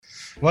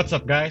What's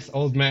up, guys?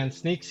 Old Man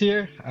Sneaks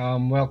here.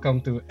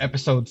 Welcome to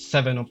episode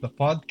 7 of the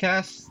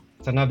podcast.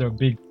 It's another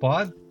big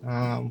pod.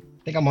 I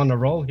think I'm on a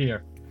roll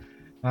here.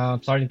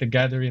 Starting to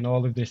gather in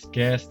all of these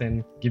guests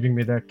and giving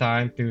me their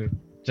time to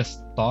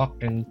just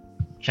talk and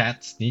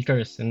chat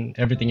sneakers and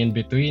everything in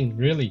between,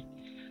 really.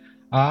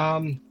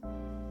 Um,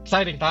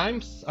 Exciting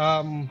times.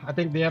 I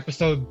think the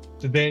episode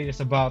today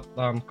is about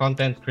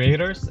content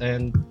creators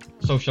and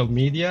social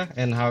media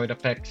and how it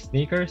affects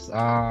sneakers.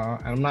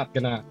 I'm not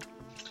gonna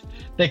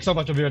take so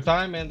much of your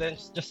time and then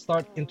just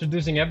start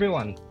introducing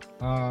everyone.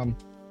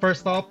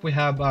 First off, we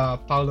have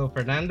Paulo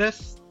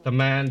Fernandez, the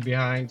man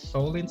behind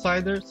Soul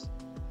Insiders.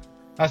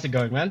 How's it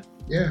going, man?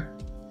 Yeah,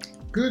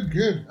 good.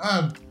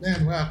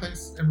 Man, wow,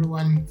 thanks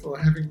everyone for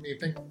having me.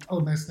 Thank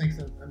Old Man Snakes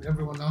and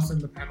everyone else in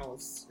the panel.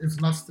 It's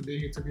nice to be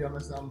here, to be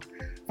honest. I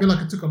feel like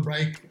I took a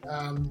break.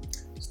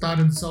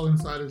 Started Soul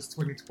Insiders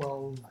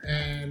 2012,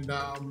 and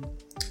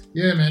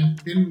yeah, man,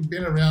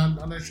 been around.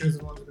 I know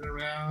Shazwan's been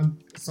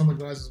around. Some of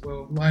the guys as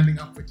well, lining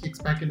up for kicks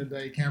back in the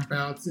day,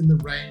 campouts in the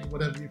rain,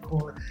 whatever you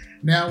call it.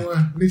 Now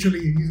we're literally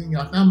using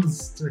our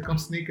thumbs to cop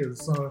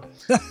sneakers. So,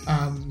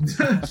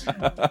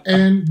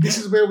 and this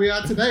is where we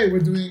are today. We're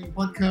doing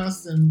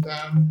podcasts, and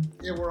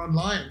yeah, we're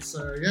online.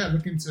 So yeah,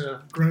 looking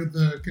to grow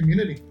the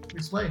community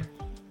this way.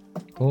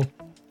 Cool.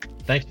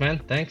 Thanks, man.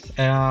 Thanks.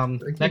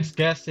 Thank you. Next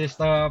guest is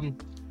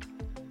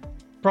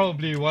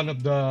probably one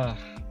of the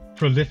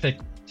prolific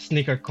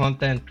sneaker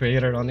content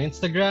creator on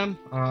Instagram.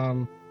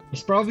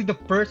 He's probably the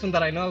person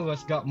that I know who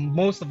has got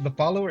most of the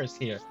followers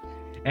here.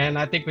 And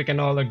I think we can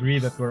all agree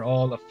that we're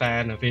all a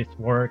fan of his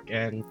work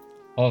and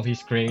all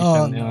his creation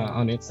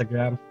on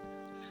Instagram.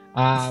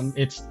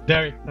 It's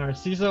Derek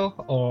Narciso,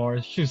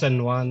 or Shoes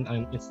and One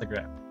on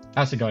Instagram.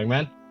 How's it going,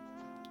 man?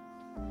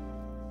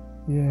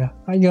 Yeah.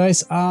 Hi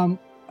guys. I'm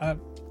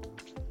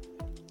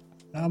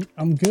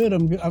good.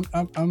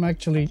 I'm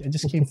actually. I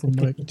just came from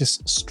work,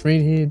 just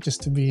straight here,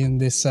 just to be in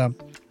this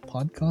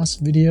podcast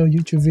video,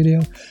 YouTube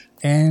video,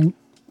 and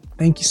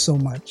thank you so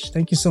much.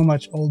 Thank you so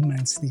much, Old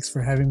Man Sneaks,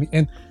 for having me,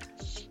 and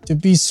to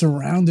be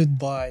surrounded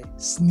by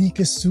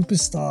sneaker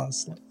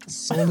superstars like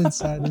Soul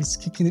Insiders,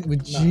 kicking it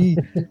with G,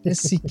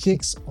 SC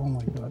Kicks. Oh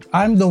my God,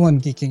 I'm the one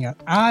geeking out.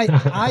 I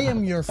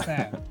am your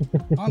fan.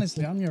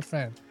 Honestly, I'm your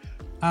fan.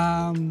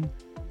 Don't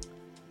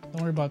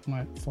worry about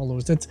my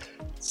followers. That's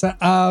so.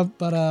 Wow,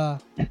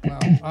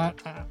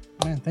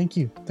 man, thank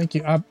you.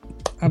 I'm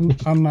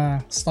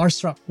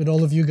starstruck with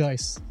all of you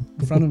guys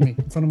in front of me,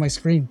 in front of my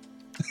screen.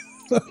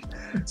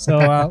 So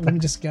let me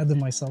just gather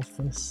myself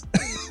first.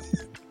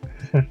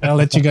 I'll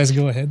let you guys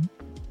go ahead.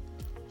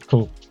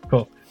 Cool.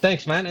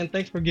 Thanks, man, and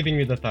thanks for giving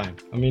me the time.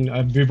 I mean,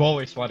 we've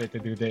always wanted to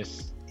do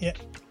this. Yeah.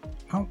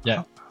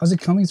 Yeah. How's it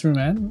coming through,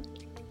 man?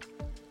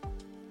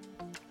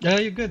 Yeah,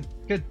 you're good.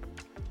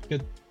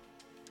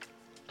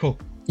 Cool.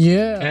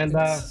 Yeah, And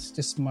it's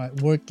just my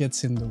work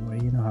gets in the way.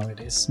 You know how it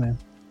is, man.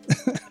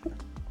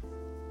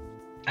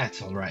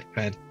 that's all right,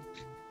 man.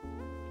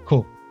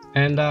 Cool.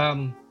 And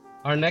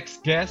our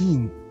next guest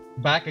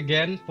back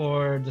again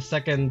for the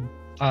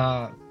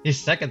his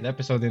second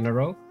episode in a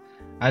row.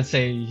 I'd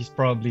say he's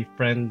probably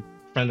friend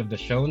of the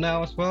show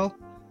now as well.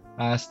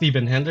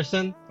 Steven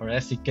Henderson, or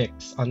SC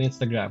Kicks on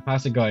Instagram.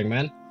 How's it going,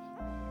 man?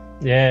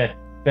 Yeah,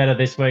 better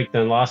this week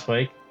than last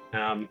week.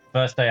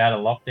 First day out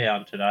of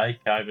lockdown today.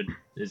 COVID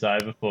is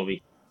over for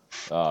me.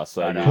 So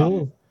But,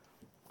 Cool.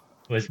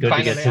 It was good to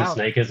Finally get some out.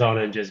 sneakers on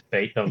and just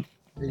beat them.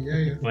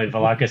 Yeah. Went for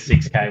like a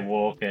 6K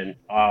walk, and it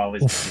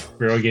was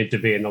brilliant to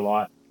be in the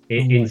light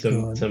in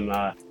some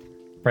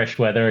fresh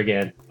weather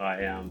again.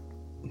 I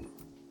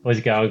was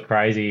going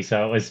crazy,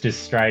 so it was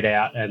just straight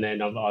out. And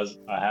then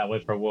I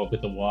went for a walk with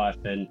the wife,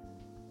 and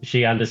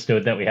she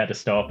understood that we had to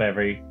stop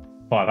every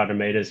 500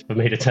 meters for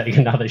me to take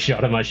another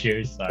shot of my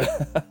shoes. So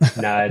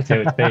no,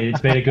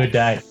 it's been a good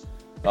day.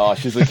 Oh,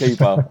 she's a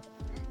keeper.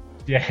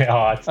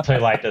 Yeah, it's too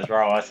late to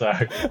throw her. So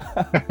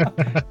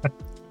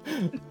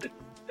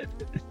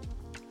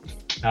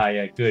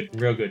yeah, good,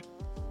 real good.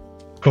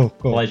 Cool.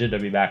 Pleasure to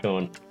be back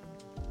on.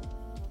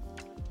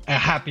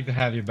 Happy to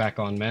have you back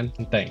on, man.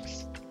 And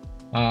thanks.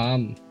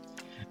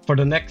 For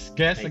the next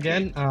guest Thank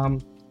again,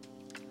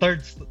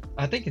 third.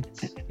 I think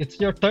it's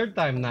your third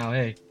time now.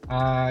 Hey,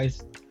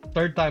 it's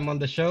third time on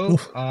the show.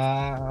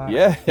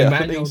 Yeah, I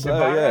Emmanuel think so.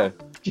 Guevara,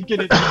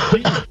 kicking it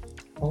with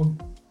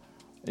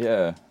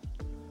G.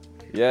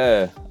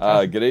 Yeah.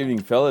 Good evening,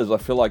 fellas. I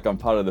feel like I'm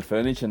part of the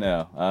furniture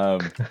now.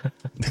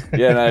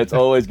 Yeah, no, it's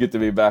always good to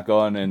be back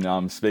on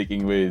and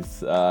speaking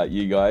with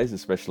you guys,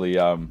 especially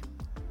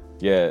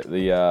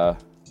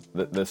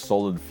the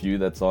solid few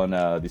that's on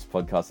this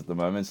podcast at the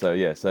moment. So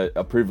yeah, so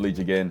a privilege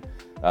again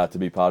to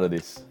be part of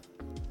this.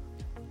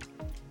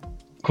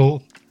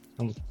 Cool.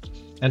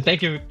 And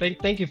thank you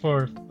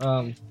for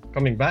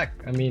coming back.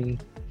 I mean,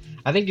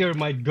 I think you're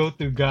my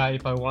go-to guy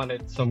if I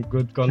wanted some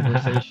good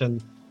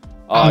conversation.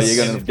 Oh,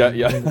 you're gonna go,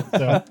 yeah.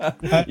 So,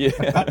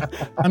 Yeah.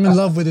 I'm in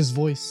love with his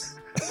voice.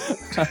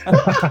 Tonight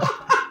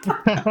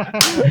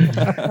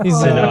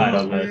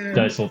on the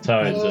docile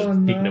tones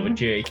of Kicking It with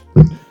G.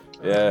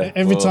 Yeah.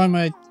 Every well, time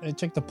I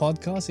check the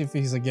podcast, if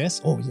he's a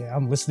guest, oh yeah,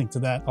 I'm listening to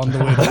that on the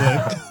way to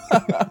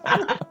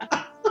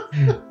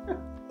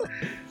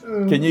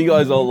work. Can you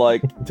guys all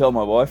like tell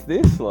my wife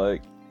this?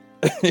 Like,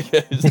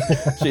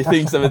 she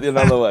thinks of it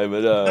another way,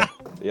 but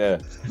yeah.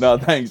 No,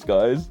 thanks,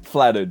 guys.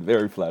 Flattered,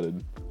 very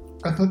flattered.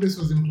 I thought this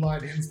was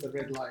implied, hence the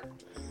red light.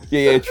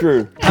 Yeah,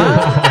 true.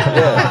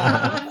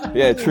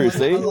 Yeah, true.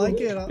 See, I like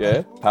it.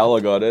 yeah, Paolo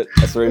got it.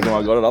 That's the reason why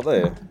I got it up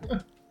there.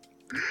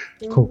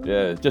 Cool.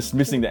 Yeah, just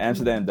missing the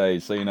Amsterdam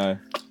days, so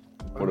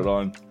put it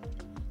on.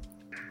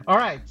 All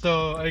right.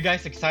 So, are you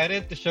guys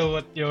excited to show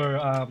what your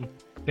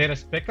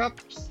latest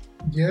pickups?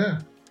 Yeah,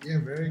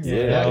 very good.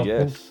 Yeah, I cool,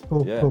 guess.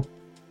 Cool. Yeah. Cool.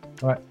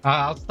 All right.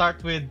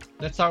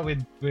 Let's start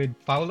with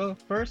Paolo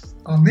first.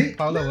 Oh, me?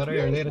 Paolo, what are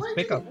your latest Why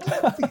me? pickups?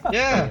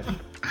 Yeah.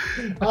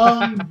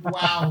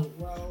 Wow.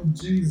 Well,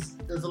 geez,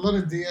 there's a lot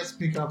of DS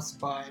pickups,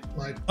 but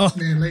Oh.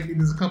 man, lately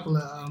there's a couple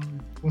of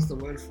what's the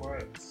word for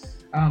it?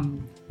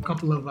 A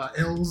couple of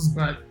L's,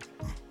 but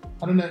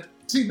I don't know.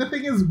 See, the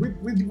thing is,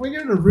 when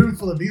you're in a room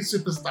full of these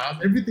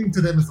superstars, everything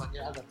to them is like,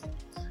 yeah, I got that.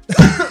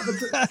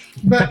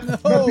 but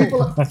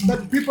No.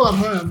 people at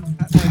home,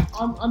 like,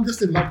 I'm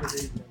just in love with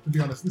these, to be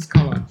honest. This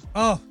color,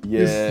 Oh, Yeah,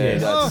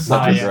 Yes. that's Oh,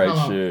 such a yeah. great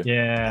Hello. shoe.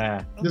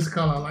 Yeah. this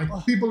color, like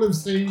people have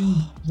seen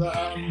the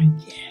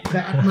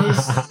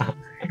Atmos.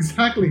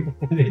 Exactly.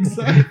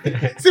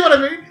 See what I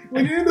mean?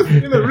 When you're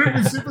in a room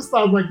with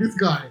superstars like this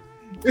guy,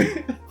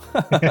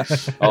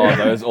 Oh,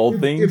 those old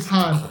things. It's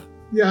hard.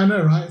 Yeah, I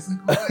know, right? It's like,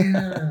 oh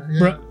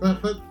yeah.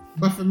 Bruh.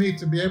 But for me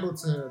to be able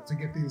to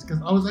get these,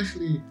 because I was just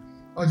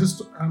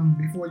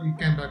before you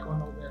came back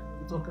on all that,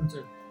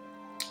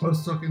 I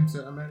was talking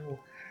to Emmanuel,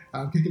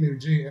 kicking it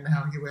with G, and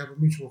how we have a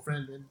mutual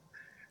friend,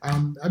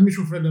 and a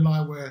mutual friend and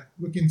I were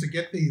looking to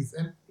get these,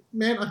 and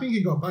man, I think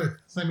he got both,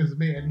 same as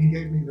me, and he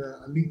gave me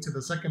a link to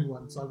the second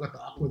one, so I got the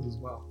Aquas as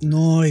well.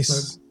 nice.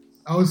 So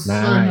I was so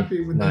Nice,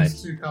 happy with nice.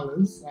 those two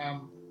colors.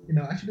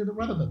 Actually, I'd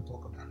rather than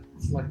talk about it.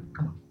 It's like,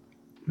 come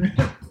on,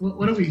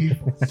 what are we here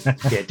for?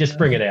 Yeah, just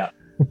bring it out.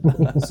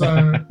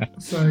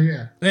 So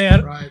yeah,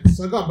 Yeah, right.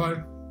 So I got both.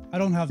 I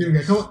don't have Here we go.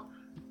 those. Come on.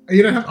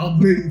 You don't have. Oh,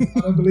 please. I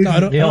don't believe No, I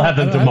you. don't- He'll have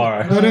them I don't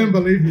tomorrow. I don't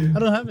believe you. I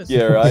don't have it.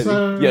 Yeah, right.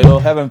 So- Yeah, they'll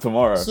have them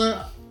tomorrow.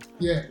 So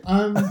yeah,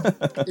 and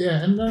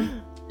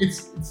then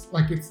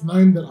it's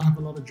known that I have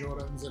a lot of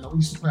Jordans, and I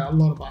used to play a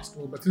lot of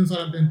basketball. But since I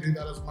don't do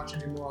that as much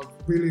anymore,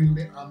 I've really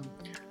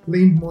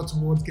leaned more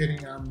towards getting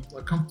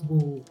like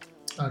comfortable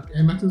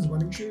Air Maxes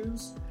running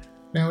shoes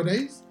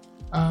nowadays.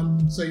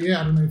 So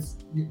yeah, I don't know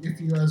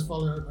if you guys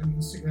follow on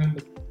Instagram,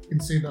 you can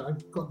see that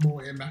I've got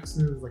more Air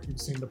Maxes. Like you've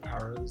seen the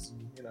Paras,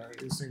 and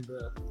you've seen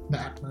the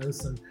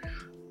Atmos, and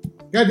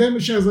God damn it,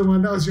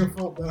 Shazam, that was your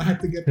fault that I had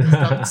to get those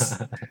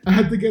dunks. I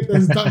had to get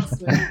those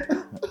dunks,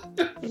 man.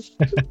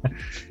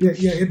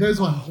 yeah, those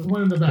ones, the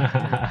one in the back.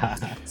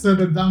 Yeah. So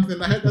the dunk,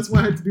 and that's why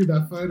I had to do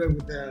that photo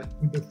with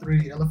the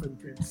 3 elephant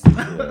prints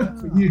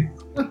for you.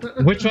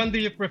 Which one do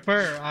you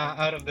prefer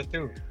out of the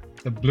two?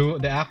 The blue,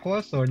 the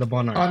Aquas, or the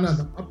Monarchs? Oh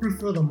no, I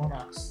prefer the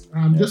Monarchs,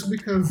 just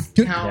because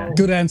Good, how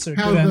good answer.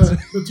 how Good answer.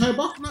 the toe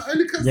box, not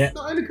only because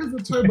the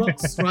toe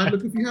box, right?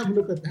 Look, if you have a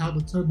look at how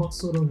the toe box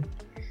sort of,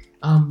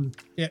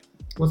 Yeah.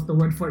 what's the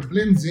word for it?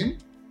 Blends in,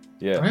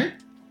 Yeah. right?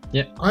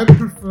 Yeah. I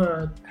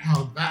prefer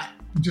how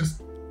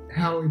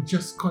it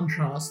just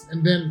contrasts,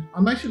 and then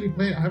I'm actually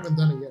playing. I haven't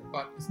done it yet,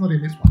 but it's not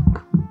in this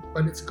one.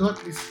 But it's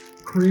got these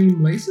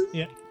cream laces.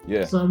 Yeah.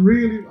 Yeah. So I'm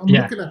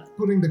Yeah. looking at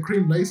putting the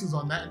cream laces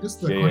on that, and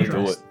just the Yeah, do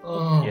contrast.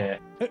 Oh, Yeah,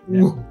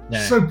 ooh,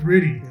 Yeah. so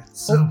pretty.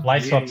 So lace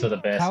pretty. swaps are the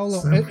best. Paolo,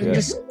 So and good.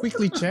 just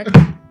quickly check.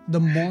 The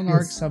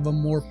Monarchs have a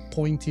more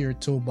pointier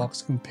toe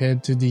box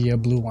compared to the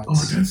blue ones.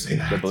 Oh, don't say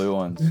that. The blue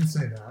ones. Don't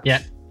say that.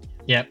 Yeah.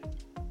 Yep,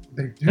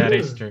 They do. that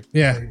is true.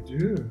 Yeah. They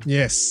do.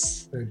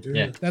 Yes. They do.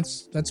 Yeah.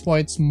 That's why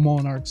it's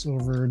Monarchs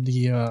over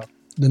the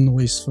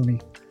noise for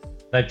me.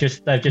 They've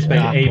just been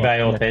Yeah. eBay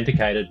Yeah.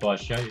 authenticated by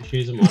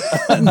Shoes and Mike.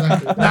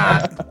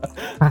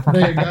 Exactly.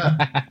 There you go.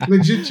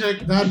 Legit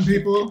check done,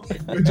 people.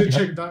 Legit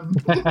check done.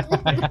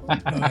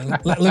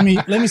 Let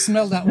me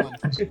smell that one.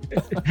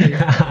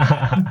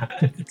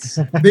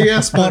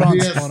 DS, Spot on,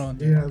 DS, spot on.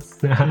 Yes.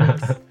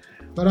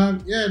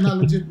 But yeah, not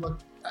legit.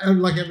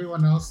 Like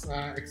everyone else,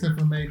 except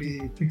for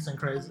maybe Kicks and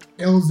Craze.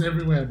 L's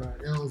everywhere, bro.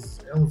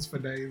 L's for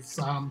days.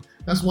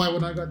 That's why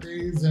when I got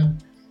these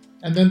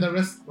and then the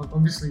rest, like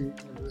obviously,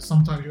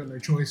 sometimes you have no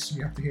choice.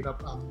 You have to hit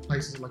up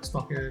places like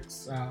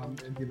StockX, and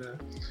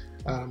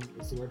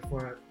what's the word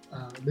for it?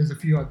 There's a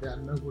few out there,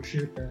 Noble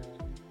Ship, and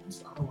what's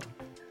the other one?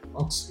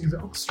 Is it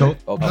Oxstreet?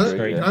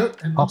 Oxstreet, yeah. No,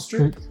 and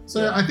Oxstreet.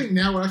 So Yeah. I think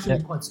now we're actually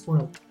Yeah. quite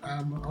spoiled.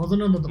 I was on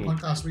the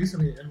podcast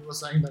recently, and we were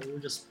saying that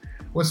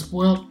we're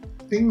spoiled.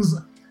 Things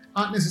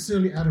aren't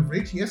necessarily out of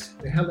reach. Yes,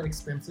 they're hella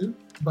expensive,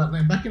 but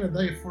then back in the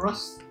day, for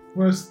us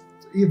to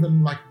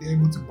even like be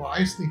able to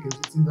buy sneakers,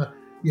 it's either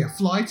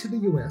fly to the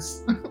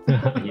US,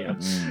 Yeah.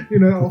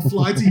 Mm. or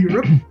fly to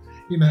Europe,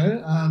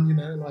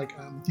 like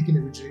kicking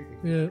it with G,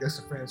 Yeah. goes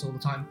to France all the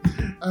time,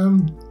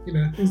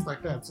 things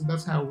like that. So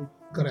that's how we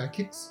got our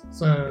kicks.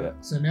 So Yeah.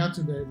 so now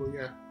to be able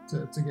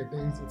to get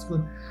these. It's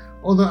good.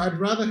 Although I'd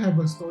rather have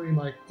a story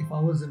like if I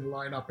was in the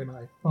lineup and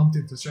I bumped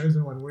into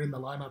Chosen when we're in the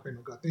lineup and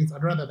I got these.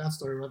 I'd rather that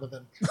story rather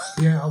than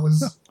I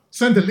was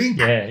sent a link.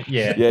 Yeah.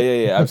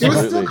 It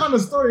Absolutely. was still kind of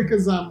story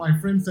because my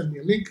friend sent me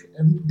a link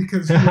and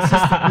because he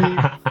insisted me,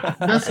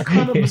 that's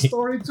kind of a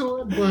story to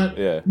it. But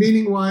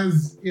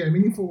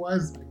meaningful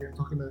wise, again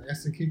talking to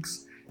Esther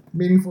Kicks,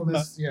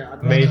 meaningfulness. I'd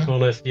rather,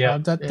 Meaningfulness. Yeah.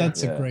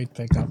 That's a great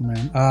pickup,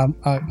 man.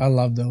 I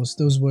love those.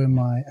 Those were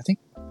my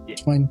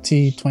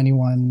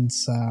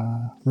 2021's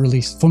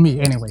release for me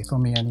anyway.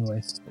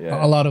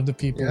 Yeah. A lot of the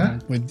people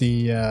with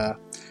the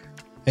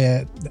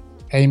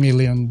Amy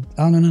Leon.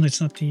 Oh no, it's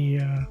not the.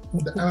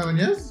 The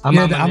Amamanez? The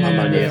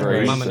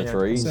Amamanez. The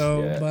three.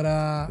 So, but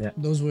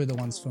those were the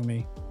ones for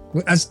me.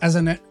 As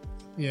an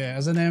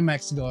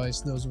MX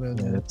guys, those were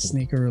the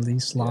sneaker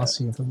release last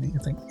year for me. I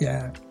think.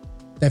 Yeah,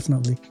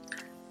 definitely.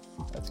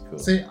 That's cool.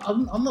 See,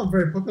 I'm not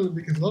very popular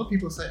because a lot of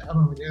people say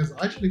Amamanez.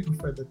 I actually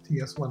prefer the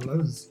TS1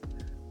 lows.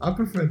 I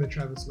prefer the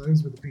Travis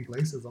Lows with the pink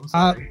laces. I'm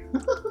sorry,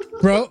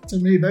 bro. To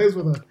me, those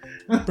were the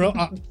bro.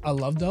 I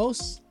love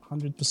those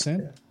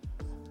 100%.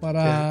 But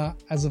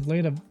as of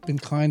late, I've been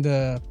kind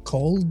of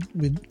cold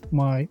with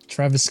my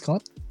Travis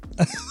Scott.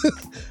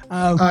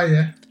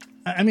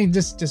 I mean,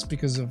 just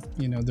because of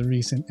the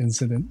recent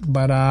incident.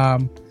 But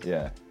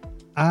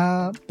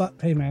but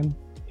hey, man,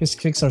 his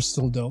kicks are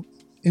still dope.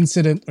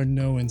 Incident or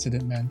no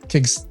incident, man.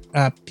 Kicks.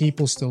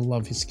 People still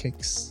love his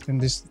kicks,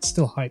 and it's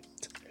still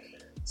hyped.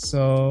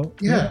 So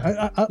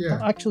I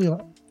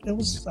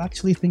was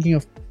actually thinking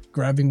of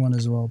grabbing one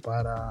as well,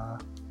 but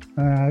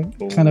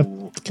kind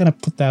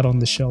of put that on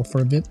the shelf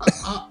for a bit.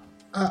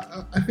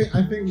 I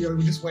think you're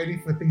just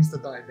waiting for things to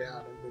die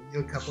down and then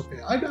you'll come up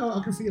here. I know,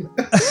 I can feel it.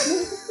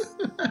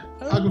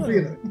 I can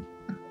feel it.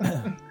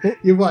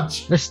 You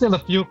watch. There's still a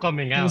few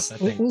coming out. I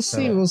think. We'll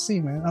see,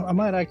 man. I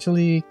might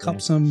actually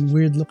cop some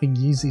weird looking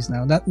Yeezys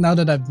now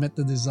that I've met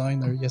the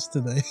designer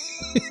yesterday.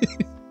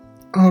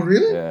 Oh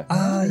really? Yeah.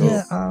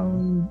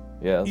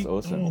 That's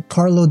awesome.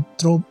 Carlo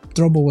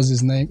Drobo was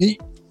his name.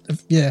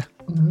 Yeah.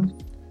 Mm-hmm.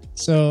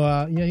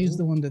 So he's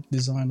the one that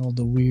designed all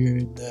the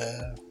weird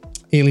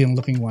alien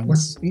looking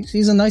ones.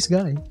 He's a nice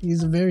guy.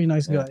 He's a very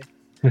nice guy.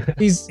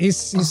 His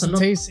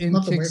taste in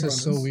kicks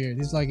is so weird.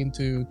 He's like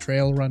into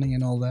trail running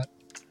and all that.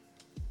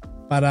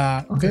 But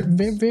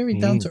very, very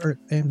down to earth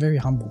and very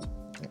humble.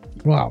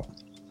 Wow.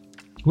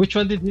 Which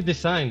one did you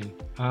design?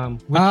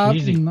 Which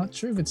Yeezy? I'm not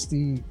sure if it's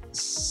the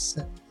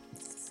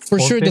for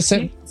sure the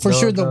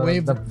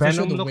wave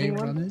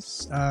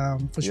runners.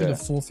 For sure the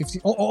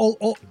 450.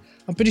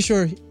 I'm pretty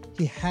sure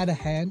he had a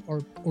hand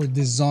or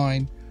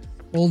designed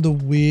all the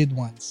weird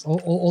ones,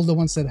 all the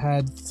ones that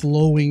had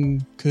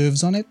flowing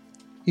curves on it.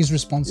 He's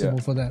responsible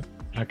for that.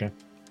 Okay.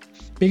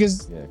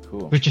 Because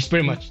cool. Which is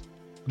pretty much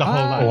the whole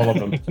line. All of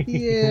them.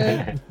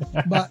 Yeah,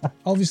 but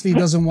obviously he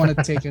doesn't want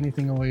to take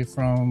anything away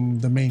from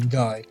the main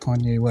guy,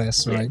 Kanye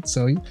West, right?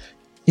 So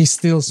he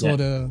still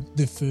sort of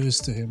defers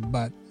to him,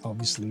 but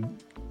obviously.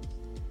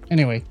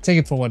 Anyway, take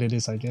it for what it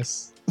is, I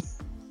guess.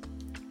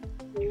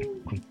 It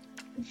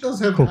does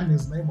have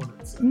Kanye's name on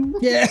it. So.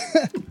 Yeah.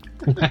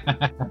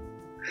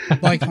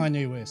 By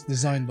Kanye West,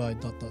 designed by ...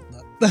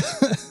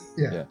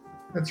 Yeah,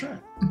 that's right.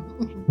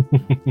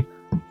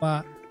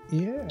 But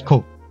yeah.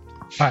 Cool.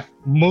 All right,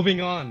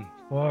 moving on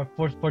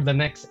for the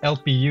next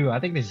LPU. I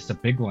think this is a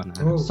big one.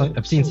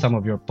 I've seen some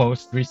of your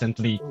posts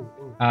recently.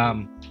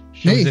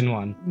 Chosen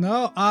one.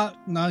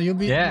 No, you'll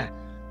be. Yeah,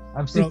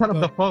 I've seen some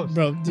of the posts.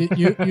 Bro,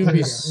 you'll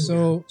be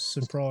so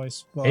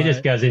surprised. He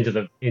just goes into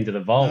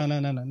the vault. No.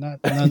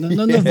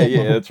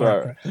 Yeah, that's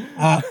right.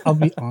 I'll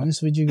be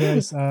honest with you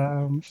guys.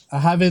 I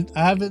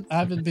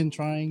haven't been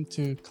trying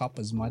to cop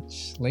as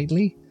much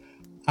lately.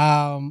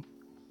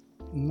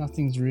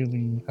 Nothing's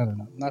really, I don't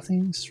know.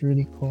 Nothing's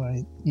really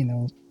quite,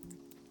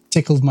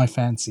 tickled my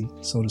fancy,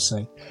 so to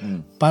say.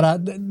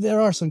 But there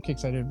are some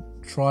kicks I did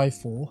try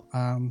for.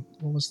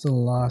 What was the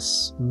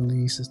last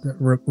release? Is that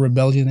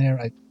Rebellion Air?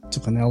 I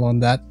took an L on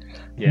that.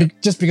 Yeah.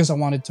 Just because I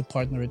wanted to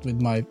partner it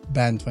with my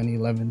band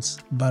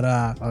 2011s. But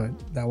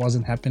that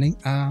wasn't happening.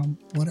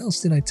 What else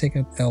did I take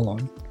an L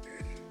on?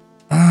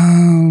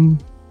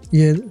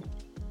 Yeah.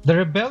 The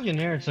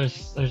Rebellionaires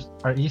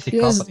are easy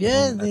copies.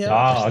 Yeah, they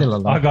are.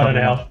 I got an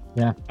L.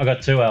 Yeah. I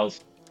got 2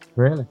 L's.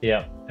 Really?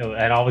 Yeah.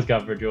 And I was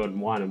going for Jordan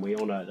 1, and we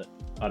all know that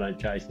I don't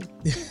chase them.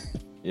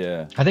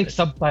 Yeah. I think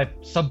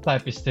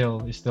subtype is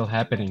still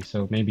happening,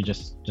 so maybe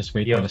just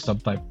wait for the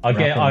subtype.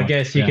 I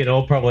guess you can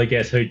all probably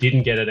guess who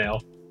didn't get an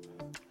L.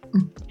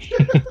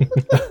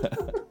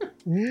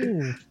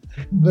 Ooh.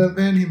 The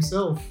man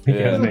himself.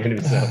 Yeah, the man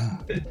himself.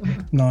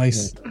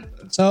 Nice.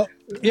 So,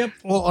 yep.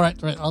 Well, all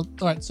right. All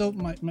right. So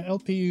my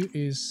LPU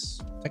is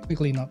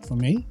technically not for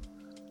me.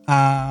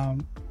 I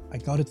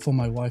got it for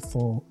my wife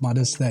for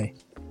Mother's Day.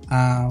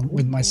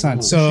 With my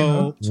son.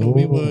 So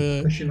we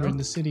were in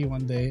the city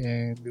one day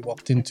and we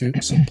walked into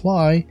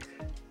Supply,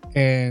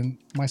 and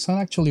my son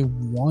actually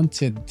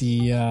wanted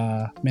the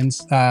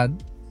men's the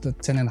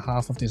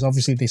 10.5 of this.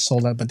 Obviously they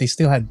sold out, but they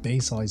still had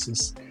base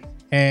sizes.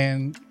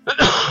 And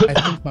I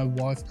think my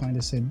wife kind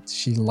of said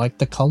she liked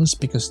the colors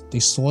because they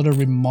sort of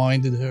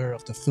reminded her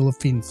of the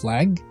Philippine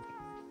flag.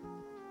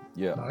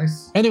 Yeah.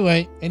 Nice.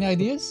 Anyway, any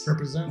ideas?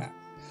 Represent. Nah.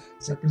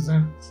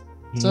 Represent.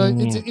 So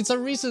it's a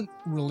recent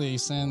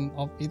release, and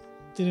it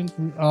didn't.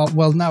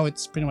 Well, now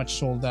it's pretty much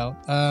sold out.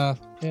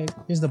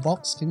 Here's the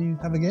box. Can you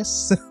have a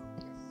guess?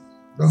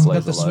 It's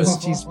got the Swiss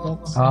cheese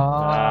box.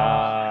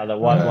 The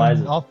white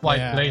blazer. Off-white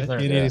Yeah, blazer.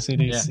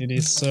 It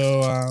is.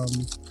 So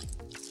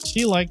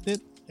she liked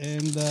it,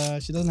 and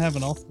she doesn't have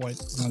an off-white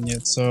one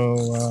yet.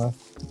 So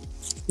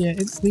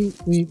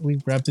we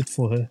grabbed it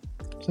for her.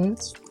 So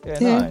it's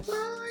Nice.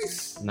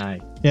 Nice.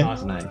 Nice. Yeah.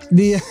 Nice.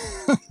 the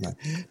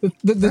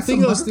the That's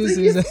thing a was lot. this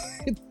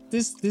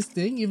is this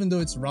thing, even though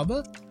it's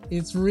rubber,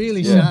 it's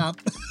really Yeah.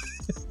 sharp.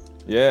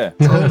 Yeah.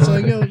 So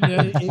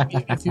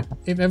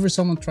if ever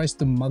someone tries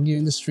to mug you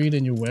in the street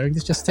and you're wearing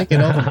this, just take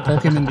it off and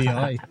poke him in the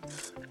eye.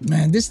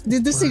 Man, this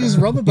thing is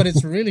rubber, but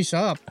it's really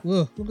sharp.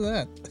 Look at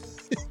that.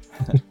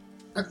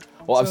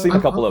 Well, I've So- seen a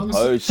couple of I'm-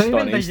 posts So even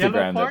on the yellow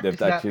Instagram that part, they've is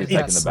that- actually is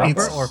taken that the back It's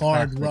rubber off. or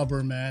hard plastic?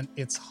 rubber, man.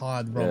 It's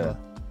hard Yeah. rubber.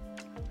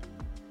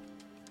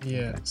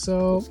 Yeah.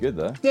 So It's good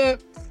though. yeah,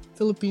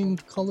 Philippine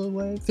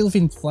colorway,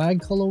 Philippine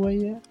flag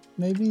colorway. Yeah,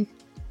 maybe.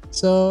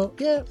 So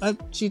yeah,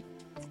 she.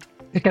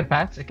 It can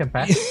pass. It can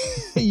pass.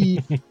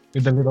 yeah,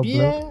 With the little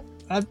blue.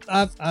 I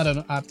don't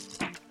know. I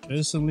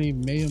personally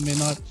may or may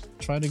not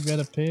try to get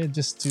a pair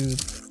just to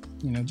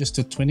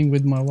twinning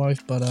with my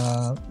wife. But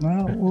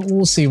well,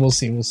 we'll see.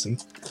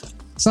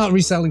 It's not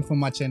reselling for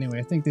much anyway.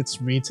 I think it's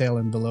retail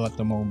and below at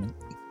the moment.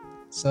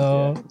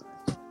 So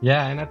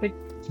Yeah, and I think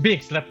it's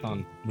being slept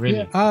on. Really.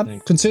 yeah, I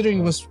think. considering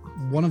it was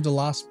one of the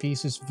last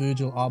pieces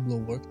Virgil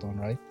Abloh worked on,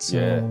 right? So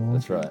Yeah,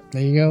 that's right.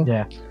 there you go.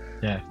 Yeah.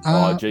 Yeah.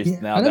 Oh, geez, yeah,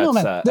 now I don't know,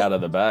 that's man. out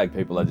of the bag.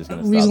 People are just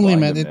going to start Recently, buying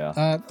man, them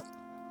now.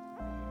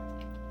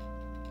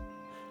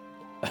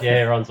 Yeah,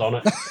 everyone's on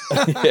it.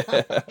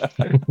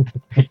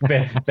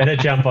 Yeah. Better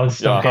jump on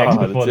StockX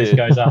Yeah, before that's this it.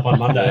 goes up on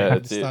Monday. Yeah,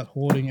 that's it. start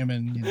hoarding him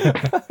and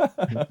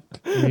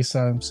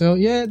resell him. So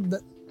yeah,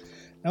 that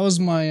was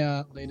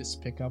my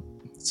latest pickup.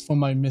 It's for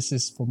my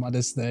missus for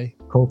Mother's Day.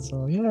 Cool.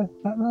 So yeah,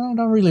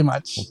 not really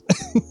much.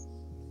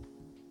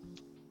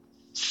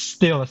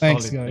 Still a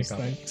Thanks, solid guys.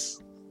 pickup. Thanks.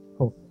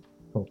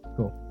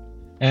 Cool.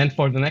 And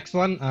for the next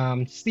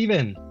one,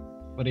 Steven,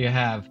 what do you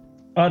have?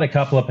 I had a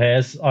couple of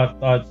pairs.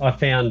 I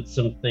found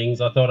some things.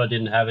 I thought I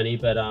didn't have any,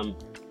 but I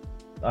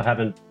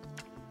haven't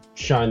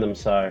shown them.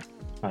 So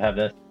I have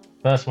the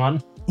first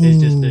one is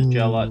just a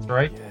Gel Light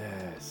 3.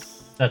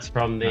 Yes. That's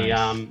from the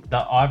Nice. the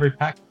Ivory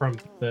pack from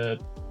the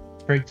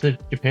Streets of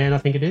Japan, I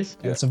think it is.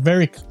 Yeah. It's a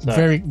very So,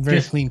 very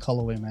just- clean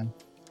colorway, man.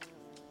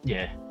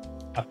 Yeah,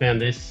 I found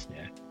this.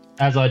 Yeah.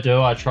 As I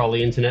do, I troll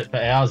the internet for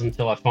hours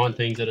until I find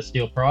things at a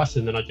steal price,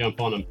 and then I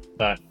jump on them.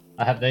 So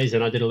I have these,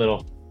 and I did a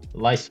little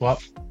lace swap,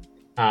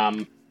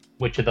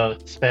 which are the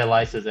spare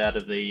laces out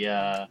of the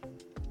a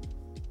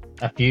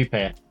few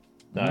pair.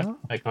 So Oh.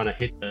 they kind of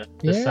hit the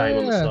same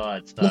on the Yeah.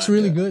 sides. So, Looks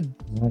really good.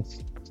 Nice.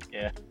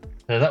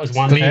 So that was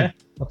one Clean. pair,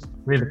 Looks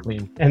really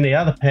clean. and the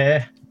other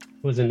pair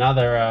was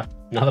another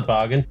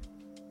bargain.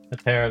 A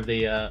pair of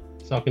the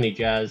Saucony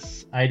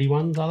Jazz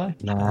 81s, are they?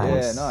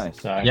 Nice. Yeah,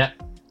 nice. So Yeah.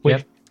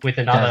 with Jazz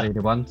another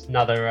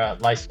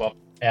 81s. lace swap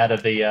out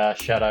of the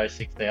Shadow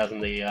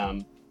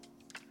 6000.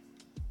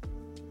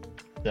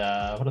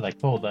 The what are they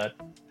called? The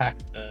pack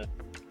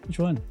Which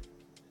one?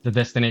 The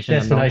Destination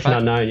Destination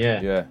Unknown. Unknown.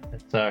 Yeah. Yeah.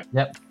 So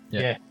Yep.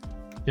 yeah,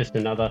 just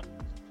another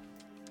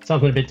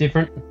something a bit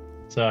different.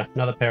 So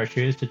another pair of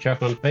shoes to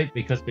chuck on feet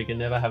because we can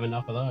never have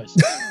enough of those.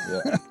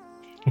 Yeah.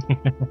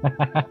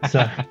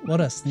 So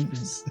What are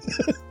sneakers?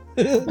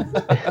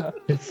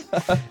 it's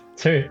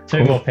two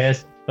more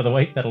pairs for the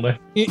week. That'll do.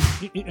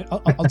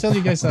 I'll tell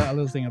you guys a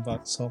little thing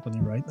about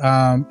Saucony, right?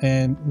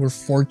 And we're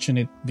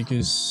fortunate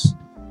because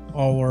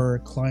our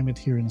climate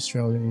here in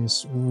Australia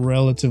is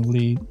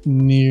relatively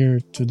near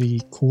to the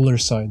cooler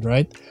side,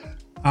 right?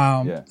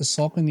 Yeah. The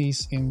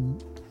Sauconys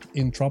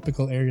in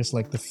tropical areas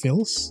like the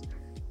Phils,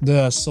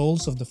 the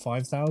soles of the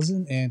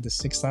 5000 and the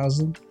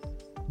 6000,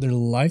 their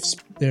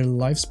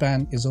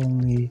lifespan is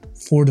only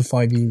 4 to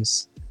 5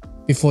 years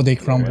before they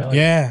crumble. Really?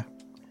 Yeah.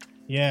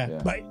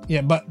 Yeah.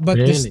 But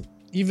Really?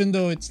 even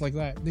though it's like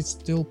that, it's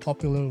still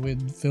popular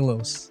with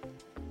Philos.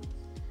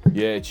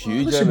 Yeah, it's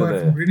huge Unless you over buy it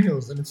from there. Green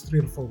Hills, then it's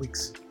 3 to 4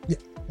 weeks.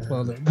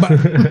 Well, but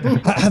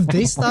have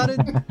they started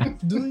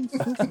doing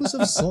focus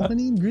of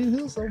Saucony in Green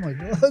Hills? Oh my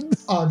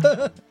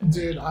god!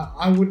 Dude,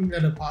 I wouldn't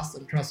get it past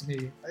them, trust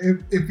me.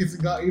 If it's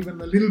got even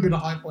a little bit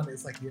of hype on it,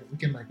 it's like, yeah, we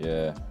can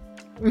Yeah.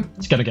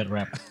 It's gonna get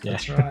wrapped. Yeah.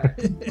 That's right.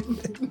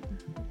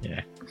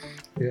 Yeah.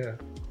 Yeah.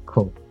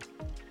 Cool.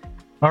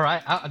 All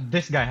right.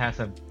 This guy has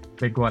a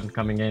big one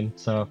coming in.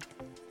 So,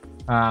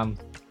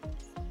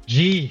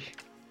 G,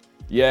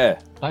 Yeah.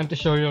 time to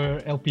show your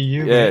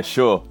LPU. Yeah, man.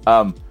 sure.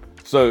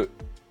 So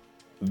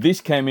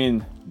this came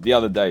in the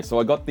other day. So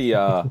I got the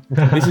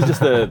this is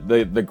just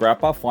the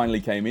grappa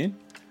finally came in.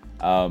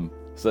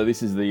 So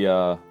this is the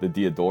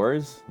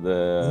Diodoras,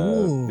 the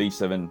Ooh.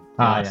 V7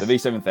 Ah, yes. the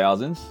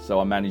V7000s. So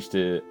I managed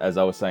to, as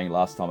I was saying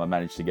last time, I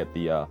managed to get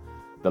the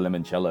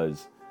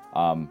limoncellos.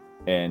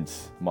 And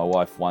my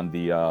wife won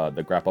the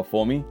grappa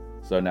for me,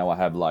 so now I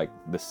have like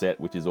the set,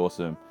 which is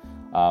awesome.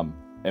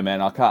 And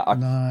man, I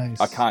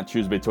can't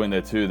choose between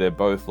the two. They're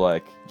both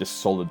like just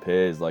solid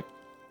pairs. Like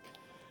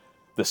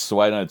the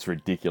suede on it's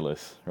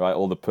ridiculous, right?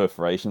 All the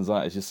perforations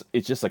on it.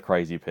 It's just a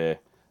crazy pair.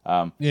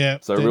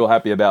 So real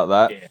happy about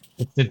that. Yeah,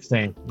 it's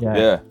insane.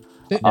 Yeah.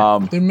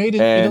 They're made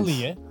in Italy,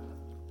 yeah.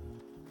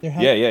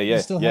 They're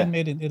still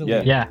handmade in Italy.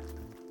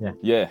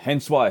 Yeah.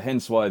 Hence why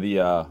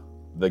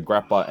the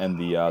grappa and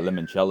the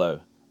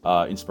limoncello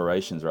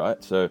inspirations,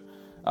 right? So,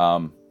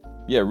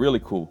 really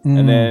cool.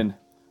 And then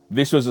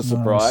this was a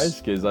surprise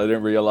because I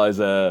didn't realize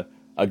a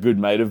good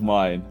mate of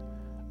mine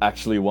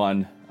actually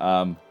won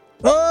the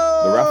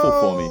raffle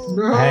for me.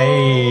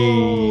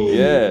 Hey.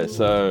 Yeah.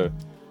 So,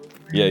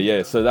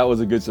 so that was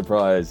a good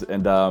surprise.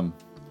 And I've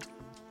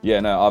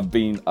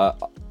been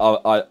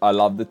I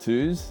love the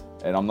twos,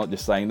 and I'm not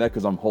just saying that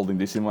because I'm holding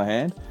this in my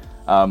hand.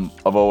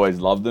 I've always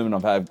loved them,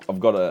 and I've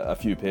got a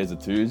few pairs of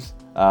twos.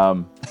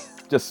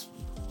 Just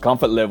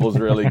comfort levels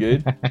really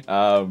good.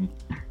 I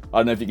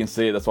don't know if you can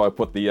see it. That's why I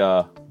put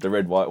the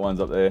red white ones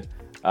up there.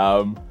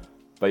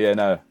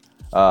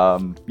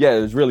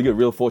 It was really good.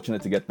 Real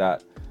fortunate to get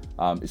that,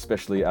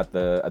 especially at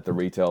the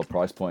retail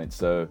price point.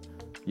 So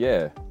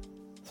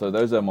so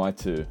those are my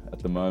two at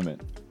the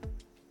moment.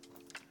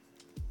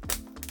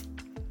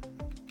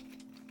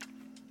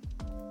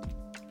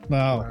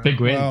 Wow, Big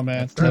win. Wow, man!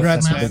 That's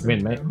Congrats, massive, man!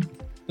 Big win, mate.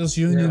 Those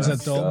unions Yeah, are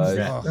dope.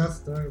 guys. That's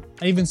dope.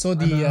 I even saw I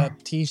the know.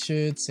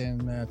 t-shirts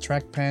and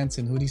track pants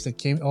and hoodies that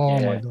came. Oh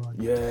my god!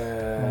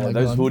 Yeah, Oh my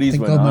those god. hoodies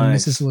Thank were God my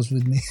nice. missus was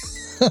with me.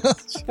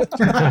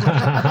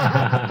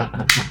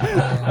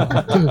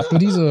 Dude,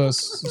 these are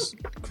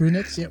crew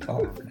necks. Yeah.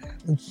 Oh man.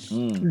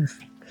 Mm.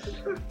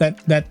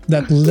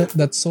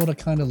 That sort of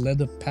kind of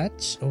leather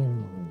patch. Oh.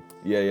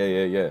 Yeah.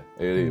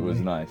 It was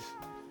nice.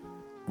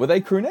 Were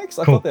they crew necks?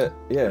 I Cool. thought that.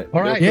 Yeah.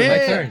 All right, they were crew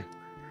necks. turn.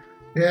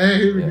 Yeah,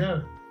 here we Yeah.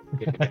 go.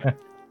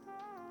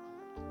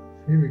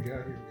 Here we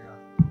go.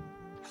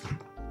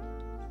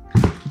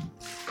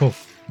 Cool.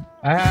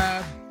 I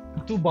have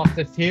two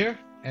boxes here,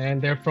 and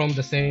they're from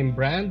the same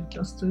brand,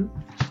 Just two.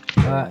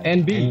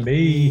 NB.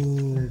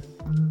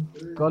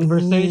 NB.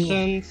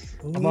 Conversations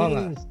Ooh. Among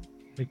Us,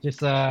 which is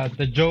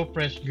the Joe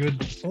Fresh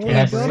Goods Oh,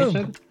 I got 'em.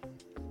 collaboration.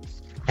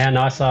 How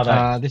nice are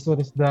they? This one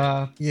is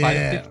the Yeah.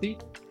 550.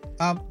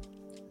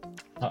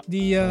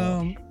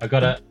 I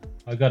got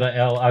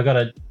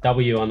a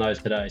W on those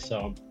today, so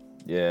I'm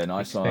Yeah,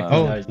 nice one.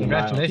 Oh, those in the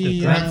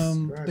congratulations! the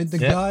man. the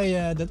Yeah.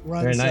 guy that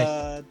runs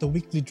nice. the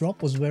weekly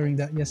drop was wearing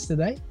that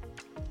yesterday,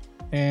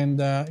 and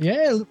it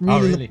really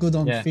really? looked good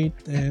on Yeah. feet,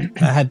 and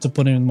I had to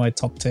put him in my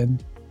top 10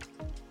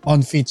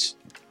 on feet.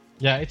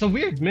 Yeah, it's a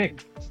weird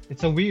mix.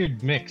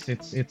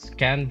 It's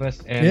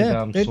canvas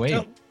and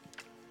suede,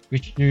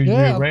 which you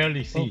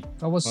rarely see.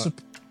 I was But-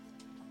 sup-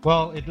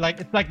 Well, it's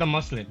like the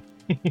muslin.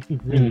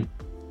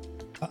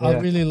 I Yeah.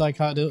 really like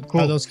how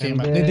Cool. those came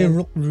And out. They then-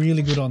 look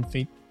really good on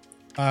feet.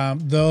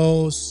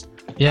 Those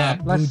Yeah,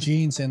 blue plus,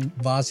 jeans and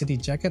varsity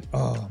jacket.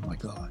 Oh my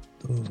god.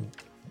 Ooh.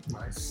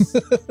 Nice.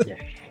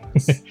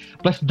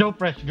 plus Joe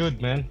Fresh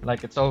good, man.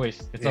 Like it's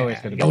always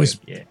gonna be Always-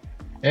 good. Yeah.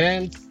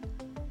 And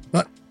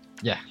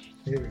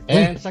Here we go.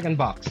 and second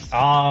box.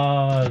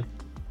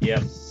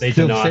 yep. These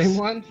Still are nice. same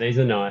one? These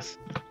are nice.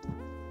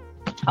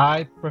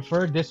 I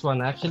prefer this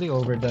one actually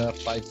over the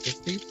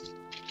 550.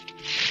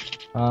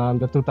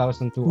 The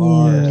 2002 Ooh.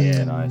 R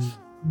Yeah, nice.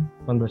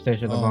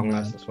 Conversation Oh, Among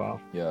man. Us as well.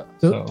 Yeah.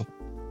 So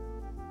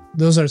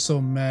Those are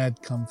so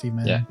mad comfy,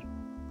 man.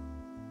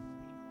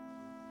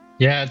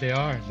 yeah, they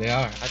are.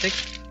 I think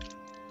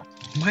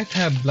I might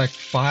have like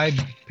 5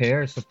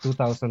 pairs of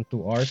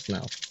 2002 Rs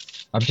now.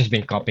 I've just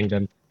been copying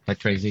them like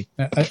crazy.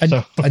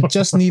 So- I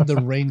just need the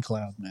rain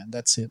cloud, man.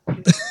 That's it.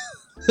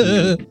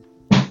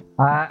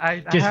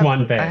 I Just have,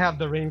 one pair. I have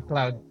the rain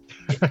cloud.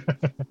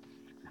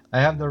 I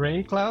have the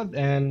rain cloud,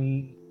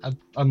 and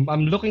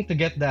I'm looking to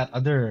get that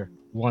other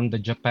one, the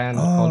Japan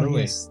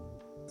colorway. yes.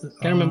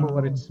 Can't remember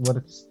what it's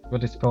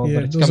called, Yeah,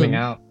 but it's those coming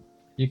are- out.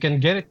 You can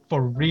get it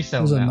for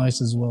resale Those are now.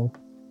 nice as well.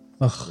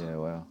 Ugh. Yeah,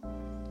 wow.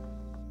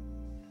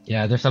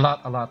 Yeah, there's a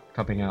lot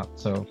coming out.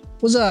 So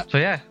What's that?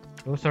 yeah,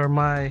 those are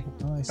my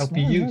Nice.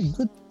 LPUs.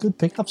 Man, good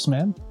pickups,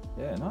 man.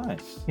 Yeah,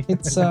 nice.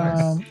 It's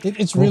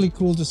it's really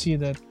cool to see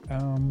that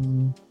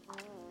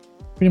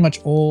pretty much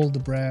all the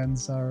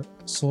brands are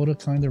sort of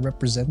kind of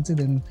represented,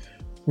 and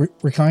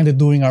we're kind of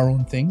doing our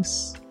own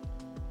things,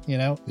 you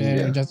know. And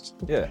Yeah. just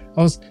Yeah.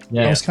 I was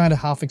Yeah. kind of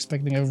half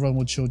expecting everyone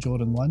would show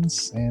Jordan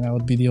 1s, and I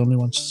would be the only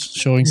one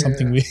showing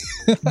something Yeah.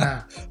 weird.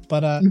 Nah.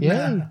 But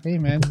yeah, hey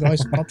man,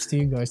 guys, props to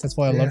you guys. That's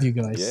why I love you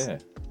guys. Yeah.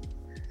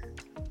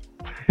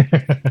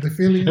 The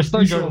feeling There's is no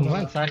mutual. Jordan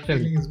brother. ones, The actually.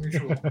 feeling is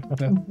mutual.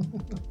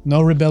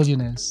 No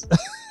rebellionaires.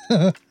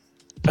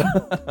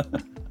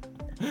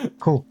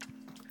 Cool.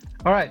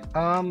 All right.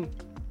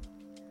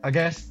 I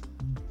guess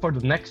for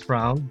the next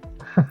round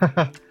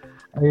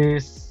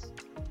is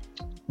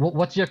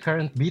what's your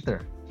current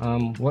beater?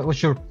 What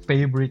was your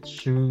favorite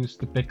shoes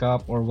to pick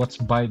up, or what's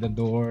by the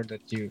door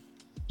that you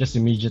just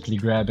immediately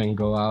grab and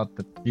go out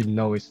that you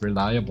know is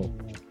reliable?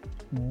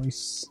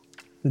 Nice.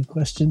 Good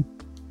question.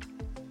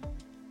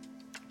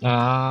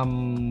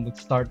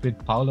 Let's start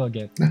with Paulo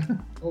again.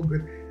 All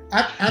good.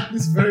 At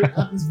this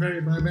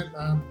very moment,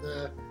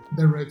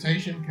 the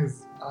rotation,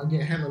 because I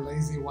get hella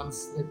lazy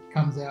once it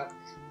comes out,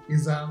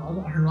 is I've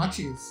got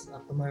Hirachis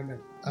at the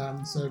moment.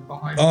 So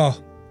behind me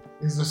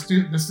is the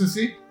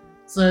Stussy.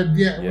 So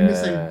yeah,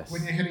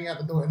 when you're heading out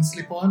the door and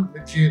slip on,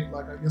 legit,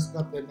 like I just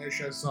got the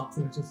no-show socks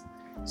and it just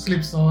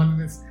slips on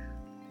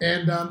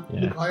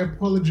look, I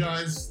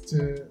apologize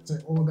to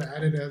all the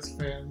Adidas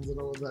fans and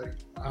all the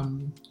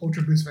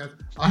Ultra Boost fans.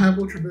 I have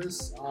Ultra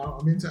Boost.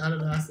 I'm into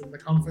Adidas and the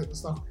comfort and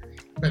stuff.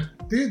 But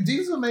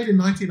these were made in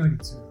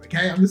 1992.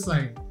 Okay, I'm just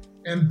saying.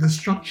 And the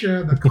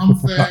structure, the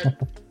comfort.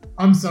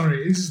 I'm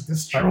sorry, it just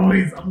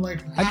destroys. I'm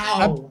like,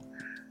 how?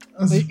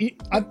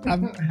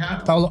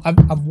 Paulo,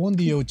 I've won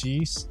the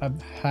OGs.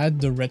 I've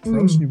had the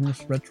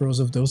numerous retros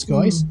of those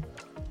guys,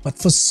 but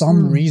for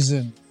some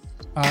reason,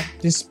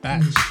 this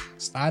batch,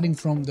 starting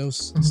from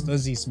those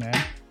Stuzzies, man,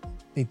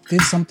 they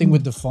did something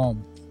with the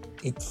foam.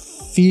 It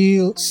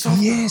feels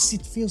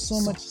so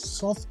much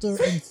softer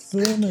and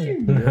firmer.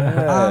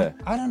 Yeah.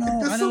 I don't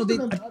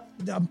know.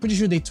 I'm pretty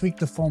sure they tweaked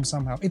the foam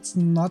somehow. It's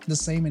not the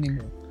same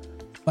anymore.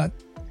 But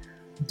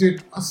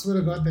dude, I swear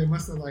to God, they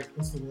must have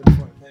what's the word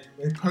for it?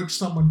 They poached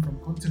someone from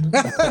continent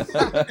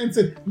and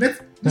said, let's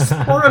just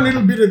pour a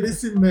little bit of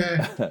this in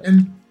there.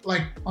 And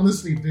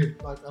honestly, dude,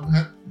 I've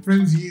had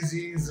friends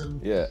Yeezys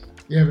and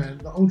yeah, man,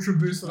 the Ultra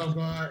Boost that I've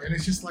got, and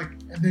it's just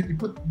and then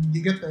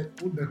you get the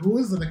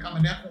Huas that are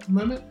coming out at the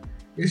moment.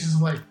 It's just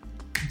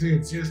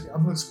dude, seriously,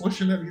 I'm not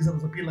squashing it because I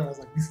was a pillar. I was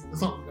like, there's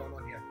something going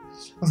on here.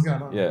 What's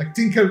going on? Yeah. Like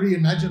Tinker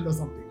reimagined or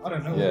something. I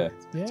don't know. Yeah.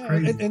 It's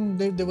crazy. And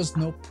there was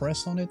no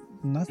press on it,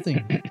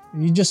 nothing.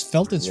 You just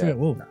felt it straight.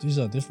 Whoa, these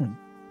are different.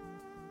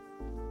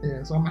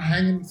 Yeah, so I'm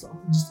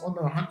just on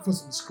the hunt for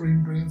some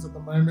screen greens at the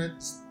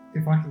moment.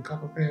 If I can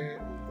cop a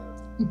pair.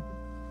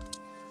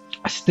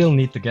 I still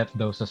need to get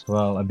those as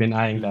well. I've been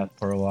eyeing that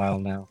for a while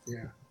now.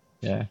 Yeah.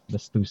 Yeah, the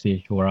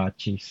Stussy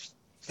Huarachis.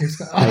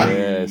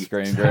 Yeah,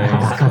 screen green.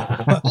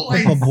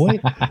 Oh boy.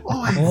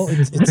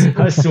 It's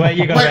I swear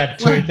you got about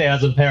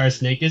 2,000 pair of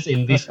sneakers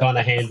in this kind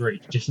of hand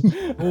reach. Just,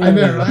 I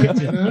know, right? I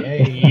know.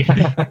 Yay.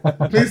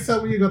 Please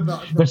tell me you got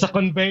the There's a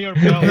conveyor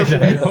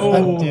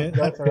belt.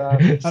 That's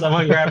right.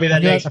 Someone grab me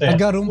that next I pair.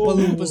 got Oompa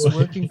Loompas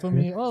working for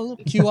me. Oh,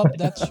 look, queue up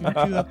that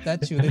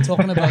shoe. They're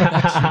talking about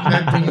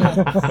that shoe.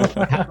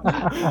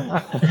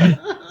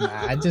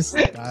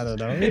 I don't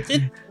know.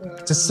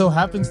 It just so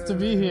happens to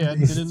be here. I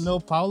didn't know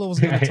Paulo was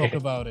going to talk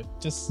about it.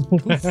 Just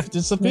poof,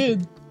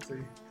 disappeared.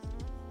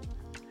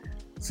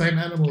 Same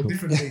animal,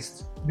 different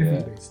beast.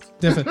 Different.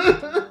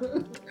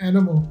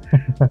 Animal.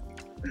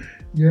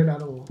 You're an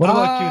animal. What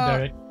about you,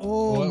 Derek?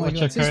 Oh my what's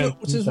your God.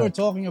 current Since we're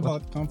talking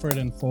about comfort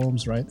and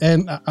foams, right?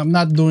 And I'm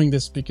not doing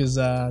this because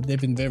they've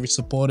been very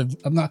supportive.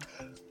 I'm not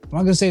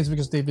going to say it's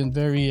because they've been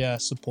very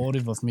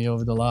supportive of me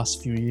over the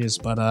last few years,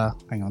 but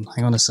hang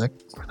on a sec.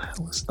 Where the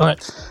hell is it? All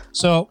right.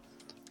 So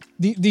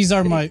these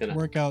are my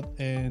workout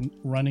and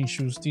running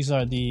shoes. These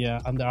are the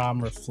Under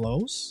Armour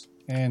Flows.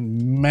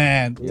 And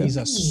man, these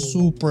are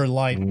super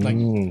light, like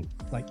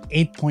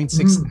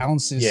 8.6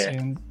 ounces. Yeah.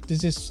 And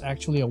this is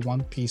actually a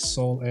one-piece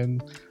sole.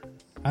 And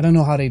I don't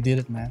know how they did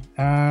it, man.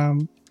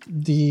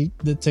 The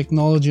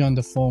technology on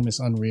the foam is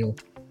unreal.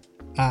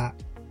 How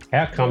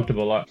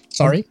comfortable?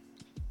 Sorry?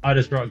 I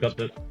just got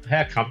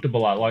how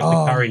comfortable are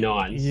the Curry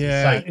 9s?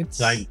 Yeah,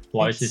 same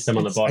flow system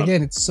on the bottom.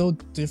 Again, it's so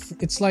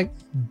different. It's like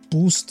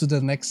boost to the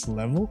next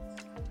level.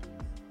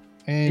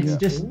 And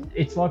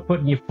It's like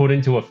putting your foot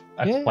into a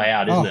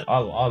cloud, isn't it? I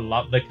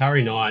love the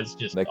Curry 9s.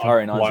 Just The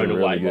Curry 9s blown are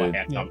away really by good.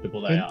 how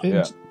comfortable they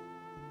are.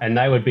 And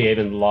they would be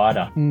even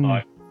lighter.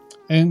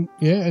 And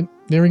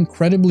they're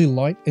incredibly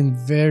light and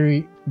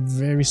very,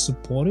 very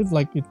supportive.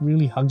 Like it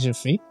really hugs your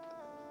feet.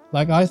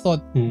 Like I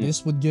thought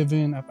this would give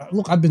in.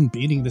 Look, I've been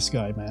beating this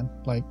guy, man.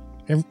 Like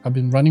I've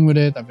been running with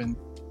it. I've been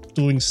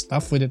doing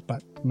stuff with it,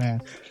 but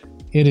man,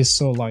 it is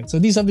so light. So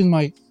these have been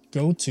my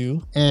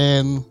go-to,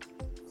 and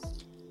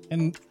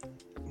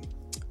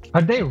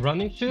are they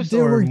running shoes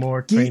or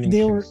more training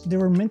shoes? They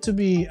were meant to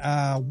be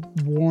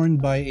worn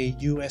by a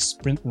US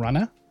sprint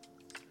runner,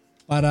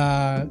 but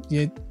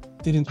it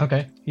didn't.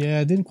 Okay. Yeah,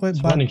 it didn't quite.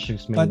 It's running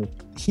shoes mainly.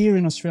 But here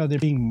in Australia, they're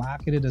being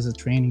marketed as a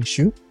training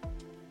shoe,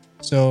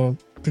 so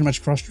pretty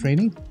much cross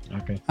training.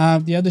 Okay.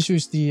 The other shoe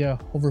is the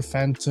Hover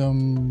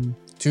Phantom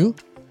 2.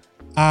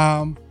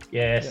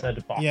 Yes, at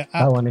the bottom. Yeah,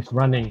 That one is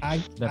running. I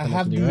Definitely,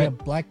 have the right?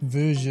 black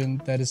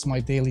version that is my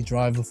daily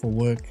driver for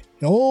work.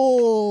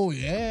 Oh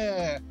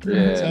yeah,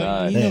 Yeah, so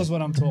nice. he knows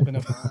what I'm talking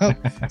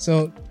about.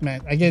 So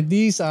man, again,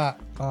 these are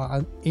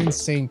an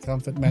insane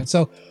comfort, man.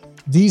 So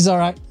these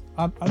are,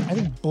 I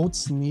think both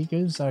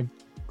sneakers are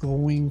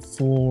going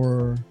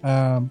for.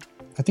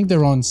 I think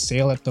they're on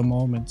sale at the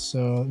moment.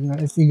 So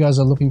if you guys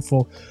are looking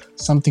for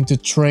something to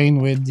train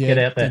with, Get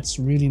out there. it's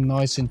really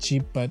nice and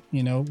cheap, but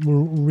will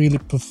really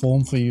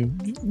perform for you.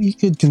 You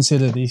could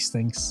consider these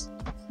things.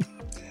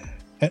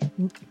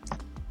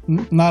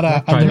 Not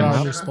a Try Under them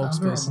Armour out.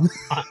 spokesperson.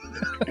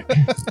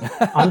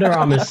 Under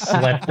Armour's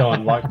slept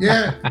on, like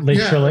Yeah,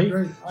 literally.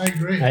 Yeah, I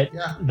agree. Hey,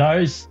 Yeah.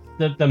 Those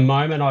the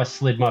moment I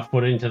slid my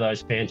foot into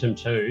those Phantom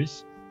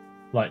 2s,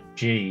 like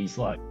geez,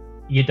 like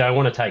you don't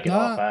want to take it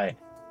Nah. off, eh?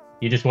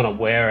 You just want to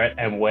wear it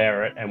and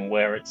wear it and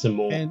wear it some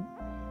more. And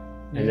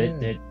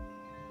And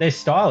they're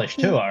stylish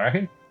too, I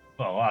reckon.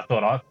 Well, I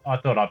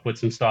thought I'd put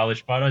some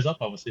stylish photos up.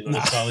 Obviously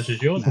not as stylish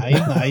as yours.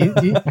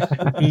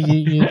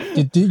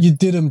 you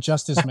did him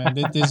justice, man.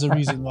 There's a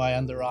reason why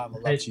Under Armour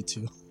loves you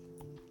too.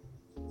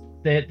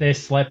 They're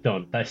slept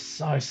on. They're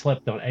so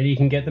slept on, and you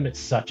can get them at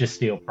such a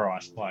steal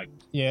price. Like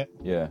Yeah.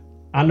 Yeah.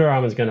 Under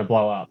Armour's going to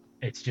blow up.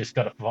 It's just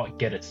got to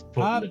get its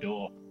foot in the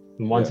door.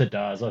 And once Yeah. it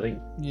does, I think.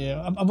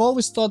 Yeah, I've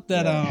always thought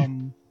that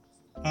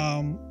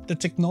the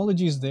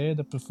technology is there,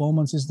 the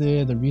performance is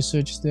there, the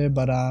research is there,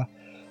 but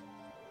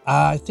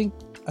I think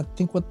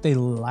what they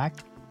lack,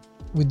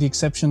 with the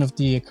exception of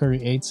the Curry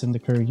 8s and the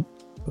Curry,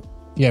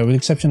 with the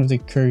exception of the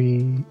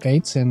Curry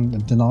 8s and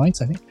the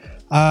 9s, I think,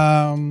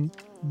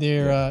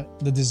 they're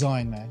the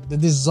design, man. The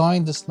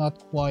design does not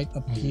quite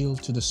appeal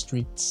to the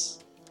streets.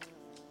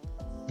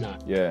 No,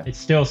 Yeah. it's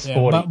still Yeah,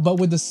 sporty. but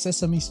with the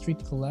Sesame Street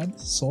collab,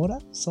 sorta,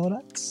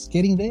 it's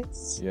getting there.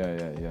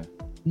 Yeah.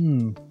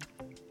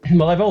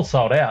 Well, they've all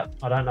sold out.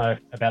 I don't know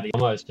about the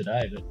Elmos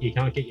today, but you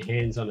can't get your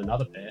hands on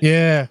another pair.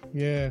 Yeah,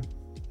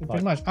 Like,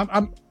 pretty much.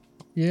 A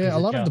Is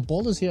lot it of the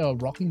ballers here are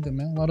rocking them,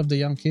 man. A lot of the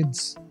young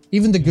kids,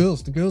 even the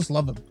girls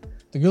love them.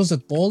 The girls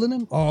that ball in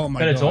them, oh my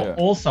But it's god,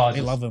 all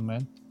sizes. they love them,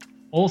 man.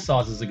 All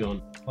sizes are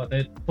gone. Like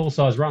their full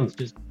size runs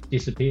just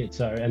disappeared.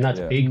 So, and that's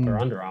Yeah. big for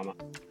Under Armour.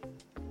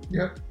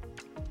 Yep.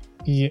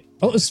 Yeah.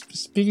 Oh,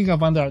 speaking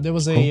of Under, there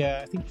was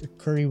I think a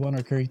Curry 1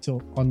 or Curry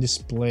 2 on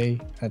display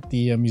at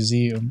the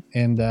museum,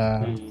 and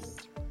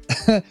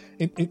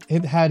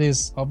it had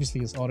his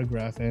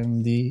autograph,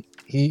 and he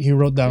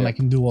wrote down I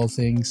can do all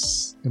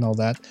things and all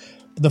that.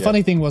 But the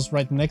funny thing was,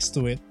 right next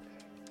to it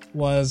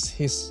was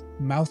his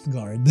mouth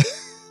guard.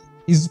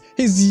 his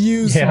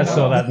used. Yeah, I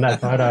saw that in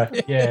that photo.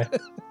 Yeah.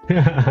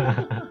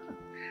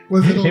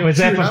 Was it all It was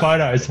there chewed for up?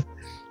 photos.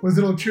 Was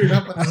it all chewed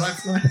up on the right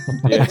side?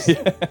 Yeah.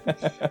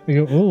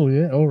 You go, oh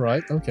yeah, all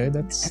right, okay,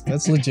 that's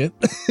legit.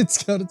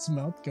 It's got its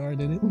mouth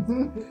guard in it.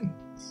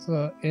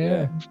 So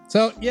that's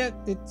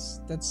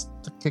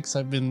the kicks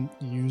I've been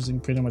using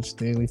pretty much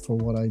daily for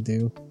what I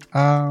do.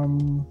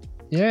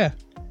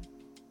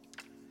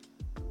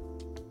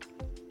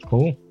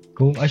 Cool.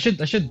 I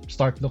should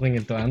start looking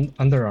into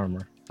Under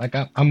Armour. Like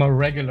I'm a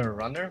regular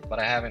runner, but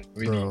I haven't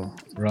really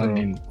run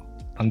in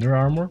Under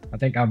Armour. I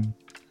think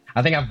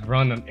I've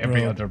run on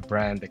every other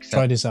brand except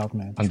Try this out,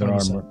 man. Under Try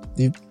this Armour.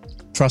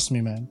 out. Trust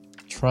me, man.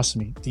 Trust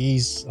me.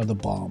 These are the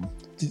bomb.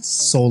 It's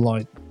so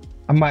light.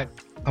 I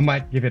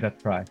might give it a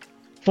try.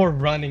 For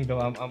running though,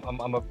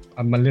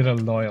 I'm a little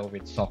loyal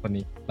with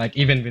Saucony. Like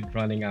even with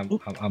running, I'm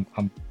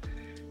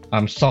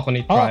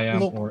Saucony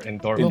Triumph look. or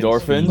Endorphins,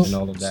 Endorphins? and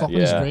all of that.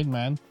 Saucony's Yeah. great,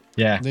 man.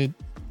 Yeah,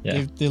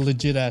 They're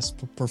legit as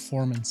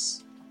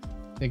performance.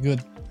 They're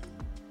good.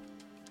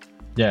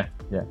 yeah.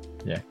 The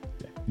Yeah.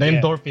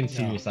 Endorphin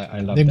series, I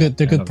love. They're that. good.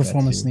 They're I good love that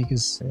performance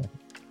series. sneakers.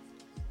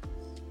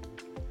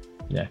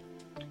 Yeah,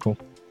 cool.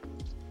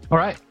 All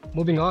right,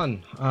 moving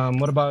on.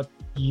 What about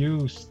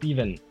you,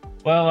 Steven?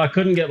 Well, I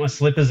couldn't get my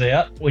slippers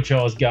out, which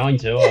I was going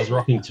to. I was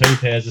rocking 2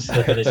 pairs of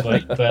slipper this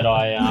week, but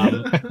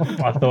I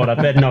thought I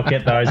better not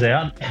get those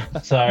out.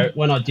 So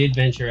when I did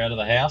venture out of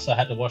the house, I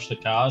had to wash the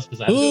cars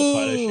because I had to do a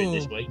photo shoot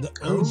this week. The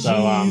So,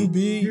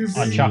 OGBs.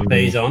 I chucked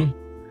these on.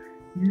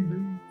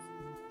 You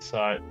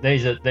So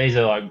these are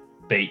like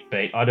beat.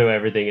 I do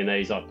everything in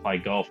these. I play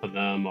golf with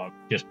them. I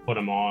just put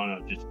them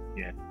on.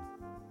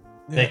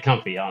 They're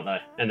comfy, aren't they?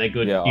 And they're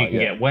good. Yeah, You can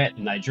get wet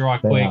and they dry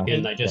quick, are.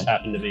 and they just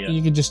happen to be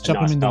You can just chuck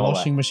nice them in the colourway.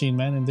 washing machine,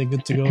 man, and they're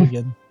good to go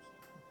again.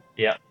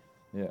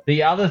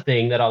 The other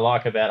thing that I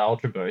like about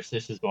Ultra Boost,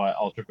 this is my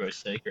Ultra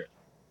Boost secret,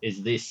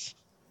 is this.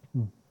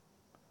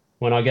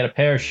 When I get a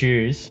pair of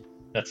shoes,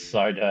 that's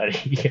so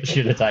dirty. You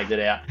should have taken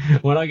it out.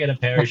 When I get a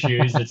pair of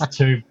shoes that's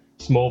too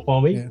small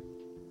for me, Yeah.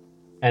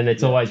 and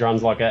it always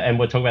runs like a. And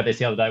we're talking about this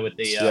the other day with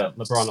the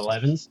LeBron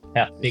 11s,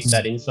 how thick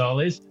that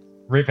insole is.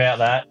 Rip out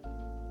that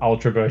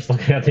Ultra Boost.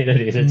 Look how thin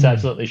it is. It's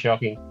absolutely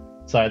shocking.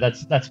 So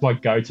that's my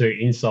go-to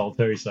insole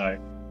too. So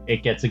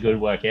it gets a good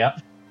workout.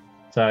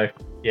 So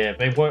yeah,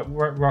 been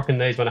rocking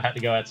these when I had to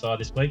go outside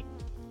this week,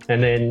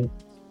 and then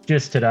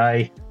just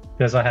today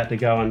because I had to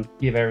go and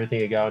give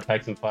everything a go and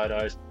take some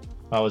photos.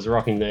 I was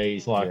rocking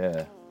these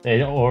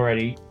they're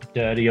already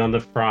dirty on the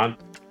front,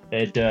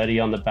 they're dirty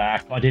on the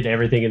back. I did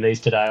everything in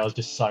these today. I was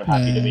just so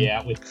happy to be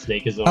out with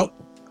sneakers on.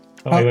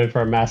 We went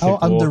for a massive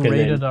How walk.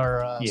 underrated and then,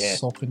 are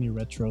Saucony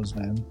retros,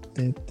 man?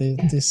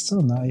 They're so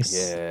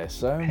nice. Yeah,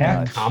 so how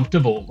much.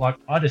 comfortable. Like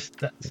I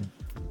just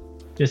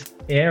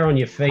air on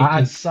your feet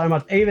and so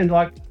much. Even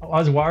like I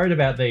was worried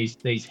about these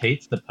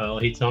hits, the pearl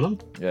hits on them.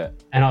 Yeah.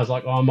 And I was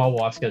like, oh, my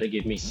wife's going to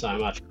give me so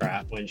much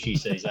crap when she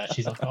sees that.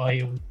 She's like, oh,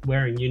 you're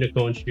wearing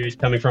unicorn shoes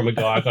coming from a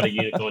guy. I got a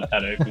unicorn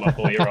tattoo for my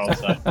 4-year-old,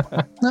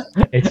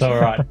 so it's all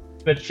right.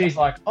 but she's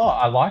like, oh,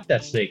 I like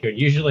that sneaker. And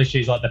usually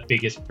she's like the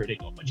biggest critic.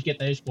 Oh, what'd you get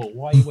those for?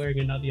 Why are you wearing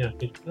another? You know,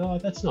 oh,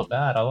 that's not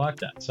bad. I like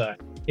that. So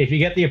if you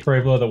get the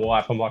approval of the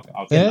wife, I'm like,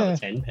 I'll get another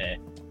 10 pair.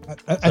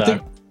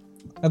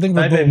 I think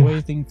we're Maybe- both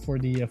waiting for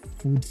the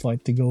food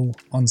fight to go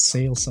on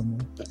sale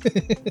somewhere.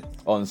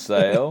 On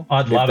sale.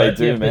 I'd If love they it.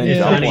 do, Yeah, man. it's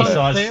Yeah. only It's on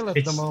size. sale at the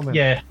It's, moment.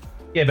 yeah,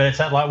 but it's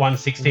at like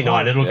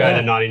 169. It'll go Yeah.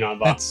 to 99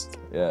 bucks. That's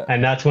Yeah.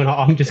 And that's when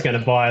I'm just going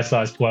to buy a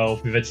size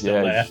 12 if it's still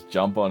Yeah, there. just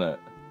jump on it.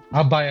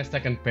 I'll buy a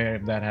second pair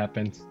if that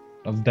happens.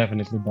 I'll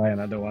definitely buy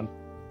another one.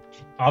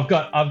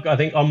 I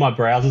think on my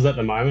browsers at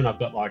the moment, I've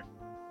got like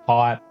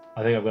Hype.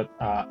 I think I've got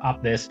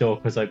up there still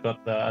because I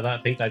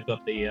don't think they've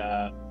got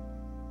the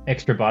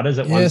extra butters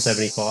at Yes.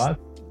 175.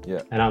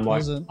 Yeah. And I'm like,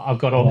 Wasn't- I've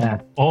got Yeah.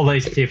 all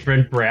these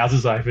different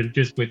browsers open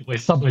just with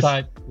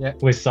Subtype, yeah.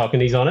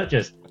 Sauconys on it.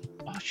 Just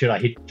should I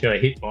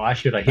hit buy?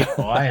 Should I hit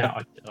buy?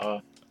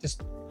 And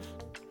Just-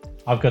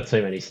 I've got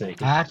too many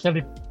sneakers. I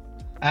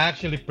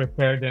actually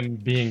prepare them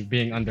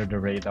being under the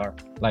radar.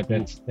 Like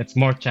it's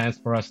more chance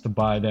for us to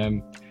buy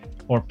them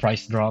or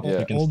price drop. Yeah.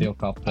 We can still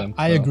cop them.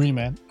 I So, agree,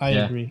 man. I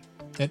yeah. agree.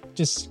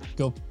 Just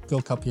go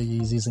copy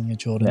your Yeezys and your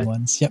Jordan Yeah.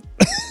 ones. Yep.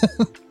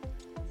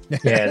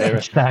 Yeah, they're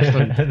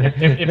Exactly. If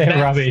they're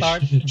that rubbish.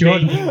 starts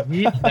Jordan,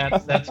 being heat,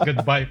 that's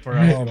goodbye for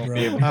us. Oh, We'll bro. be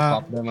able to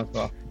cop them as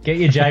well. get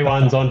your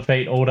J1s on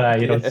feet all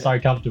day. You know, it's so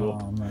comfortable.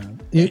 Oh man,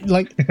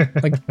 like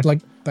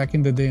back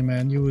in the day,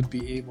 man, you would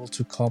be able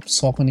to cop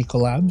Saucony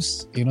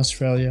collabs in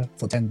Australia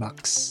for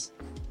 $10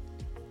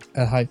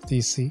 at Hype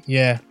DC.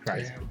 Yeah,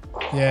 Crazy.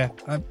 yeah.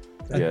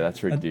 Yeah,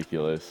 that's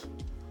ridiculous.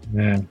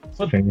 Yeah,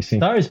 But crazy.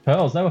 those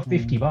pearls, they were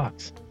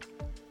 $50.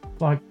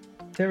 Like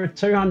they're a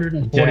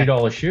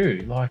 $240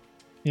 shoe. Like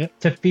Yeah.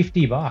 to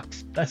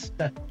 $50. That's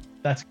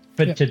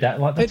for Yeah. today.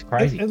 Like that's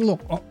crazy. And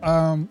look,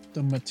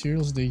 the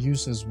materials they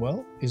use as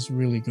well is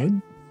really good.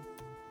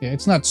 Yeah,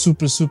 it's not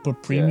super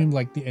premium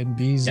like the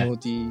NBs Yeah. or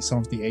some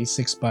of the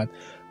Asics, but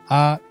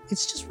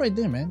it's just right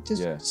there, man.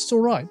 Yeah. It's all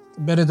right.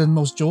 Better than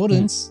most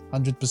Jordans,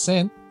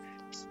 100%.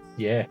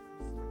 Yeah.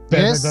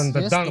 Better than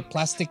the the dunk.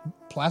 plastic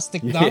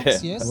Yeah.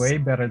 dunks, yes. Way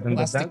better than the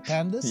Plastic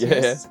dunk. pandas, Yeah.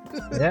 yes.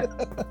 Yeah.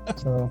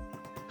 So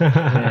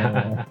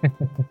yeah.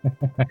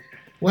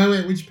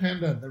 Wait, which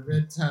panda? The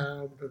red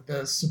tab,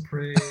 the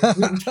Supreme.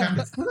 Which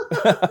panda?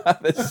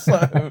 There's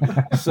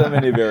so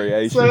many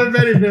variations. So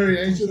many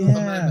variations at the Yeah.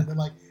 moment. They're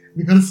like,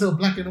 we're gonna sell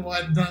black and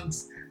white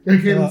dunks. They're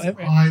getting Oh, some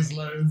eyes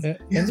loads. yeah,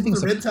 He has to put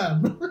everything's the red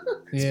tab.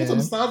 Let's Yeah. put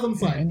some stars on the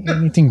side.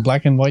 Anything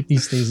black and white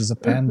these days is a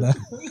panda.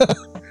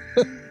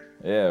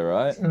 Yeah,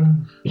 right.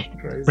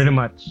 Crazy. Pretty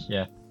much,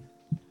 yeah.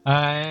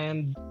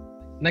 And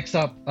next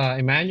up,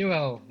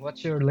 Emmanuel,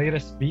 what's your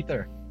latest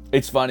beater?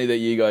 It's funny that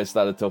you guys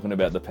started talking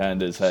about the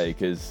pandas, hey,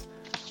 because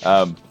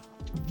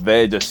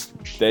they're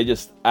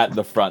just at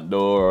the front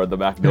door or the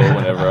back door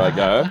whenever I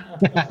go.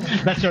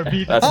 That's your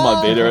beater. That's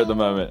my beater at the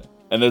moment.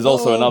 And there's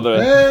also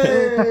another.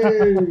 Hey!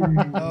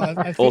 I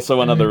think- Also,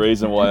 another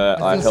reason why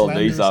I feel held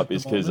these slanderous up at the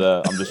is because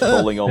moment. I'm just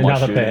trolling all my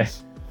Another pair.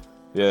 students.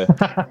 Yeah,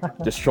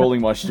 just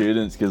trolling my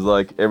students because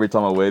like every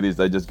time I wear these,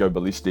 they just go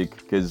ballistic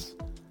because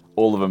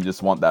all of them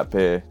just want that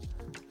pair,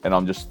 and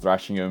I'm just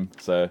thrashing them.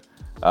 So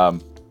I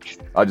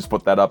just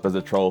put that up as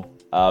a troll.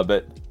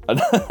 But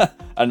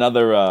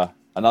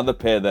another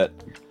pair that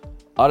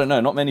I don't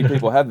know, not many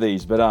people have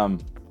these, but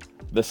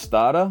the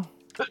starter,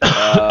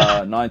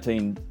 the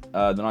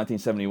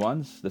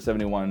 1971s, the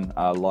 71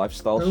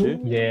 lifestyle shoe.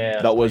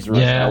 Yeah. That was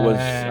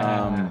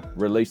Yeah.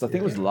 released. I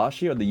think it was last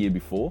year or the year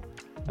before,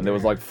 and there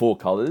was like 4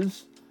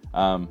 colors.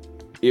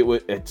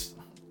 It's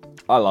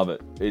I love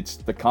it. It's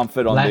the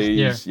comfort on Last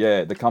these.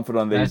 Yeah, the comfort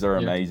on these Last are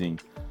year. amazing.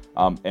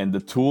 And the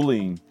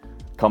tooling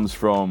comes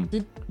from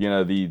the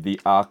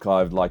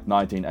archived like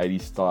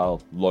 1980s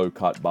style low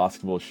cut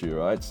basketball shoe,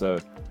 right? So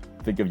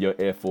think of your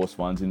Air Force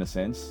Ones in a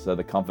sense. So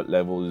the comfort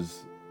level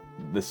is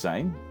the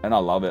same, and I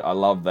love it. I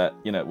love that,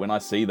 when I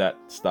see that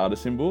starter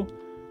symbol,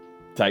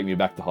 take me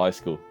back to high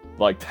school,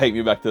 like take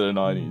me back to the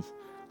 90s.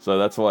 So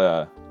that's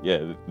why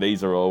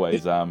these are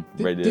always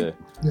ready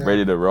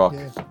to rock.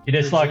 Yeah. You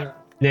just like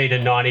need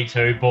a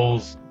 92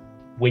 Bulls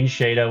wind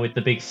sheeter with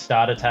the big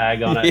starter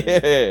tag on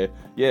it.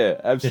 Yeah,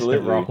 Just to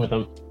absolutely. rock with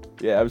them.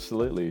 Yeah,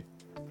 absolutely.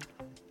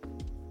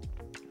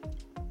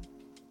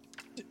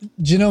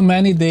 Do you know,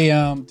 Manny, they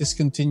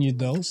discontinued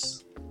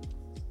those?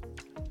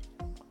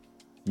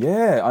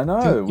 Yeah, I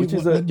know, which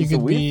is a But you it's a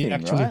could weird be thing,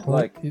 actually right? hold-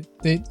 Like,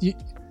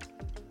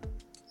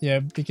 yeah,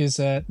 because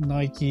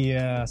Nike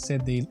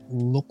said they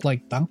look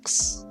like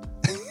dunks.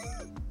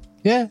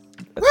 yeah,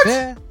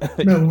 yeah,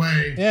 No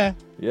way. yeah.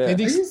 yeah, They, Are you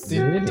they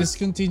serious?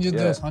 discontinued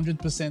Yeah. those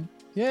 100%.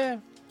 Yeah.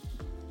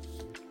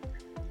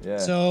 yeah.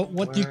 So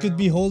what you could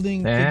be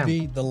holding Damn. could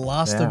be the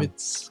last of Damn.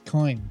 its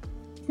kind.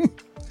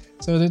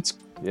 So that's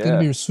yeah. gonna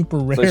be super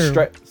rare.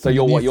 So in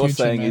the what near you're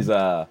future, saying man. is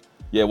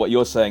what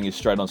you're saying is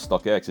straight on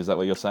StockX. Is that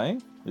what you're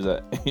saying? Is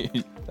that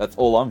that's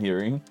all I'm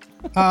hearing?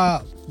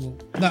 well,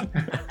 no,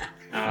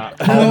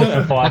 Hold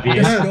it for 5 years.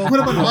 Yeah, put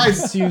 'em on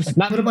ice. it's used.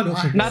 Not, Put 'em on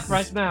ice. not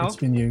right now. It's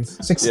been used.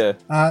 Yeah,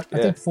 I yeah.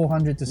 think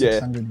 400 to Yeah.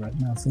 600 right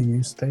now for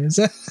used players.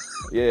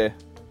 Yeah.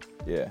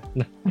 Yeah,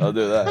 I'll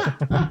do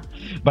that.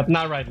 But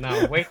not right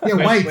now. Wait, Yeah,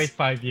 wait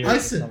 5 years.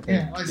 Ice or it. something.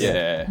 Yeah, ice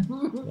it.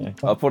 Yeah,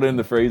 I'll put it in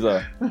the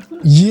freezer.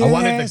 Yes, I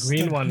wanted the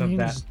green one of green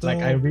that. is Like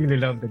I dope. really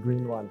love the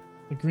green one.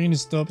 The green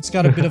is dope. It's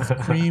got a bit of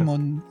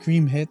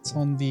cream hits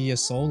on the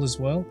sole as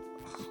well.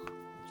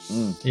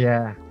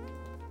 Yeah.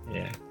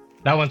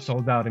 That one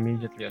sold out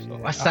immediately as well.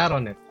 Yeah. I sat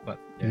on it, but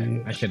Yeah.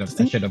 I should have I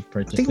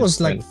purchased. I think it was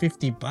like when-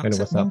 $50 it at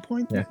was one up.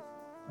 point. Yeah.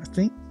 I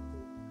think.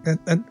 At,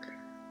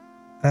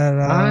 it's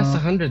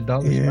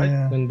 $100, yeah.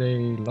 right? When they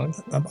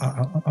launched.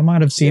 I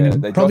might have seen Yeah,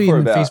 it they probably drop for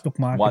in the about Facebook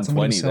market.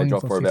 120. Somebody They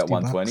drop for about $50.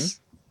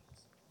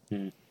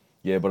 120.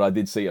 Yeah, but I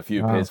did see a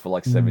few Wow. pairs for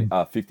like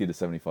 50 to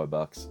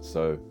 $75.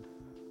 So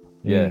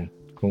yeah,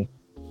 Cool.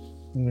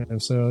 Yeah,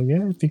 so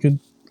yeah, if you could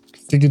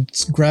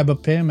grab a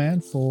pair,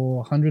 man, for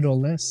 100 or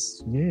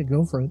less, yeah,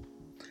 go for it.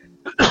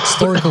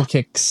 Historical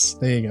kicks.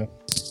 There you go.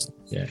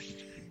 Yeah.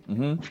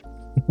 hmm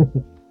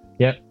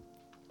Yeah.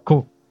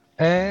 Cool.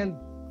 And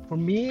for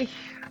me,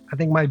 I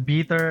think my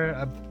beater,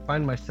 I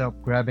find myself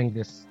grabbing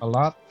this a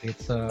lot.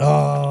 It's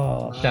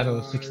Oh, Shadow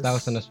Nice.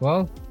 6000 as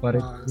well, but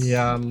it's Nice.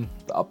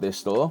 the up there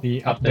store.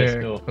 the Up up there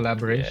there still.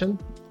 collaboration.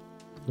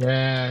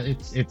 Yeah,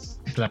 it's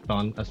slept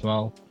on as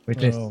well,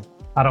 which is oh.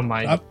 I don't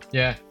mind. Up-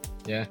 Yeah.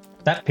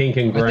 That pink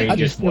and I green think I just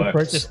just still works.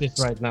 purchase this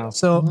right now.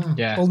 So, Mhm.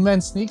 Yeah. Old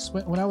Man Sneaks,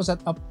 when I was at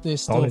Up There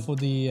store Solid. for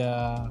the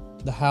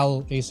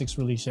HAL A6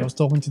 release, I was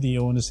talking to the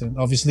owners, and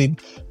obviously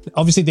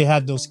they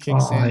had those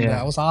kicks, Oh, and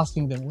yeah. I was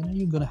asking them, when are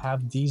you gonna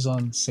have these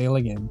on sale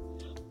again?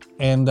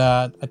 And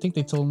I think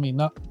they told me,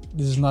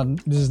 this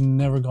is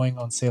never going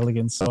on sale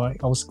again. So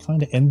I was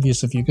kind of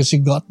envious of you because you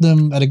got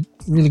them at a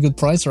really good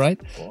price, right?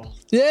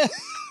 Yeah.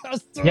 I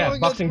was Yeah,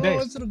 throwing Boxing it, Day.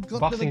 I should've got them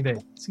Boxing at Day.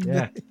 Boxing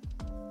Yeah. Day.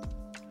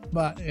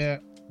 But yeah.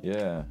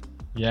 Yeah.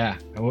 Yeah,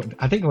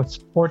 I think it was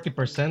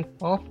 40%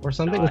 off or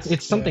something. Nice.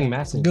 It's something Yeah.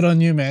 massive. Good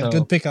on you, man. So,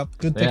 Good pickup.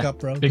 Good yeah, pickup,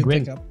 bro. big Good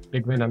win. pickup.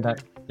 Big win on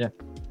that. Yeah.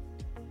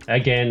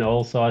 Again,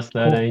 all size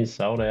 13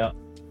 sold out.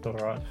 All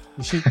right.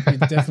 You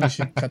definitely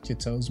should cut your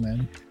toes,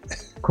 man.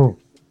 Cool.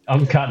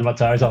 I'm cutting my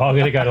toes off. I'm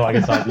going to go to like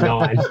a size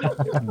 9.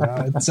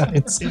 No,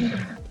 it's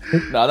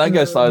No, don't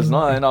go size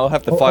 9. I'll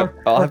have to fight.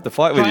 I'll have to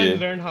fight with Try you. and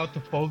learn how to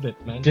fold it,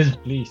 man.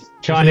 Just- please.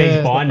 Chinese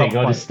Yeah, binding. the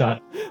top I'll just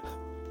start.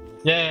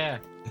 Yeah.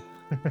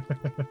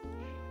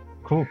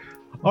 Cool.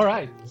 All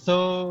right.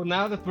 So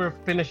now that we're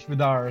finished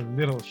with our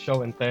little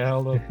show and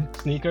tell of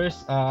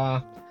sneakers,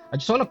 I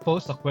just want to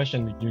pose a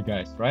question with you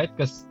guys, right?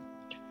 Because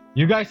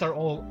you guys are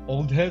all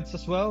old heads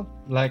as well.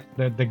 Like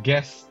the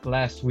guest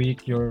last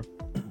week, you're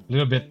a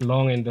little bit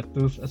long in the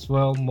tooth as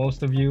well.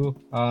 Most of you,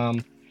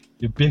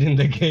 you've been in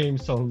the game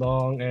so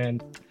long,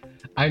 and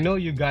I know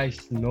you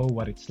guys know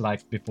what it's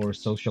like before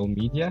social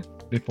media,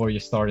 before you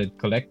started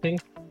collecting,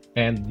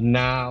 and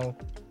now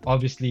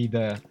obviously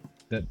the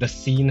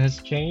scene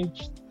has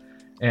changed,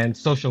 and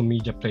social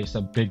media plays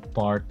a big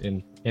part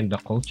in the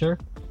culture.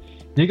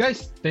 Do you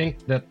guys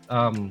think that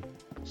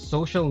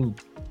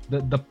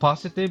the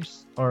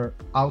positives are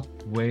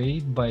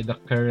outweighed by the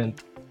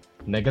current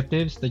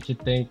negatives that you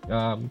think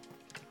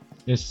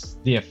is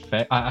the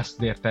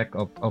effect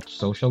of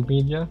social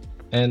media?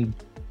 And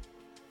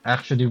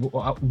actually,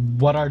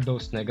 what are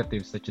those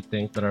negatives that you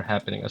think that are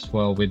happening as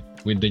well with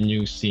the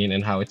new scene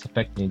and how it's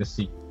affecting the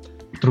scene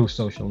through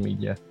social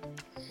media?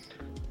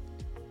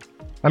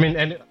 I mean,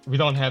 and we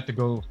don't have to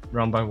go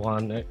one by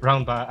one.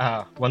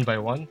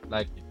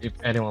 Like, if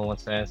anyone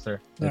wants to answer,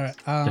 all right.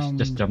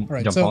 just jump all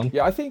right, jump so on.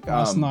 Yeah, I think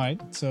last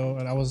night. So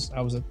I was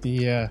at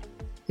the.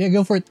 Yeah,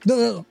 go for it.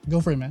 No,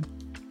 go for it, man.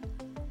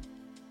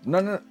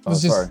 No. Oh,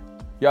 was just- sorry.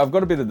 Yeah, I've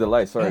got a bit of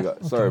delay. Sorry, Yeah,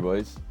 guys. Sorry, okay.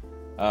 boys.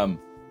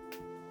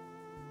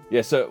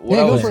 Yeah. So what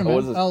Yeah, I go was, for it,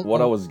 man.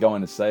 what I was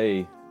going to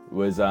say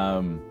was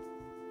I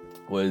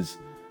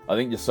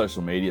think just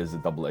social media is a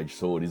double-edged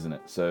sword, isn't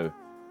it? So,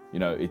 you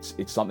know, it's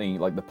something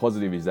like the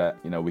positive is that,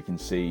 you know, we can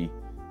see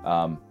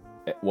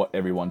what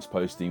everyone's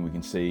posting. We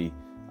can see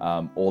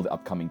all the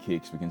upcoming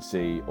kicks. We can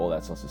see all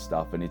that sorts of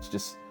stuff, and it's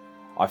just,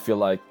 I feel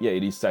like, yeah,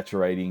 it is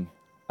saturating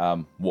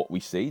what we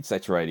see. It's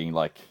saturating,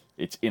 like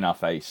it's in our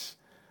face,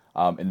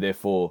 and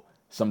therefore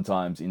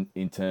sometimes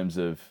in terms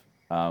of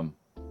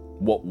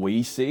what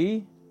we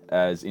see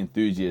as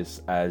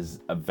enthusiasts as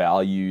the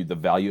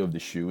value of the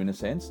shoe in a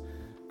sense,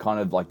 kind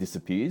of like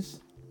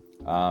disappears,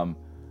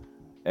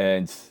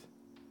 and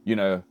you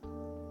know,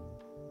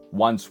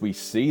 once we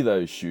see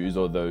those shoes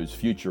or those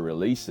future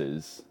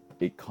releases,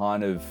 it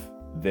kind of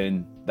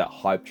then that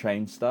hype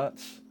train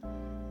starts.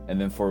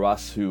 And then for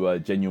those who are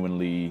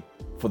genuinely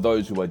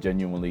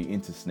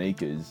into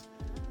sneakers,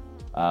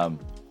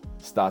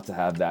 start to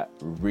have that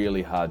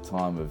really hard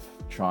time of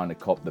trying to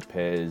cop the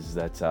pairs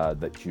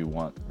that you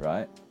want,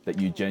 right? That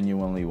you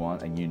genuinely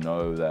want, and you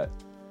know that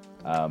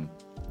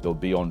they'll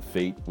be on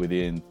feet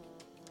within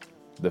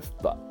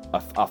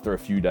after a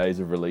few days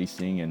of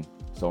releasing, and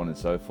so on and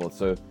so forth.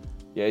 So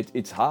yeah,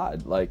 it's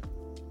hard. Like,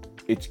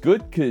 it's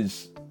good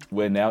because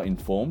we're now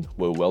informed,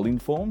 we're well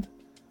informed,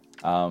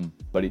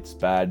 but it's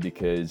bad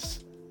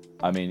because,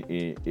 I mean,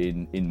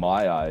 in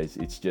my eyes,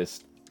 it's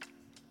just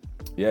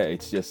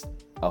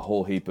a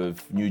whole heap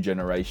of new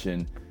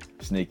generation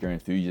sneaker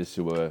enthusiasts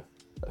who are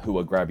who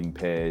are grabbing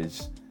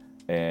pairs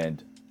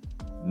and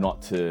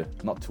not to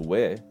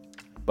wear,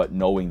 but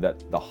knowing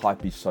that the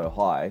hype is so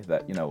high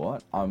that, you know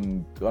what,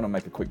 I'm gonna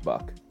make a quick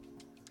buck.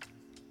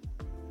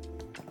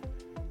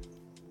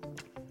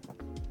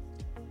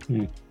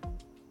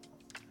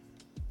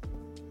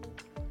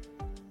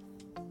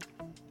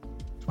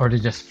 Or they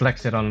just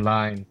flex it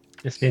online.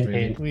 Just in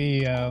hand.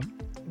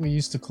 We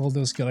used to call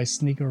those guys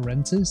sneaker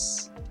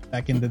renters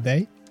back in the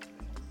day.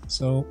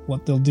 So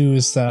what they'll do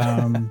is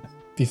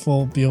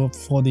before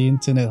the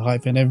internet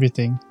hype and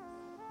everything,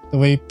 the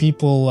way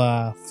people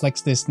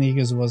flex their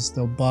sneakers was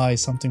they'll buy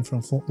something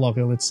from Foot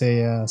Locker, let's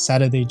say a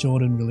Saturday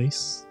Jordan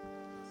release.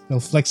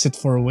 They'll flex it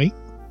for a week,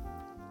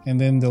 and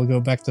then they'll go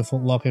back to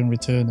Foot Locker and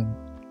return and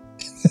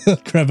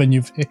grab a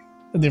new pair,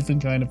 a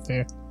different kind of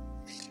pair.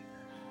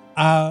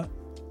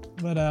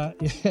 But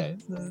yeah,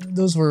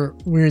 those were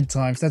weird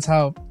times. That's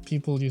how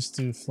people used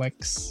to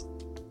flex.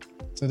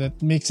 So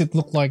that makes it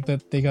look like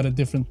that they got a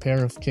different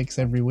pair of kicks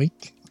every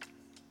week.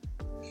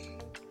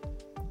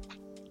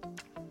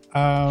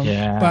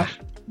 But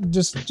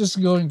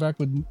just going back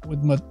with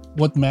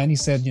what Manny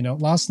said,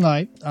 last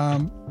night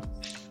I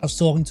was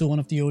talking to one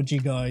of the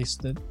OG guys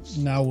that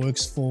now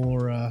works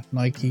for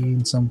Nike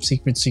in some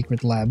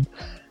secret lab,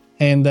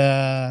 and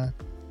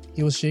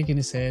he was shaking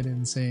his head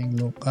and saying,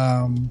 "Look,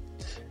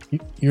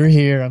 you're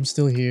here, I'm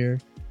still here.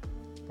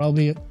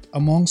 Probably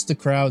amongst the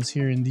crowds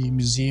here in the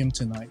museum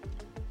tonight,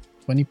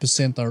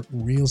 20% are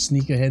real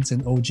sneakerheads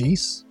and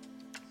OGs.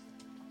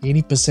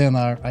 80%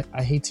 are,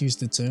 I hate to use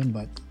the term,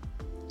 but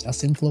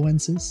just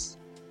influencers."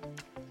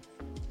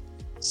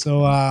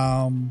 So,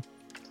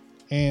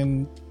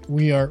 and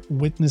we are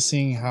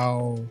witnessing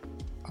how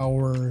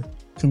our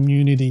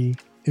community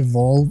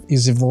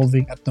is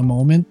evolving at the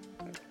moment.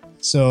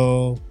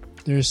 So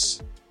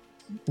there's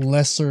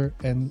lesser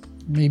and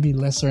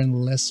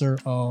lesser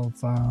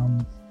of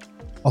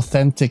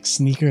authentic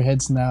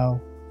sneakerheads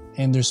now,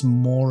 and there's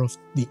more of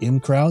the in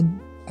crowd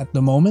at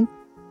the moment.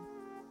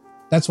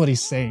 That's what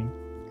he's saying,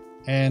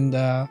 and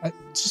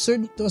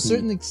to a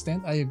certain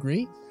extent I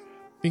agree,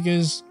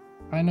 because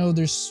I know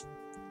there's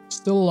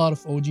still a lot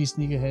of OG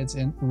sneakerheads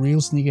and real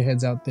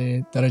sneakerheads out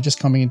there that are just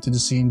coming into the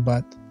scene,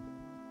 but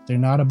they're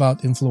not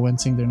about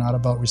influencing, they're not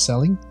about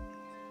reselling,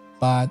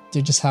 but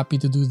they're just happy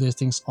to do their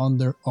things on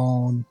their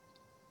own,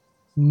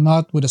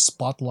 not with a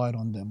spotlight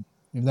on them,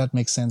 if that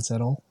makes sense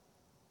at all.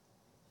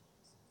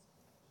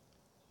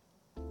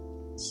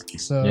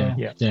 So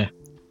yeah.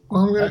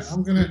 Well,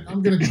 I'm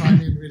gonna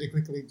chime in really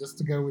quickly just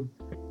to go with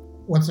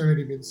what's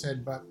already been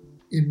said, but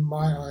in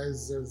my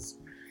eyes, as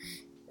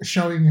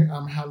showing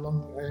how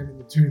long I am in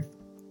the tooth,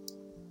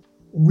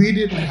 we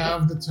didn't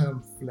have the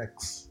term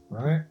flex,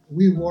 right?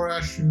 We wore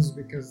our shoes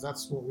because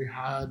that's what we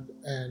had,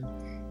 and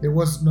there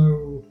was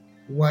no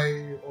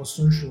way or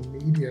social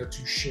media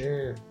to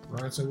share,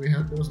 right? So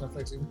there was no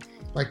flexing.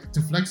 Like,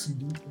 to flex,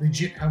 you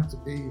legit have to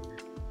be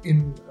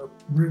in a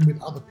room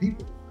with other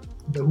people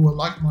who are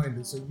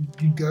like-minded. So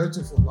you go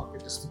to Foot Locker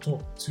just to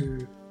talk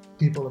to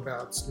people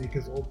about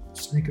sneakers or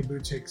sneaker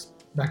boutiques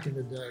back in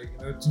the day,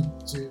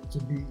 to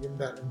be in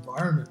that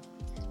environment.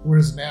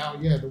 Whereas now,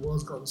 the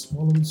world's gotten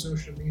smaller with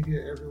social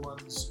media.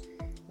 Everyone's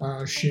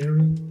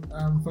sharing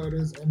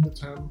photos, and the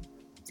term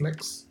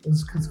flex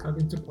has come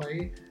into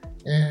play.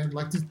 And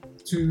like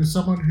to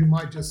someone who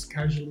might just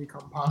casually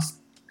come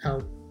past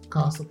our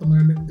cast at the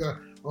moment and go,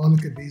 "Oh,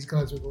 look at these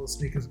guys with all the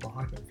sneakers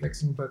behind them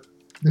flexing." But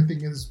the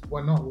thing is,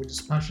 why not? We're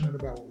just passionate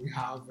about what we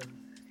have,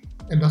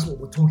 and that's what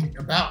we're talking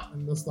about,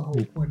 and that's the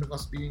whole point of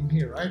us being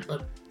here, right?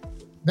 But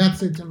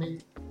that's it to me.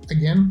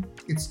 Again,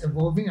 it's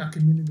evolving. Our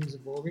community is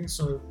evolving,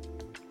 so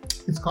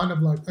it's kind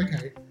of like,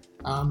 okay,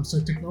 so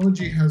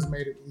technology has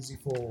made it easy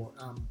for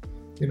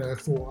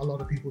for a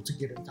lot of people to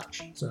get in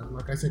touch. So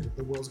like I said,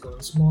 the world's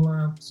gotten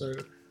smaller. So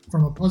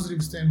from a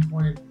positive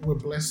standpoint, we're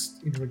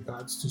blessed in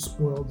regards to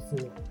spoiled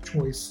for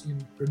choice,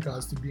 in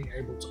regards to being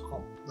able to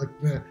comp, like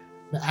the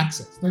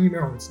access. Don't get me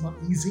wrong, it's not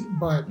easy,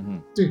 but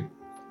dude,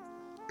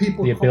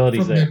 people the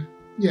abilities there.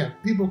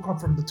 People come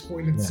from the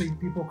toilet seat,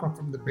 people come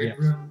from the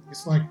bedroom.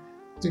 It's like,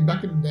 dude,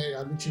 back in the day,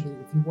 I literally,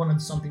 if you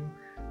wanted something,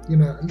 a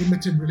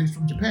limited release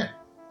from Japan,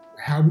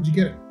 how would you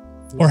get it?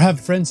 Or have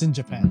friends in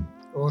Japan.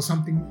 Or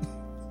something.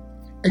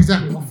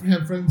 Exactly, or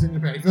have friends in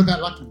Japan. If you're that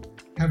lucky,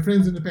 have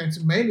friends in Japan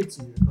to mail it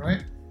to you,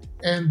 right?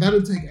 And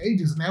that'll take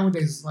ages.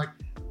 Nowadays, it's like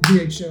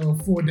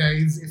DHL 4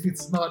 days. If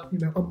it's not,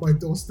 on my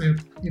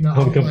doorstep,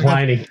 I'm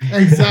complaining.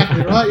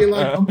 Exactly, right? You're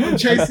like, I'm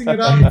chasing it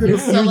up to the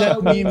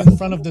seller. That meme in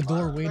front of the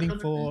door waiting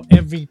for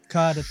every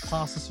car that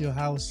passes your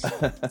house.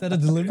 Is that a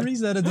delivery?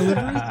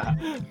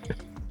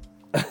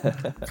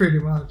 Pretty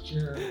much,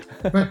 yeah.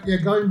 But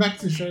going back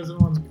to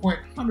Shozamon's point,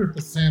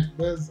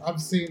 100%. I've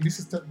seen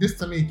this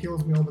to me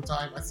kills me all the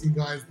time. I see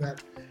guys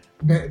that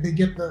they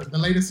get the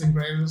latest and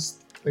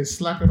greatest, they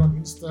slap it on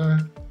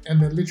Insta,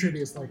 and then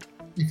literally it's like,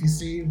 if you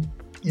see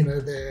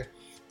their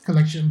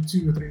collection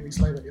 2 or 3 weeks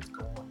later, it's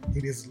gone.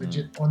 It is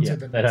legit onto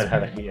the next. They don't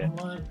have it yet.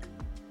 Like,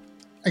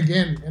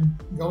 again,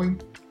 and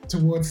going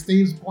towards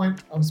Steve's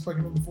point, I've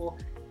spoken about before,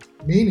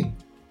 meaning.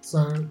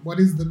 So what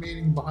is the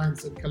meaning behind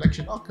said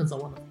collection? Oh, because I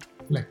want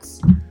to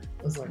flex.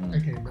 I was like,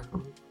 okay, then,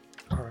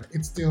 all right.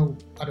 It's still,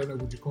 I don't know,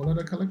 would you call it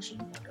a collection?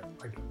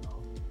 I don't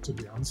know, to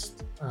be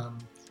honest.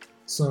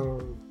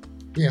 So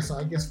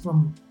I guess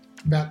from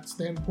that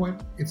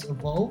standpoint, it's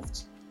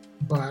evolved,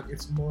 but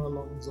it's more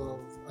along of,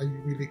 are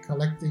you really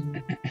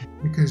collecting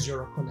because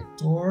you're a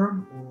collector,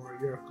 or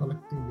you're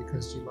collecting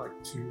because you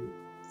like to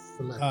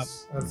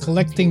flex?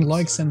 Collecting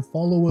likes and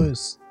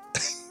followers.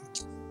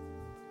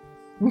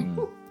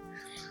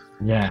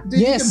 Yeah. Dude,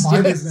 you can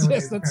buy this nowadays,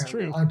 yes, that's apparently.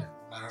 true. I don't know.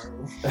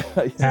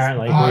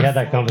 Apparently, we had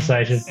that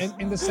conversation.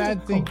 And the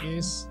sad thing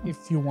is,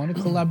 if you want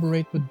to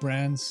collaborate with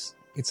brands,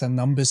 it's a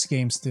numbers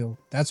game still.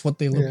 That's what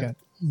they look at.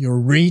 Your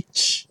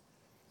reach,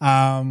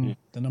 the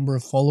number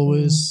of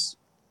followers.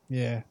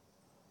 Yeah.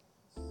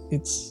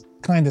 It's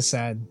kind of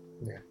sad.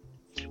 Yeah.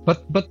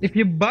 But if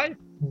you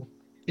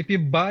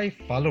buy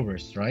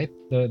followers, right?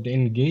 The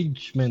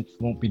engagement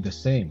won't be the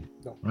same,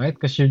 right?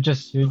 Because you're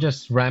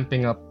just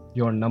ramping up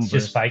your numbers.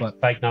 It's just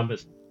fake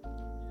numbers.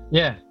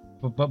 Yeah.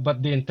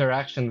 But the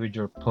interaction with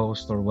your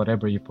post or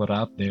whatever you put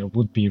out there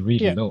would be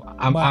really low.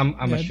 I'm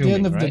assuming, at the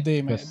end of right? the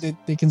day, man,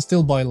 they can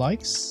still buy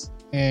likes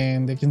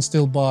and they can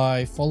still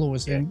buy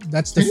followers, and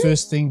that's the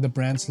first thing the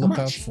brands look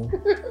out for.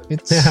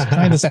 It's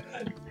kind of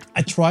sad.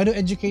 I try to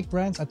educate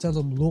brands. I tell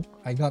them, look,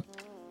 I got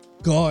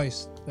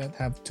guys that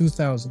have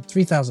 2,000,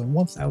 3,000,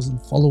 1,000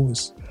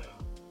 followers,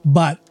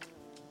 but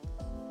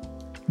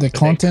the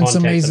content's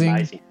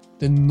amazing.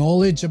 The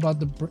knowledge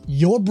about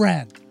your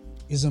brand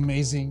is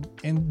amazing,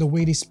 and the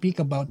way they speak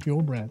about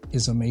your brand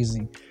is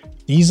amazing.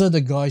 These are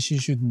the guys you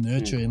should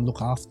nurture and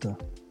look after.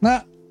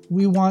 Nah,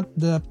 we want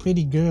the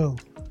pretty girl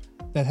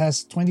that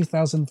has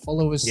 20,000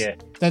 followers. Yeah,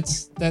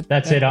 that's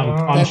it.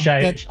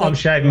 I'm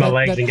shaving my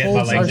legs and getting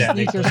my legs out.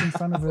 Sneakers in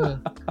front of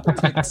her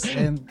tits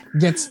and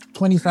gets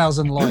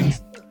 20,000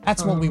 likes.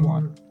 That's what we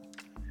want.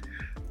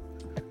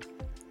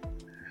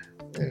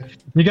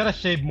 You gotta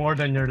shave more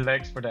than your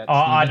legs for that. Oh,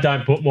 I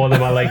don't put more than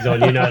my legs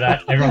on. You know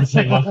that. Everyone's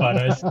seen my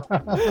photos.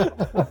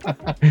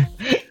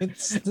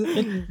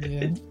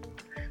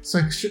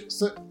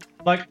 So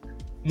like,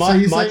 so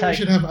you say we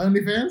should have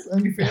OnlyFans?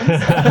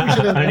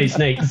 Only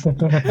sneaks.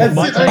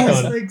 My take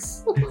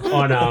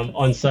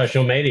on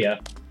social media.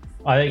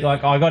 I think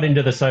like I got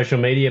into the social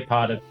media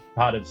part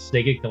of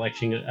sneaker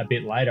collection a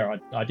bit later.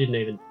 I didn't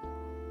even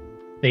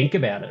think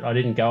about it. I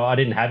didn't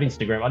have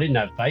Instagram. I didn't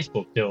have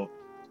Facebook till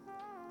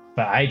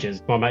for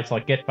ages. My mate's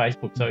like, get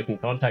Facebook so we can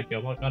contact you.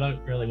 I'm like, I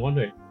don't really want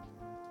to.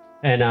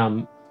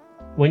 And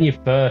when you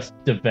first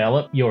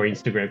develop your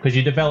Instagram, because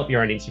you develop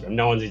your own Instagram,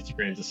 no one's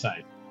Instagram's the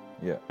same.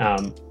 Yeah.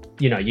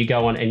 You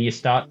go on and you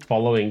start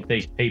following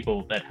these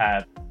people that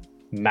have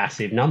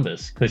massive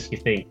numbers, because you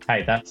think,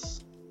 hey,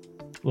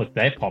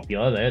 they're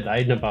popular,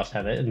 they must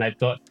have it,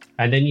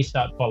 and then you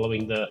start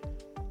following the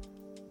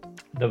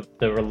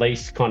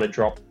release kind of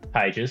drop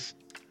pages,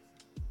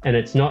 and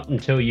it's not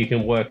until you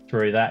can work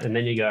through that, and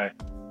then you go,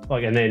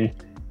 and then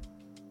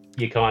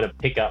you kind of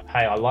pick up,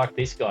 hey, I like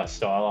this guy's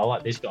style, I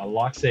like this guy, I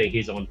like seeing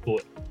his on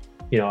foot,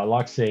 I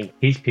like seeing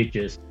his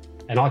pictures,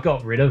 and I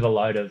got rid of a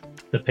load of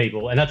the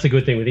people, and that's a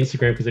good thing with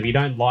Instagram, because if you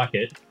don't like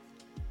it,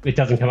 it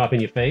doesn't come up in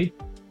your feed.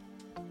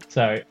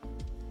 So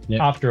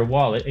after a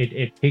while,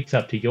 it picks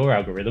up to your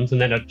algorithms, and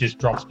then it just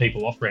drops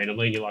people off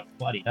randomly, and you're like,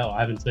 bloody hell,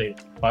 I haven't seen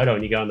a photo,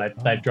 and you go and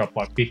they've dropped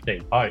like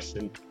 15 posts,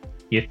 and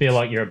you feel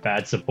like you're a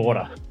bad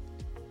supporter.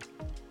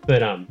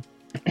 But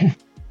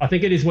I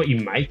think it is what you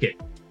make it.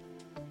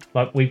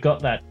 Like, we've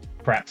got that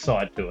crap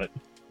side to it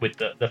with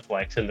the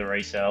flex and the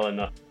resell and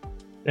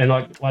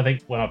like, I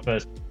think when I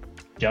first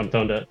jumped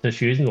onto the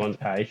Shoes and Ones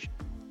page,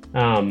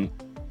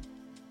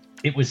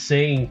 it was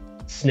seeing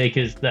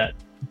sneakers that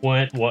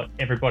weren't what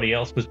everybody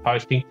else was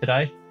posting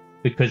today,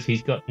 because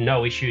he's got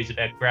no issues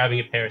about grabbing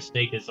a pair of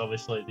sneakers,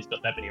 obviously he's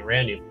got that many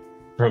around him,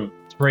 from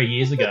 3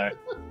 years ago,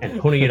 and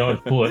putting it on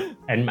foot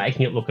and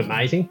making it look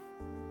amazing.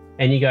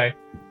 And you go,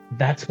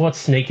 that's what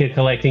sneaker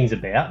collecting's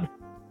about.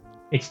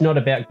 It's not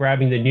about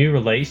grabbing the new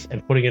release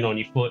and putting it on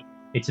your foot.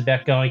 It's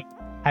about going,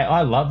 hey,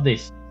 I love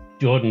this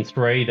Jordan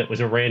 3 that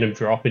was a random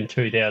drop in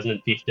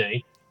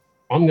 2015.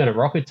 I'm going to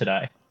rock it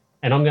today,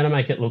 and I'm going to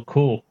make it look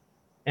cool,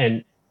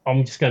 and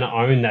I'm just going to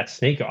own that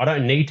sneaker. I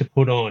don't need to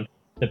put on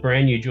the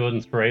brand new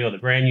Jordan 3 or the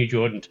brand new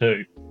Jordan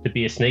 2 to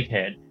be a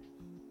sneakerhead.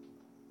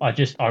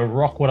 I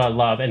rock what I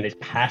love, and there's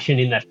passion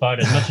in that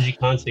photo. As much as you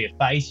can't see a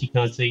face, you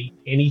can't see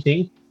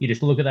anything, you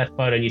just look at that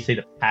photo and you see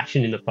the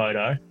passion in the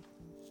photo,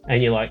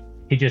 and you're like,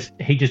 he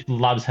just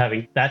loves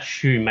having that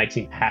shoe, makes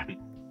him happy.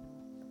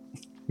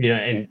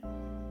 And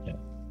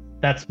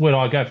that's what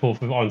I go for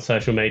on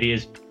social media.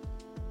 Is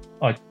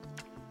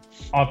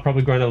I've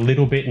probably grown a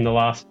little bit in the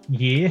last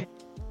year,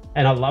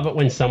 and I love it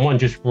when someone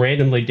just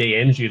randomly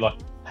DMs you like,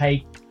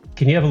 hey,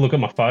 can you have a look at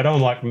my photo?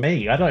 I'm like,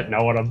 me, I don't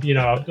know what I've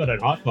got an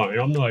iPhone,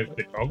 I'm not a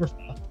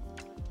photographer.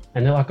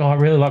 And they're like, oh, I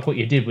really like what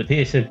you did with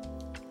this. And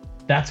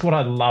that's what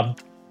I love,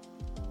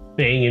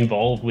 being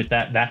involved with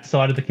that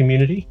side of the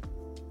community.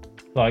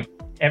 Like,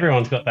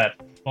 everyone's got that,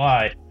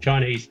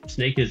 Chinese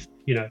sneakers,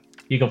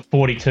 you got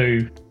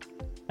 42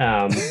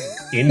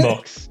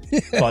 inbox,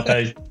 like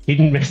those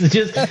hidden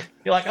messages.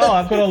 You're like, oh,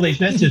 I've got all these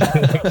messages,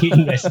 like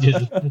hidden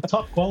messages,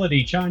 top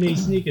quality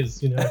Chinese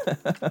sneakers, you know.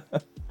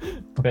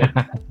 But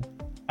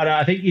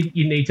I think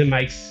you need to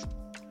make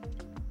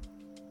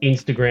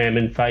Instagram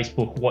and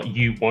Facebook what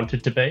you want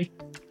it to be.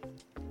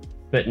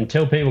 But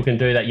until people can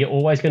do that, you're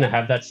always going to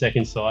have that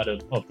second side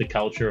of the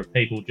culture of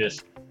people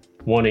just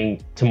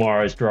wanting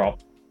tomorrow's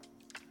drop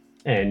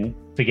and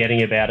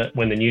forgetting about it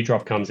when the new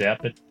drop comes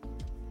out. But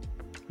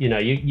you know,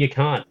 you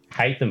can't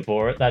hate them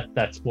for it.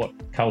 That's what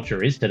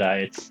culture is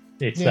today.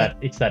 It's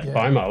that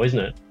FOMO, isn't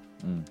it?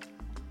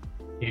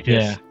 You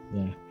just,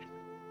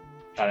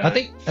 I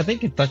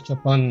think you touched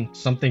upon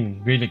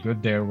something really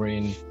good there,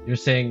 wherein you're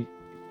saying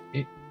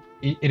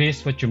it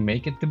is what you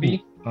make it to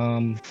be.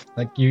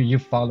 Like you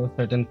follow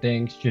certain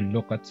things, you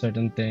look at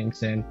certain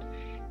things, and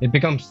it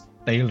becomes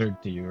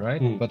tailored to you,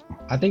 right? But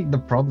I think the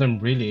problem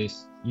really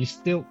is you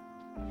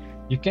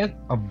can't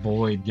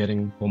avoid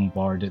getting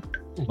bombarded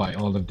by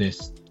all of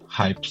this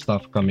hype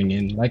stuff coming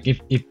in. Like if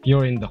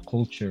you're in the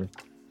culture,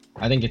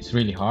 I think it's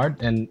really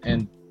hard,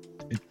 and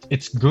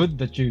it's good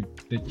that you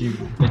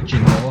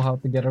know how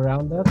to get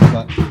around that.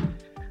 But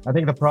I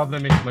think the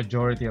problem is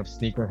majority of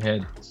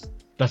sneakerheads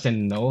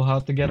doesn't know how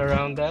to get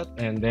around that,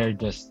 and they're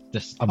just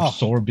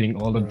absorbing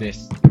all of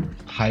this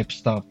hype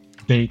stuff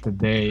day to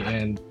day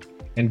and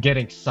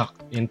getting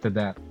sucked into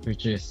that,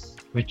 which is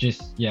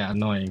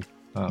annoying.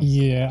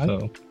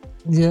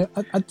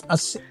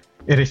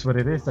 It is what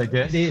it is, I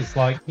guess. It is,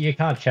 like, you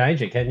can't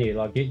change it, can you?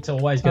 Like, it's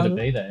always going to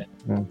be there.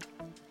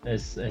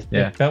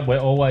 But we're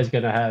always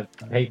going to have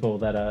people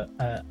that are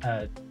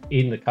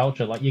in the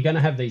culture. Like, you're going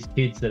to have these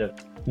kids that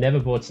have never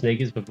bought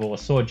sneakers before,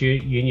 saw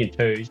Union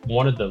 2s,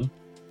 wanted them,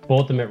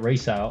 bought them at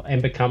resale,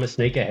 and become a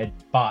sneakerhead,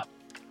 but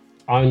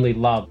only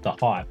love the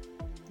hype.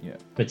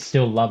 But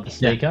still love the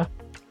sneaker.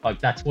 Like,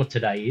 that's what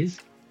today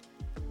is,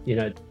 you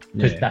know,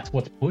 because that's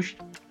what's pushed.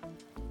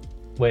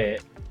 Where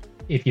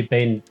if you've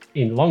been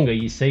in longer,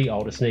 you see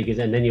older sneakers,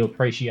 and then you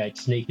appreciate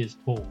sneakers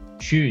for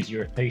shoes.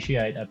 You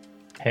appreciate a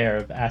pair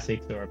of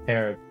Asics or a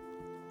pair of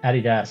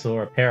Adidas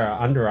or a pair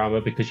of Under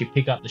Armour because you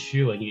pick up the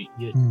shoe and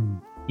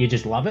you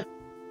just love it.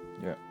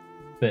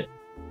 But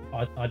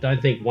I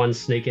don't think one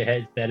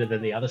sneakerhead's better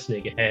than the other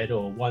sneakerhead,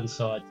 or one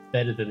side's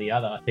better than the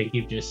other. I think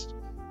you just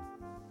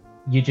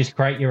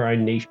create your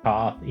own niche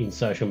path in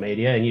social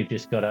media, and you've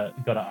just got to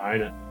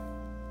own it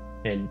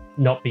and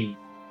not be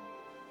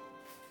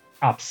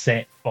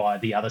upset by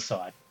the other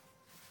side.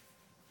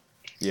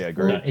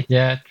 Agreed.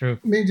 True.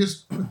 Me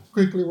just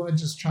quickly want to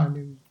just chime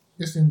in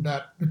just in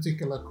that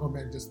particular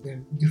comment, just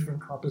then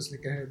different type of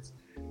sneakerheads.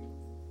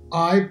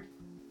 I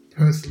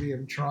personally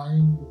am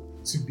trying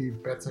to be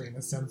better in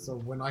a sense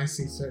of when I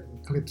see certain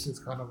clips, it's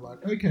kind of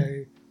like,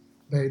 okay,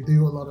 they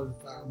do a lot of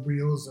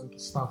reels and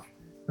stuff,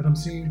 but I'm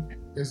seeing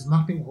there's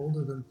nothing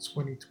older than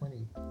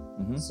 2020.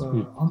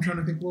 So I'm trying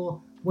to think,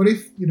 well, what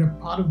if, you know,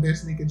 part of their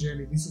sneaker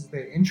journey, this is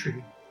their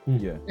entry,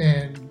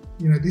 and,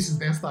 you know, this is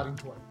their starting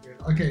point.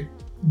 Okay,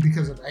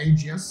 because of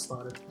age, yes,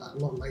 started a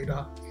lot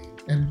later,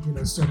 and, you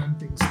know, certain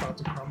things start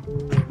to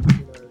crumble,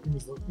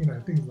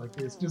 and things like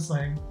this. Just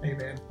saying, hey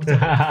man,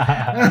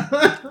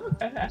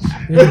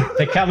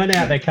 they're coming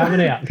out.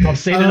 I've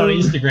seen it on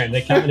Instagram.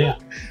 They're coming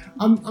out.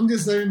 I'm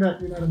just saying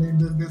that, you know what I mean.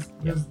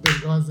 There's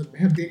guys that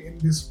have been in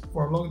this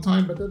for a long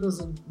time, but that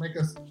doesn't make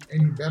us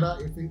any better.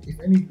 If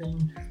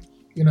anything,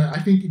 you know, I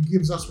think it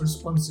gives us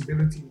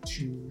responsibility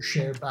to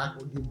share back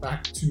or give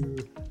back to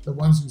the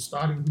ones who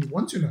starting who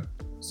want to know.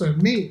 So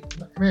me,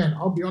 man,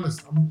 I'll be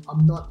honest,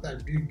 I'm not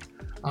that big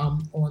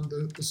on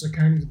the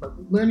Sauconys, but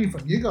learning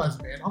from you guys,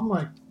 man, I'm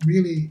like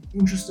really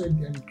interested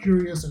and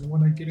curious and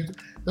want to get into.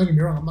 Don't get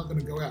me wrong, I'm not going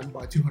to go out and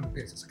buy 200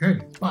 pairs of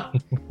Sauconys, but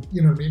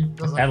you know what I mean.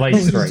 Like, at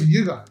least listening three. to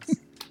you guys.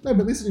 No,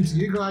 but listening to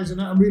you guys, you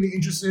know, I'm really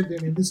interested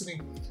in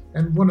listening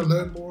and want to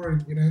learn more.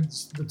 And you know,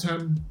 the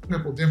term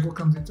 "purple devil"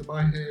 comes into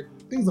my head,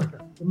 things like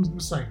that. I'm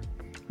just saying,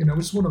 you know, we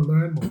just want to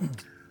learn more.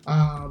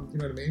 You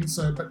know what I mean?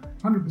 So, but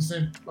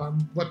 100%.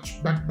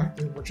 Back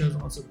to what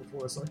Joseph answered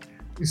before. It's like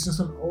it's just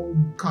an old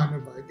kind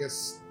of, I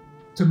guess,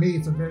 to me,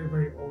 it's a very,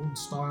 very old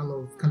style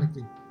of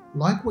collecting.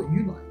 Like what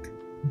you like,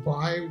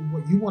 buy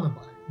what you want to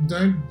buy.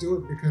 Don't do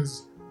it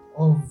because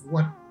of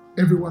what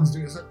everyone's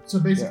doing. So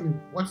basically,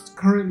 what's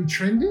currently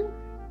trending.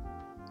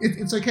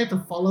 It's okay to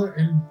follow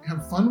and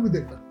have fun with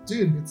it, but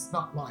dude, it's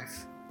not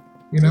life.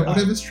 You know,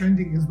 whatever's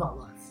trending is not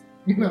life.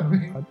 You know what I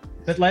mean?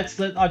 But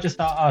I just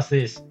ask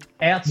this.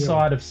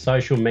 Outside of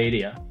social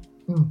media,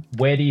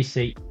 where do you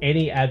see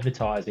any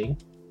advertising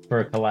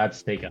for a collab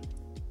sneaker?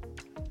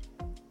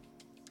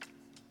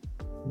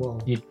 Well,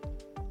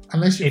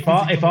 unless you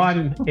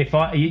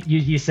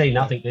you see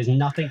nothing. There's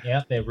nothing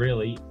out there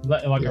really,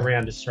 like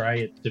around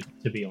Australia.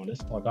 To be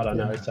honest, like I don't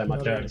know so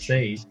much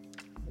overseas.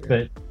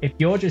 But if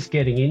you're just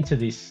getting into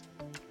this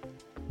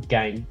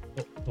game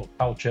or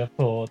culture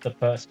for the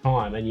first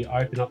time, and you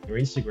open up your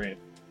Instagram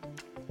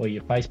or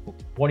your Facebook,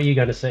 what are you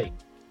going to see?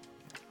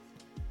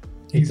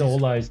 It's all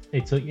those.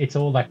 It's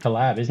all that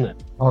collab, isn't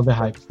it? All the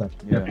hype stuff.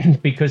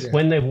 Because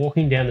when they're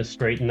walking down the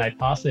street and they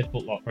pass their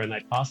Foot Locker and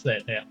they pass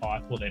their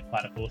Hype or their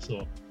Platypus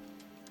or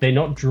they're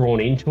not drawn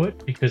into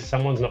it because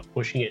someone's not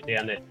pushing it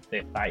down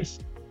their face.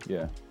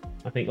 Yeah.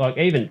 I think like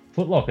even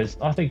Foot Locker's,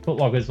 I think Foot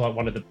Locker's like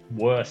one of the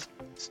worst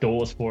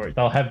stores for it.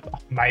 They'll have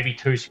maybe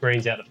 2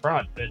 screens out the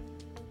front, but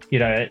you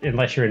know,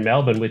 unless you're in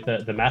Melbourne with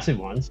the massive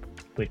ones,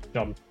 which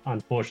I'm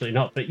unfortunately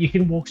not, but you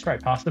can walk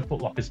straight past the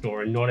Foot Locker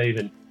store and not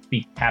even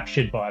be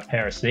captured by a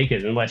pair of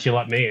sneakers unless you're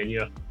like me and you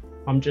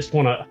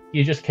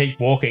just keep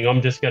walking.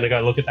 I'm just going to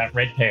go look at that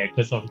red pair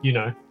because I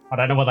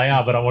don't know what they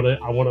are, but I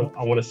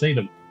want to see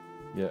them.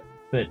 Yeah.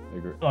 But I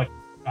agree. like,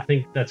 I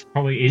think that's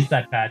probably is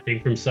that bad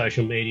thing from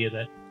social media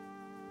that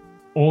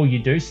all you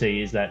do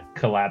see is that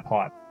collab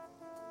hype,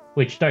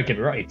 which don't get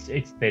me wrong,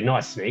 they're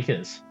nice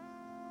sneakers,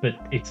 but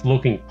it's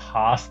looking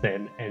past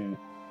them and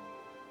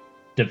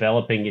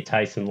developing your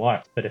taste and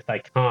likes. But if they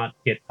can't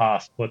get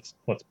past what's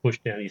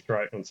pushed down your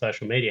throat on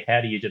social media,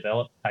 how do you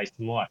develop taste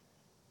and like?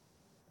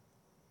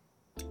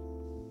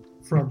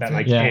 From That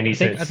makes Yeah, any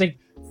sense. I think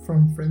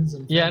from friends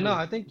and yeah, family. no,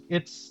 I think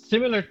it's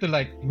similar to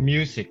like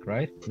music,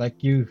 right?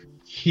 Like you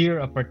hear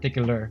a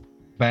particular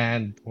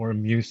band or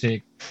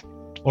music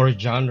or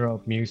genre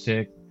of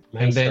music,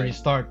 and then you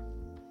start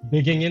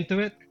digging into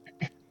it.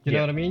 You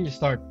know what I mean? You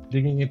start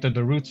digging into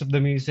the roots of the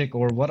music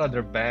or what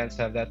other bands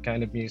have that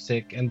kind of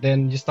music, and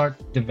then you start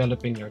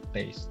developing your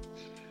taste.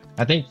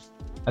 I think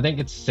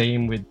it's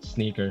same with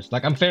sneakers.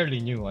 Like I'm fairly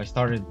new. I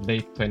started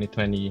late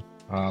 2020,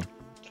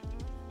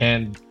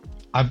 and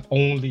I've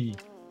only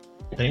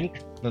think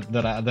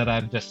that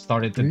I've just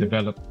started to Really?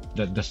 develop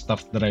the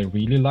stuff that I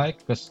really like.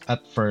 Because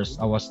at first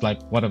I was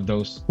like one of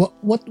those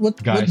What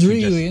guys drew who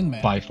you just in,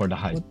 man? buy for the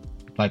hype.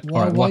 What- Like, why-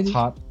 all right, why what's did-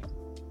 hot?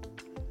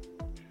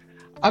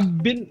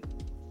 I've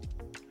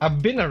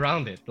been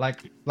around it. Like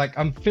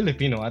I'm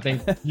Filipino. I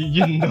think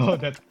you know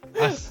that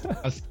as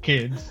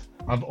kids,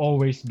 I've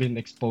always been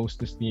exposed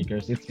to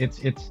sneakers.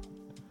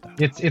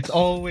 It's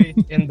always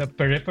in the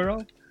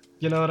peripheral.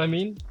 You know what I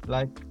mean?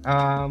 Like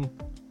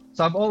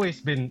so I've always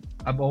been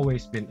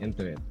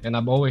into it, and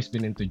I've always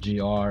been into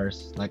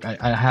GRs. Like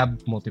I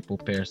have multiple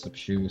pairs of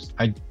shoes.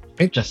 I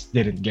just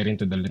didn't get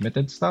into the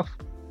limited stuff.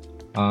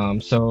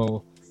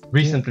 So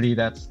recently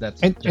that's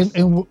And just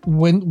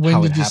when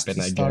how did it you happened,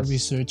 I start guess,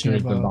 researching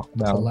during the about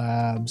lockdown.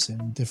 collabs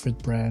and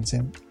different brands?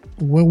 And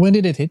when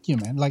did it hit you,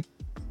 man? Like,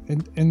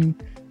 and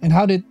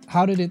how did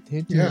it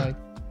hit you? Yeah. Like,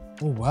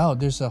 oh wow,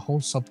 there's a whole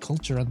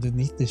subculture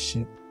underneath this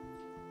shit.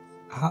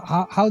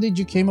 How did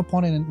you came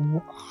upon it,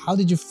 and how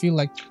did you feel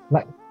like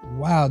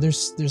wow,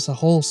 there's a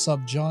whole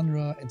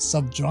subgenre and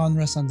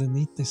subgenres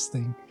underneath this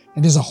thing,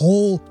 and there's a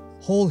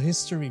whole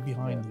history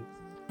behind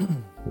it.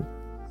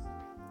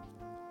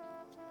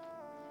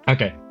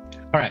 Okay.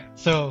 All right.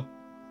 So,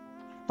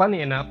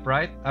 funny enough,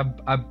 right?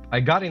 I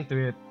got into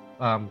it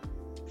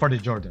for the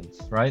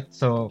Jordans, right?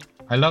 So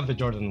I love the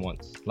Jordan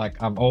 1s. Like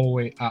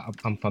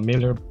I'm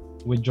familiar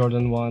with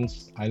Jordan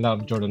 1s. I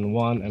love Jordan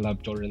 1. I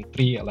love Jordan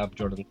 3. I love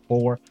Jordan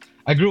 4.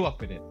 I grew up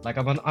with it. Like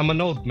I'm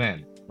an old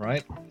man,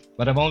 right?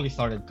 But I've only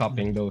started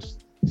copying those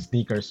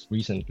sneakers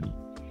recently.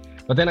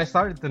 But then I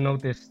started to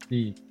notice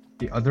the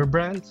other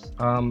brands.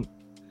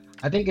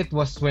 I think it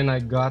was when I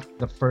got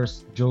the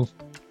first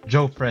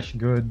Joe Fresh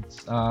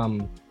Goods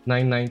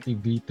 990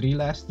 V3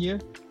 last year.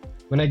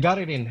 When I got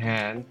it in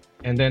hand,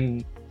 and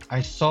then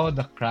I saw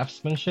the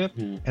craftsmanship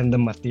and the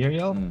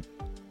material,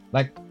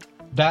 like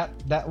that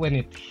when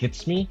it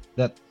hits me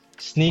that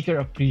sneaker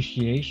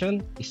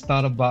appreciation is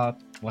not about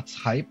what's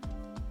hype.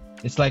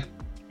 It's like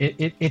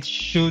it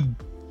should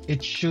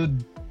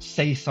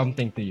say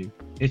something to you.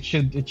 It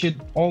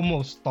should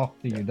almost talk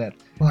to you that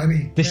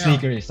this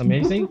sneaker is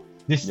amazing.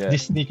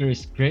 This sneaker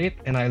is great,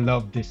 and I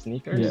love these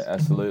sneakers. Yeah,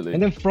 absolutely.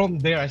 And then from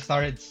there, I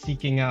started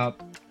seeking out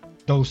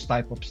those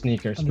type of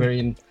sneakers.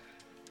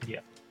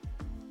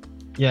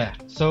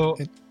 So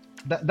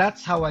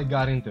that's how I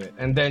got into it.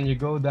 And then you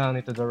go down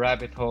into the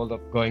rabbit hole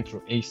of going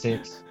through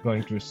Asics,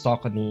 going through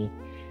Saucony,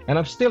 and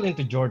I'm still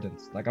into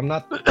Jordans. Like I'm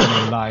not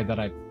gonna lie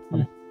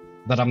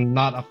that I'm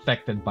not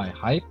affected by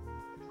hype.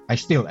 I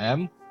still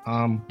am,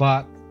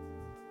 but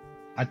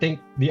I think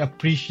the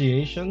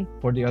appreciation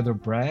for the other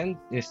brand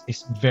is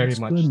very That's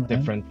much good, man.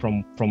 different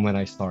from when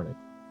I started.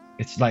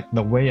 It's like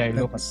the way I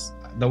look at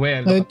No,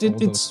 all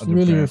those it's other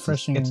really brands,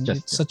 refreshing. It's and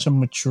just it's such a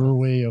mature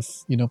way of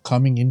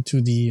coming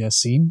into the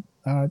scene.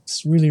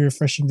 It's really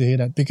refreshing to hear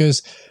that,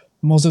 because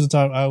most of the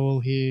time I will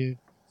hear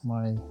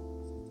my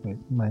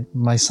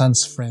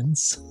son's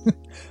friends,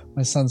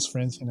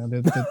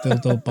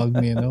 they'll bug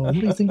me and what do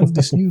you think of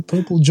this new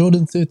purple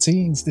Jordan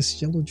 13s,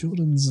 this yellow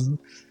Jordans?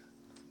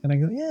 And I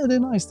go, yeah, they're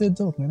nice, they're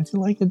dope, man. If you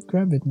like it,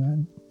 grab it,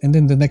 man. And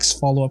then the next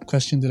follow-up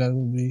question to that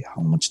will be,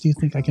 how much do you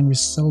think I can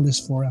resell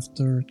this for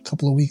after a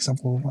couple of weeks,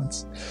 couple of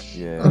months?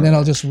 Yeah. And then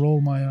I'll just roll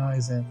my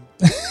eyes and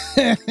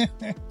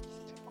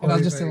I'll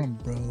just tell them,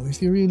 bro,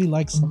 if you really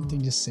like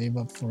something, just save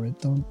up for it.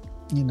 Don't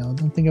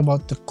think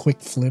about the quick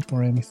flip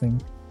or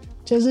anything.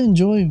 Just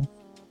enjoy.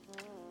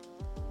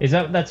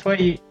 That's where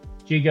you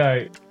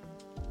go,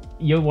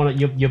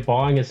 you're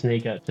buying a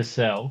sneaker to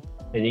sell,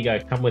 and you go,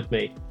 come with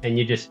me, and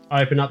you just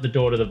open up the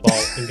door to the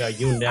vault and go,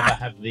 you'll never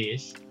have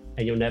this,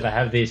 and you'll never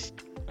have this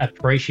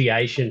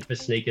appreciation for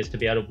sneakers to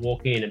be able to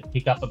walk in and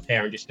pick up a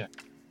pair and just go,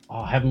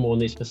 oh, I haven't worn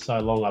this for so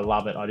long, I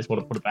love it, I just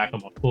want to put it back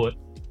on my foot,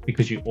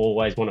 because you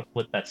always want to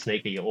flip that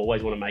sneaker, you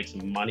always want to make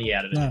some money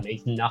out of it. No. It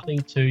means nothing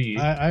to you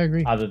I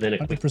agree. other than a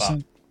quick buck.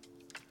 100%.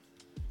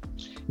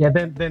 Yeah,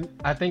 then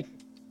I think,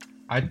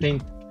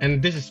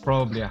 and this is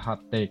probably a hot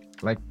take.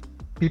 Like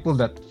people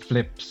that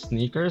flip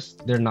sneakers,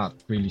 they're not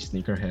really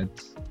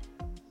sneakerheads,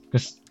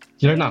 because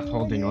you're not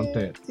holding on to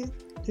it.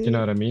 You know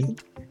what I mean?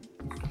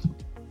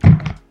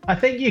 I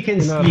think you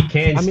can I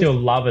mean- still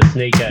love a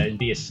sneaker and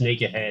be a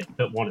sneakerhead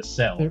but want to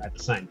sell Yeah. at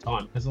the same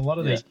time, because a lot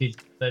of these kids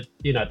that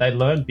they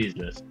learn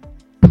business,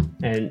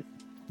 and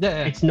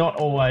Yeah, it's not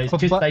always But-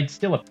 just but- they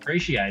still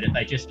appreciate it.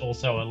 They just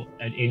also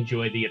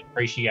enjoy the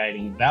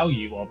appreciating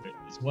value of it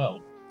as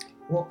well.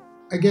 Well,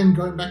 again,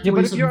 going back to yeah. what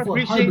But you if said you're before,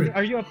 appreciating, hybrid.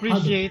 are you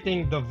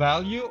appreciating the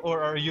value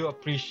or are you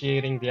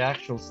appreciating the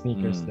actual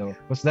sneakers though?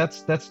 Because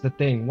that's the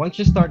thing. Once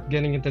you start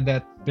getting into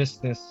that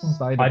business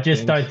side, I of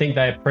just things, don't think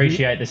they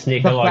appreciate the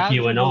sneaker the like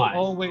you value and will I.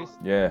 always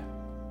Yeah.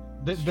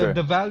 Sure.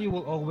 the value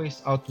will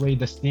always outweigh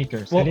the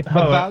sneakers. Well, And if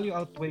the value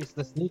outweighs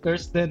the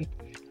sneakers, then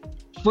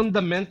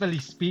fundamentally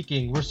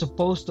speaking, we're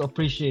supposed to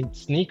appreciate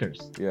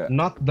sneakers, Yeah.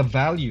 not the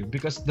value,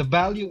 because the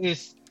value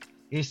is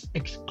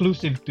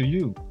exclusive to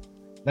you.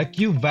 Like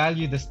you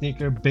value the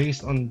sneaker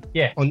based on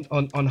Yeah.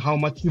 on how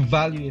much you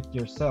value it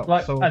yourself.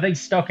 Like so I think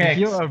if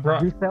you're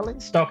StockX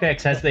reselling,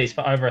 has these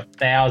for over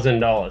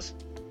 $1,000.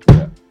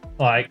 Yeah.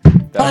 Like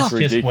That's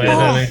just wear ridiculous.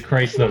 them and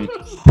crease them.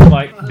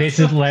 Like this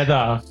is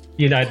leather.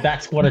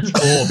 That's what it's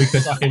for,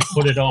 because I can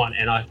put it on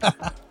and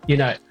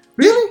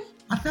Really?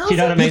 do you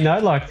know what I mean though?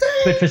 Like,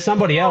 but for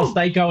somebody else,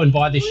 they go and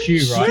buy this shoe,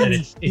 right? And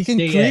it's You can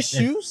crease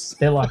shoes?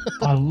 They're like,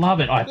 I love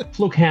it.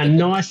 Look how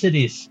nice it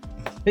is.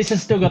 This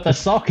has still got the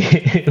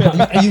socket.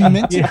 Are you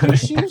meant to Yeah.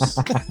 crease shoes?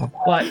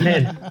 Like,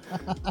 man,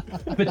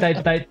 but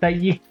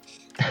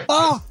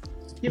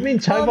you mean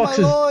toe Oh, my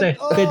boxes? Lord.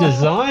 They're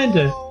designed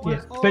to. Oh,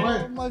 Yeah. oh,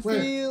 But my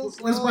Wait, feels.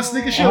 where's my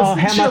sneaker Oh. shoes? oh,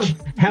 Sneaker shoes.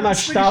 how much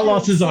Sneaker Star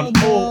Loss shoes. is on?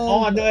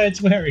 Oh, Oh no,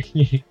 it's wearing.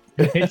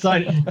 It's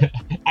like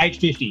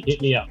 $8.50.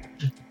 Hit me up.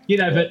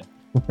 But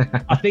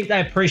I think they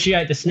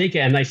appreciate the sneaker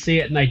and they see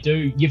it and they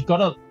do. You've got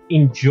to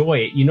enjoy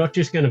it. You're not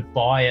just going to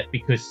buy it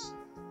because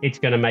it's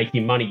going to make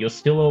you money. You'll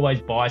still always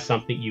buy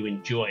something you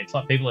enjoy. It's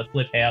like people that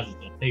flip houses,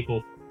 or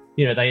people,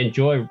 they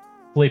enjoy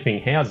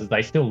flipping houses.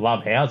 They still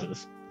love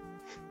houses.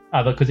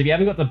 Because if you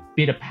haven't got the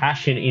bit of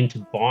passion into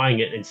buying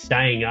it and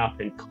staying up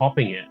and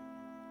copping it,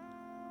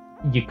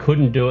 you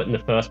couldn't do it in the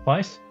first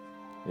place.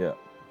 Yeah.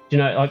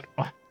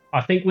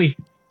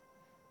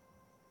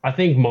 I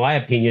think my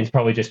opinion's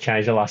probably just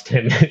changed the last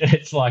 10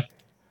 minutes. Like,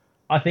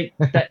 I think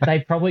that they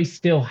probably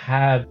still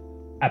have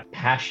a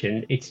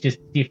passion. It's just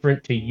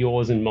different to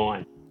yours and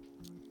mine.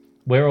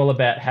 We're all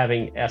about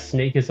having our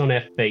sneakers on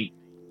our feet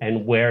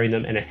and wearing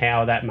them and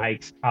how that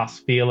makes us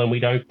feel, and we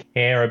don't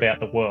care about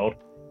the world.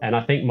 And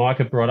I think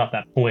Micah brought up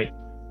that point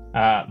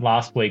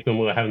last week when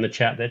we were having the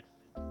chat, that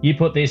you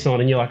put this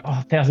on and you're like,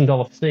 oh,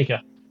 $1,000 sneaker.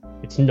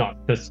 It's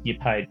not, because you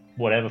paid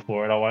whatever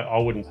for it. I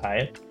wouldn't pay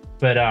it.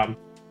 But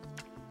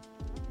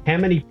how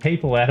many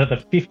people out of the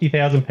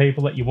 50,000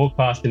 people that you walk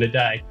past in a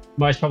day,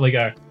 most probably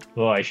go,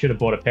 oh, I should have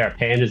bought a pair of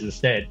Pandas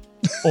instead.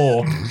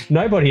 Or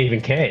nobody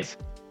even cares.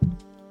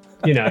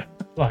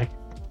 Like,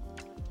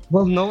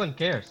 well, no one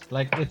cares.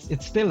 Like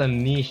it's still a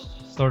niche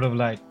sort of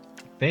like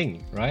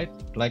thing, right?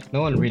 Like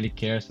no one really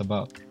cares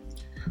about.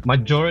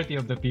 Majority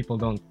of the people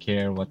don't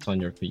care what's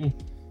on your feet.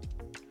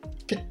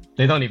 Okay.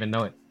 They don't even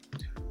know it.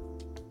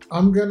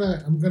 I'm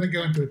gonna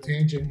go into a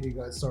tangent here,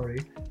 guys. Sorry,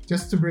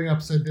 just to bring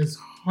up. So there's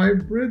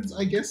hybrids,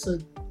 I guess.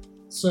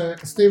 So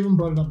Stephen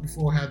brought it up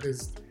before how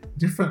there's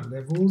different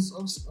levels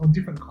or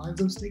different kinds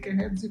of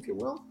sneakerheads, if you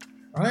will.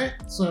 Right.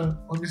 So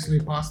obviously,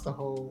 past the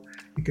whole,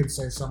 you could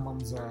say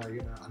someone's a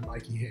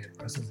Nike head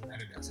versus an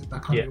Adidas. If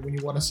that kind of when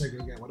you want to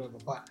segregate whatever,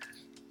 but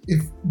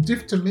if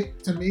to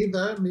me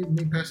though, me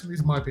personally,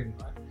 is my opinion,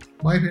 right?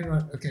 My opinion,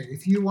 right? Okay,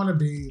 if you want to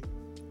be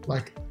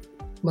like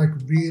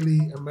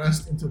really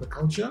immersed into the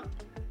culture,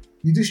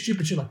 you do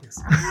stupid shit like this.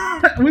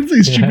 I wouldn't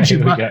say stupid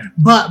shit,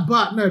 but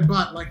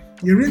like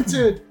you're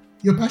into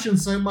your passion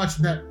so much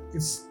that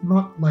it's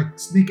not like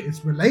sneaker,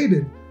 it's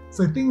related.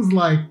 So things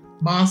like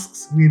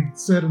masks with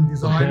certain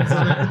designs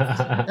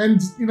and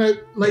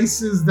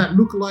laces that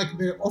look like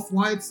they're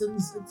off-whites and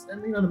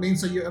you know what I mean.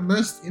 So you're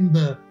immersed in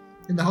the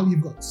whole.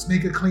 You've got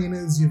sneaker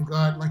cleaners. You've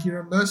got you're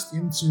immersed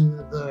into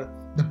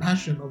the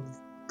passion of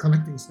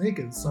collecting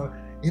sneakers. So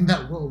in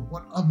that world,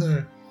 what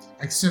other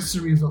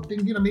accessories or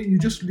things, I mean, you're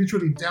just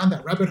literally down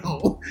that rabbit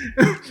hole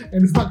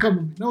and it's not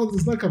coming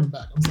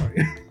back. I'm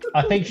sorry.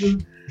 I think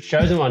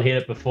Shozaman hit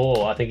it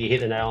before. I think he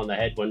hit the nail on the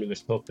head when he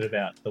was talking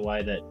about the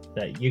way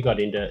that you got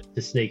into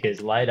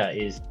sneakers later.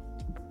 Is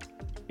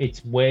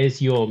it's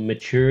where's your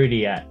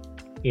maturity at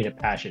in a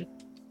passion?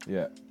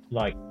 Yeah.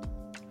 Like,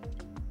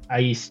 are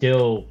you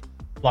still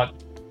like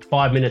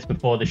 5 minutes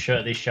before this show,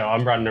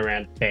 I'm running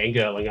around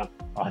fangirling up.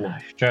 Oh no,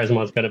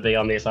 Shozaman's going to be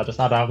on this. I'm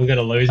going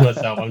to lose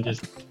myself. I'm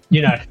just,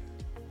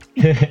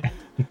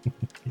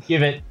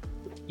 give it,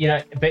 you know,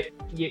 but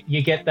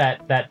you get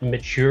that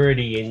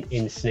maturity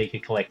in sneaker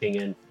collecting,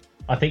 and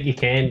I think you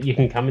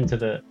can come into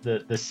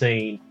the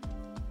scene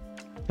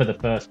for the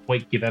first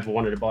week you've ever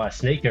wanted to buy a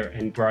sneaker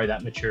and grow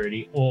that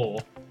maturity, or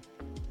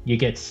you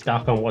get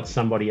stuck on what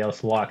somebody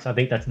else likes. I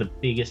think that's the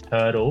biggest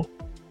hurdle,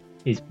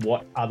 is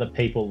what other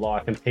people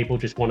like, and people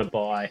just want to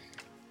buy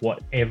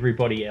what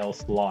everybody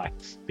else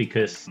likes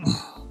because,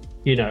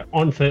 you know,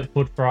 on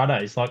Foot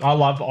Fridays, like I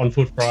love on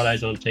Foot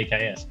Fridays on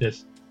TKS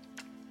because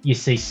you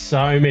see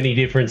so many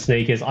different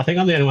sneakers. I think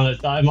I'm the only one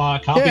I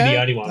can't be the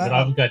only one, but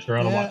I would go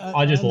through it. I'm like,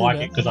 I just like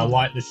it because I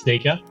like the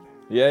sneaker.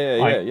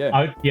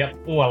 Yeah.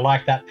 Oh, I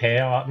like that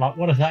pair. Like,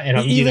 what is that? And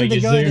Even you're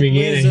zooming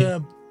in.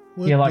 And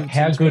you're like,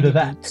 how good are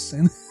that?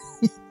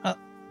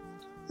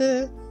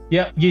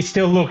 Yeah, you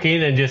still look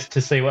in and just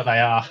to see what they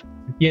are.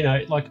 You know,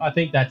 like I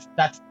think that's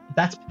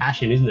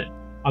passion, isn't it?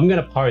 I'm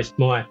going to post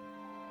my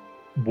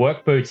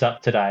work boots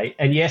up today,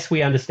 and yes,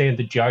 we understand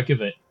the joke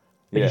of it,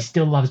 but he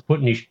still loves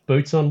putting his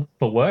boots on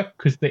for work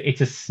because it's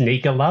a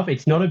sneaker love.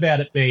 It's not about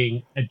it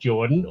being a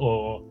Jordan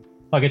or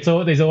like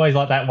there's always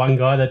like that one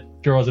guy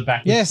that draws a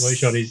backward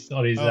swoosh on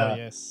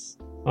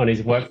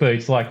his work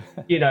boots, like,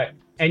 you know.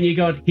 And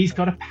he's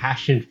got a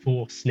passion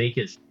for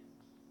sneakers.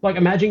 Like,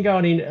 imagine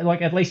going in,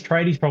 like, at least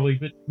tradies probably,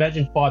 but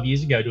imagine 5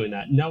 years ago doing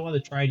that. No other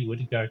tradie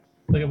would go,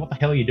 look, what the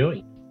hell are you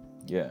doing?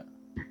 Yeah.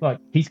 Like,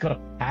 he's got a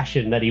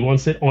passion that he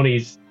wants it on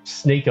his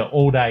sneaker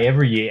all day,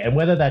 every year. And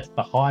whether that's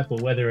the hype or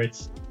whether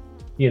it's,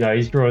 you know,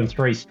 he's drawing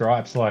 3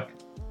 stripes, like,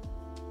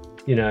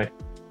 you know,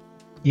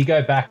 you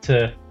go back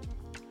to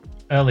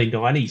early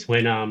 90s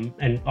when,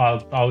 and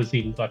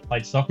I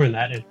played soccer in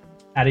that, and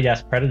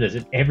Adidas Predators,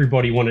 and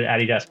everybody wanted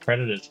Adidas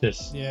Predators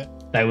because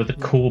they were the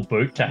cool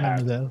boot to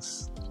have.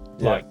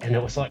 Like, and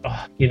it was like,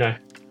 oh, you know,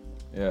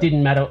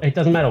 didn't matter. It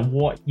doesn't matter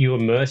what you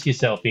immerse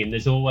yourself in.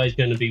 There's always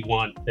going to be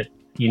one that,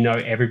 you know,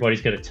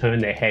 everybody's going to turn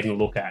their head and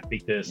look at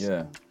because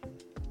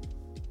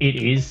it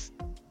is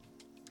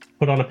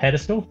put on a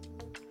pedestal.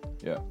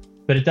 Yeah.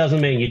 But it doesn't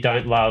mean you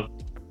don't love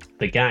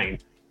the game.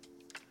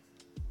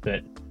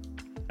 But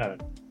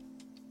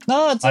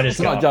no, it's I just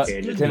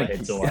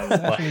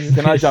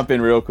can I jump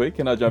in real quick?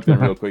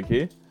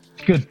 Here?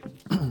 Good.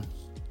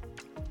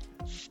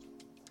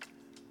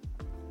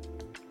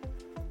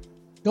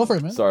 Go for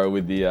it, man. Sorry,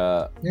 with the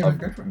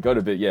got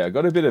a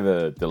bit of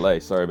a delay.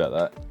 Sorry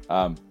about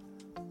that.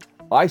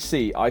 I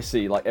see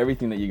like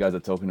everything that you guys are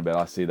talking about.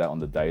 I see that on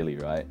the daily,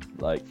 right?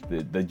 Like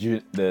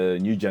the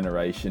new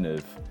generation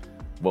of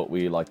what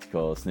we like to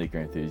call sneaker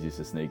enthusiasts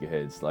or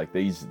sneakerheads. Like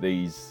these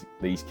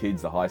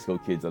kids, the high school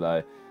kids that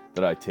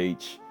I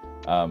teach.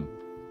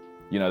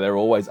 You know, they're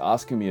always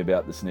asking me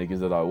about the sneakers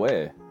that I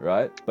wear,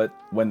 right? But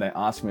when they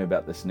ask me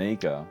about the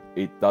sneaker,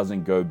 it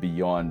doesn't go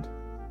beyond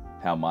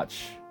how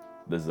much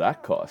does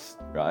that cost,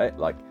 right?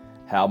 Like,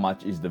 how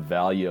much is the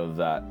value of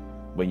that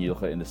when you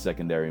look at it in the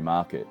secondary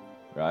market,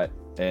 right?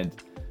 And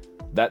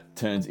that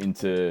turns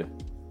into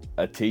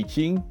a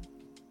teaching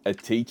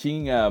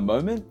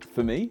moment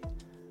for me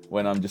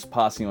when I'm just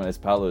passing on, as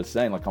Paolo was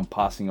saying, like I'm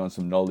passing on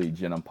some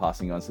knowledge and I'm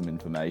passing on some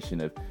information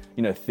of,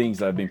 you know, things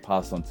that have been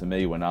passed on to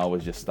me when I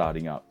was just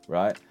starting up,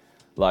 right?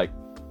 Like,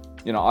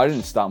 you know, I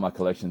didn't start my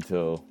collection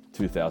until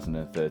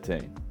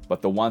 2013,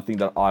 but the one thing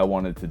that I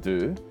wanted to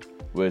do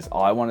was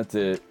I wanted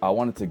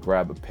to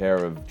grab a pair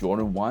of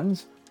Jordan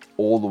 1s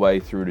all the way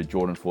through to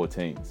Jordan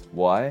 14s.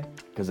 Why?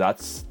 Because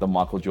that's the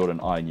Michael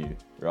Jordan I knew,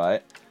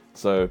 right?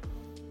 So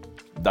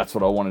that's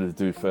what I wanted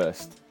to do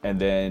first. And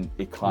then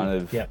it kind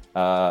of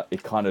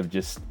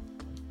just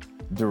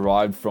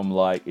derived from,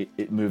 like,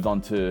 it moved on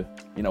to,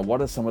 you know,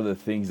 what are some of the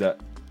things that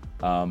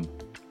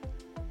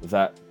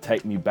that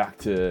take me back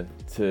to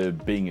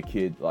being a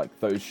kid, like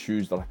those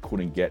shoes that I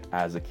couldn't get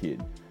as a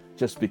kid,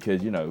 just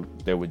because, you know,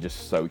 they were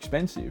just so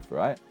expensive,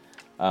 right?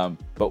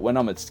 But when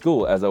I'm at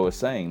school, as I was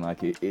saying,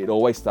 like it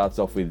always starts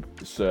off with,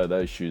 sir,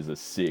 those shoes are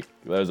sick,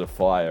 those are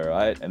fire,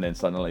 right? And then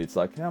suddenly it's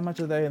like, how much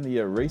are they in the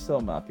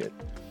resale market?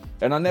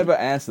 And I never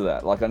answer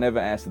that. Like, I never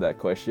answer that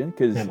question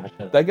because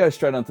they go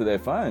straight onto their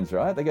phones,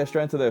 right? They go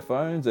straight into their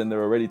phones and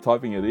they're already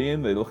typing it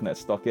in. They're looking at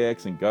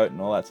StockX and GOAT and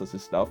all that sorts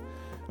of stuff.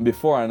 And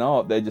before I know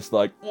it, they're just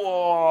like,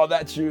 whoa,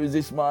 that shoe is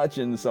this much,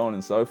 and so on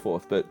and so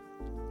forth. But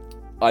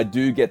I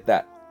do get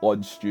that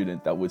odd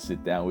student that would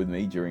sit down with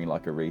me during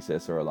like a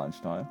recess or a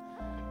lunchtime,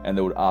 and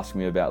they would ask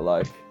me about,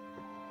 like,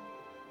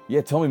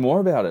 yeah, tell me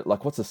more about it.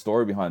 Like, what's the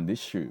story behind this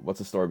shoe? What's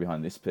the story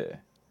behind this pair?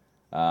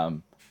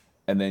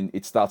 And then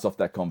it starts off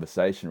that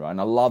conversation, right?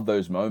 And I love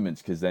those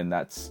moments because then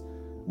that's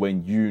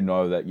when you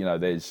know that, you know,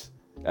 there's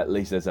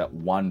that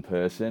one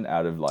person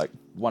out of like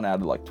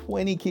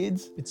 20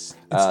 kids it's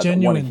that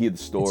genuine. want to hear the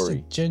story,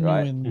 it's a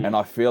genuine, right? And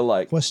I feel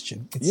like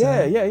question. It's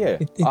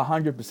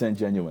 100%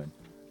 genuine.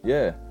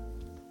 Yeah.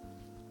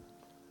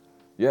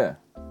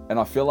 And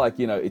I feel like,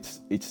 you know, it's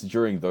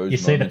during those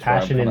moments you see the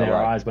passion in their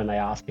eyes when they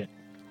ask it.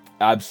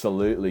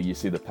 Absolutely, you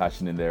see the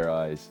passion in their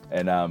eyes,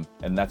 and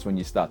that's when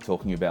you start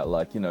talking about,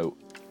 like, you know,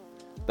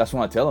 that's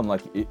when I tell them,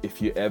 like,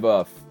 if you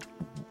ever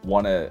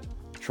want to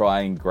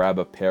try and grab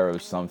a pair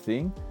of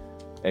something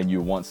and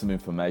you want some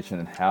information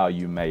on how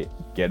you may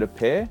get a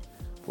pair,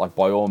 like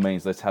by all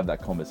means, let's have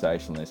that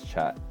conversation, let's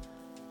chat.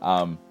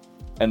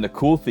 And the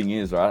cool thing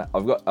is, right,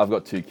 I've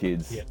got 2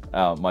 kids.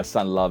 Yeah. My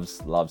son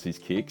loves his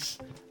kicks,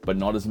 but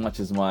not as much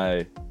as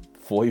my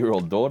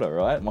 4-year-old daughter,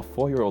 right? My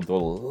 4-year-old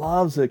daughter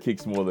loves her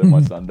kicks more than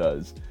my son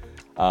does.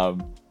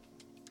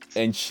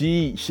 And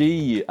she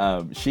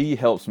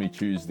helps me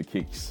choose the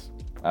kicks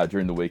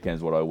during the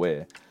weekends what I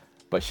wear.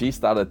 But she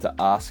started to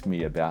ask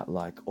me about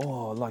like,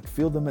 oh, like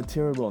feel the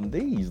material on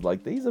these.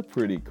 Like these are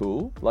pretty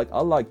cool. Like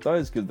I like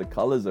those because the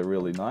colors are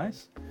really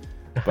nice.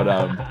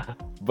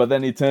 But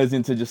then it turns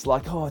into just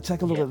like, oh,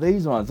 take a look at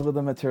these ones. Look at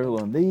the material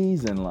on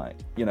these, and like,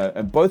 you know,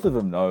 and both of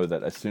them know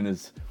that as soon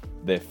as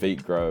their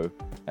feet grow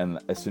and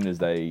as soon as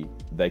they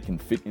can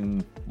fit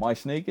in my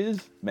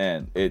sneakers,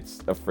 man,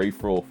 it's a free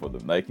for all for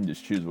them. They can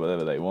just choose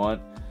whatever they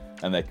want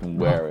and they can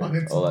wear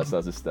it, all that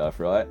sort of stuff,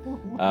 right?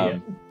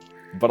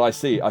 But I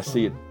see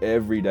it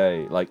every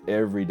day, like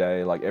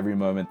every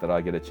moment that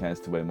I get a chance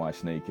to wear my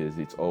sneakers,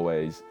 it's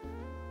always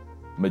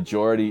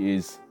majority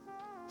is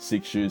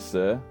 6 shoes,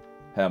 sir.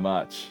 How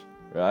much,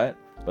 right?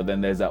 But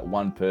then there's that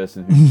one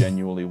person who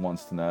genuinely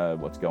wants to know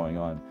what's going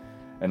on.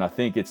 And I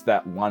think it's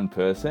that one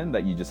person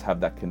that you just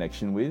have that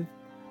connection with,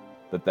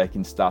 that they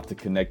can start to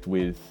connect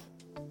with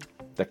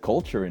the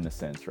culture in a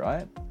sense,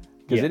 right?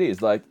 Because it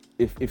is like,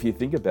 if you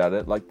think about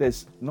it, like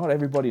there's not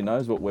everybody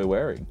knows what we're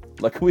wearing.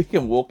 Like we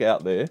can walk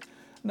out there,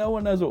 no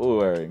one knows what we're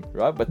wearing,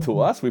 right? But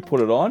to us, we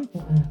put it on,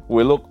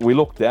 we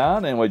look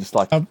down and we're just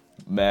like,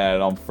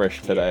 man, I'm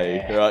fresh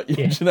today, right?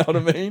 You know what I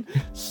mean?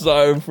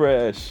 So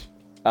fresh.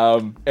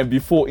 And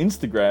before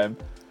Instagram,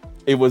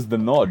 it was the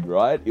nod,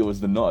 right? It was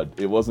the nod.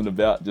 It wasn't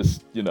about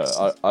just, you know,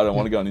 I don't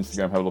want to go on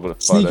Instagram, have a look at a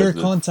photo sneaker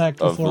contact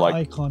before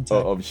eye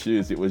contact of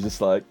shoes. It was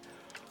just like,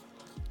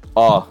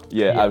 oh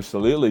yeah,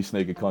 absolutely,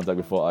 sneaker contact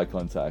before eye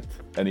contact.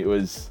 And it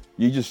was,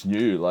 you just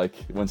knew, like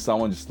when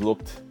someone just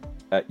looked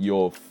at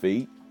your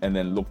feet and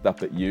then looked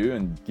up at you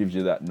and gives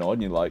you that nod,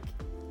 and you're like,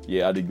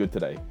 yeah, I did good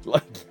today.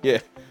 Like, yeah,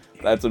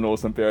 that's an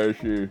awesome pair of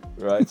shoes,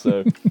 right?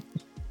 So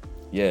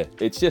yeah,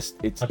 it's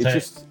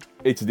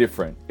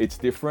different. It's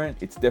different.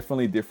 It's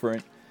definitely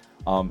different.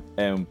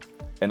 And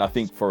I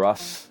think for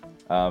us,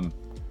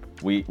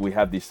 we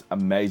have this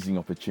amazing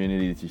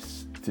opportunity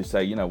to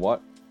say, you know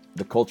what,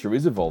 the culture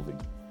is evolving,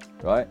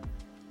 right?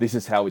 This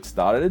is how it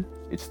started.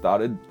 It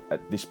started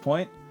at this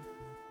point.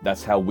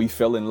 That's how we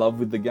fell in love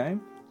with the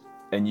game,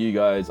 and you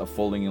guys are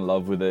falling in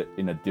love with it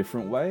in a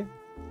different way,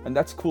 and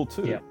that's cool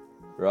too,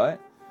 right?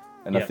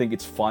 And I think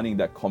it's finding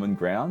that common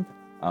ground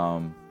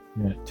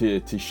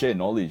to share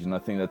knowledge, and I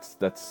think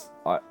that's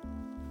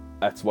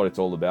what it's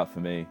all about for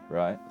me,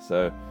 right?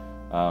 So,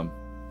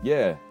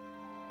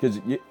 because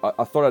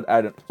I thought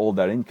I'd add all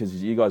that in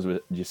because you guys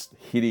were just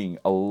hitting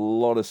a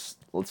lot of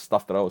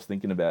stuff that I was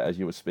thinking about as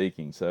you were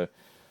speaking. So,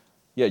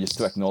 yeah, just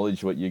to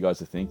acknowledge what you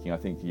guys are thinking, I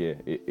think,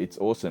 it's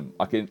awesome.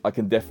 I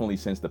can definitely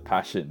sense the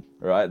passion,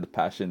 right? The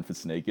passion for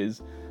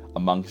sneakers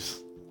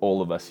amongst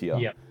all of us here.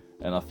 Yeah.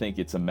 And I think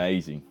it's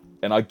amazing.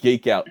 And I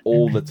geek out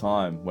all the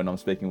time when I'm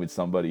speaking with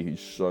somebody who's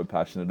so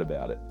passionate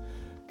about it.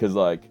 Because,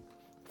 like,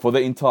 for the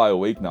entire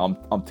week now,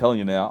 I'm telling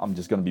you now, I'm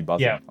just going to be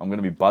buzzing. Yeah. I'm going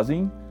to be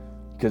buzzing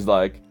because,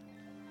 like,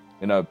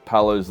 you know,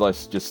 Paolo's like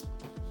just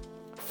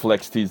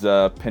flexed his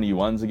penny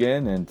ones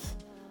again, and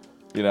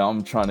you know,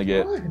 I'm trying to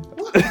get.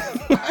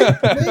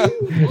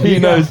 He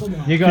knows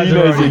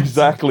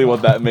exactly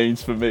what that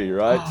means for me,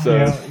 right? So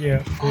I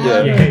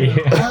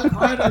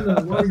don't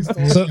know what he's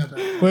talking about.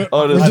 We're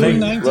doing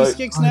 90s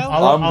kicks now.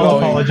 I'll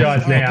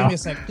apologize now. Give me a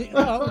sec. We're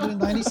doing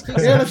 90s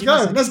kicks. Yeah,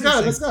 let's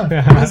go.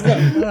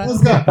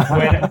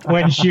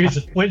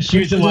 When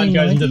shoes and one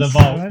goes into the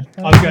vault,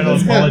 I'm going to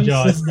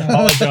apologize.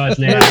 Apologize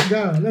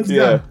now. Let's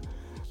go.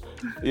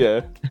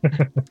 Yeah.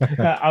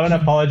 I'm gonna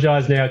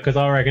apologize now because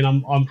I reckon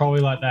I'm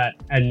probably like that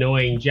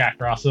annoying Jack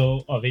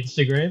Russell of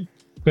Instagram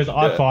because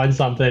I find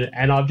something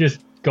and I've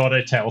just got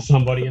to tell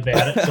somebody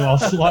about it, so I'll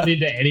slide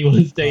into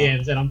anyone's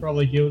DMs, and I'm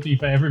probably guilty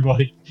for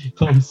everybody.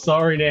 I'm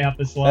sorry now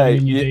for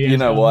sliding in your DMs. You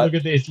know what? Look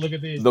at this.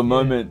 The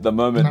moment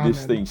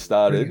this thing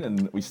started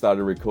and we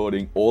started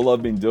recording, all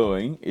I've been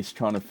doing is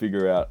trying to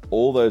figure out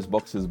all those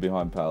boxes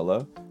behind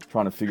Paolo,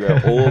 trying to figure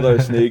out all of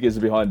those sneakers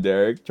behind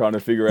Derek, trying to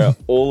figure out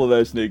all of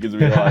those sneakers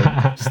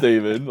behind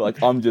Steven. Like,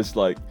 I'm just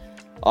like,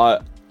 I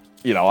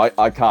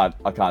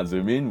can't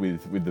zoom in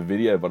with the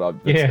video,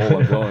 but that's all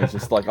I'm doing. It's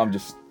just like, I'm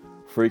just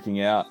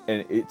freaking out.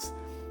 And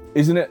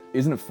isn't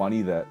it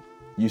funny that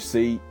you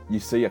see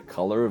a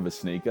color of a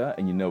sneaker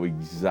and you know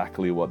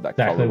exactly what that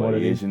color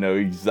is. You know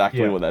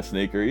exactly what that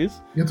sneaker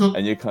is. You're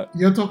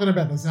talking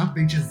about the South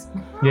Beaches.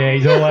 Yeah,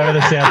 he's all over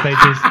the South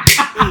Beaches.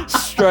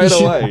 Straight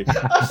away.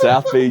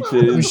 South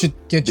Beaches. We should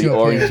get the you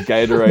orange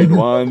Gatorade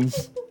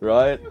ones,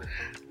 right?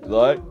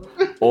 Like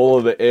all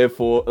of the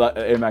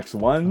Air Max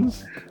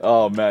ones.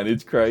 Oh man,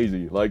 it's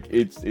crazy. Like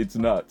it's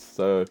nuts.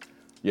 So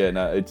yeah,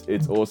 no,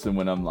 it's awesome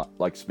when I'm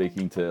like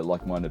speaking to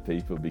like-minded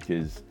people,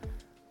 because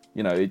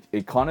you know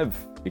it kind of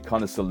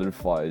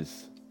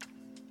solidifies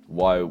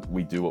why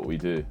we do what we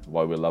do,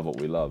 why we love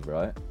what we love,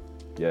 right?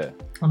 Yeah.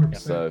 100%.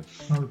 So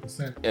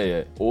 100%.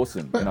 yeah,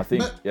 awesome. And I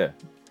think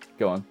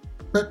go on.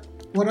 But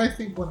what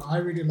I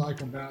really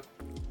like about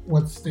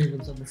what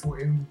Steven said before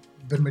in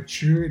the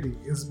maturity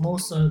is more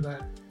so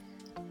that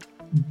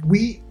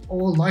we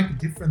all like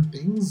different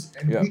things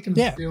and we can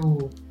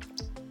still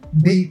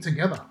be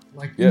together.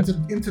 Like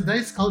in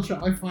today's culture,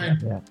 I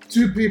find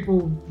two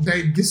people,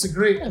 they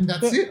disagree and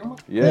that's it. I'm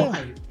like,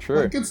 why?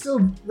 True. I can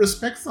still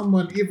respect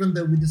someone even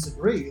though we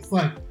disagree. It's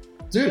like,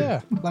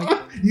 dude, like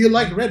you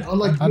like red, I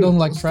like blue. I don't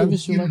like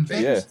Travis, you like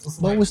Travis.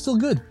 But we're still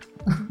good.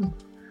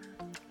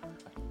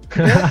 I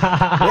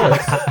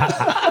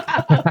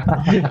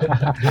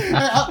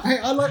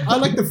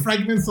like the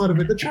fragment side of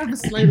it. The Travis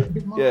Slater a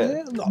bit more.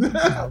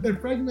 The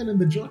fragment and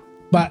the joy.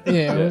 But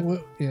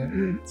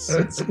it's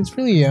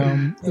really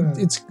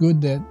it's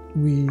good that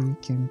we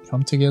can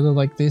come together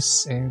like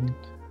this, and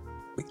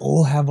we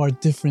all have our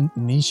different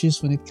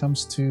niches when it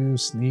comes to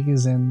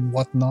sneakers and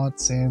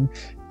whatnots, and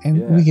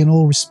we can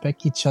all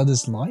respect each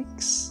other's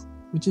likes,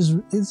 which is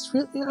it's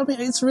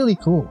really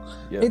cool.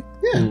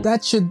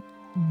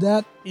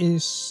 That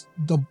is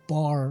the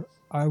bar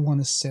I want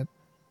to set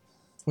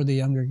for the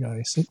younger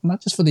guys. Not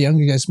just for the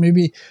younger guys,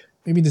 maybe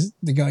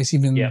the guys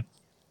even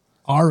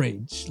our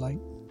age.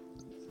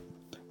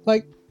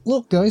 Like,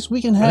 look, guys,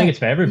 we can hang. I think it's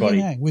for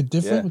everybody. We're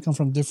different. We come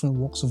from different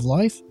walks of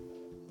life,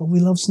 but we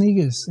love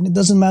sneakers, and it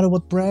doesn't matter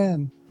what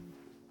brand.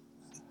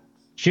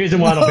 Choosing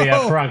one will be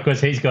out front because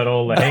he's got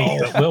all the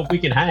heat. But we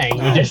can hang.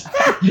 We're just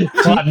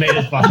 5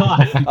 meters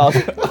behind.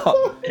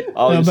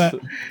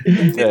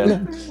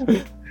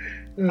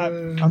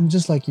 I'm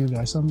just like you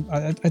guys.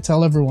 I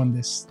tell everyone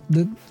this.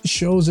 The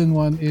Chosen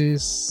One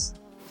is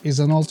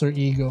an alter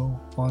ego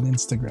on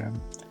Instagram.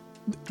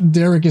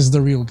 Derek is the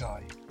real guy.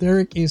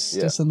 Derek is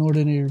just an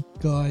ordinary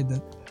guy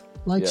that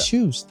likes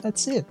shoes.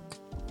 That's it.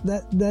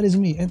 That is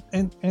me.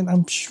 And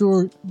I'm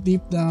sure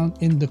deep down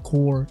in the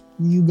core,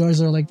 you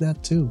guys are like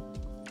that too.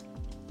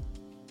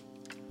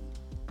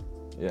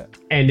 Yeah.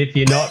 And if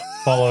you're not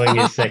following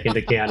his second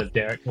account of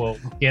Derek, well,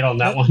 get on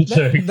that one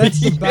too. That's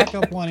the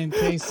backup one in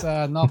case,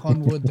 knock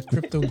on wood, the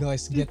crypto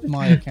guys get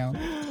my account.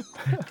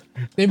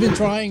 They've been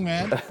trying,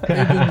 man.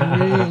 They've been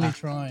really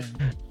trying.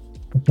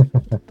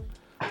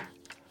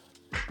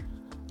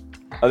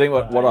 I think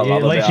what I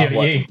love at least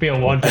about you feel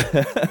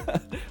wanted.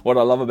 what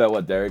I love about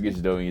what Derek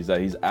is doing is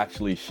that he's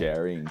actually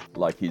sharing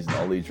like his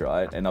knowledge,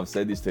 right? And I've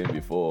said this to him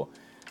before,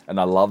 and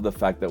I love the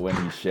fact that when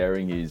he's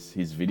sharing his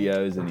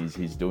videos and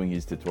he's doing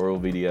his tutorial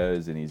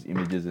videos and his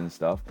images and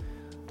stuff,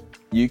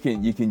 you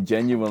can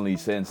genuinely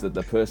sense that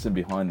the person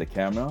behind the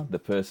camera, the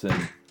person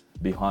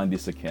behind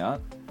this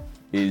account,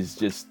 is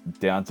just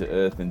down to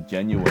earth and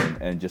genuine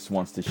and just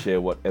wants to share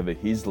whatever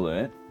he's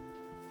learnt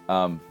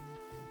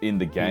in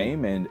the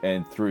game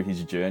and through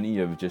his journey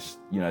of just,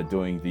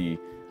 doing the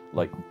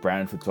like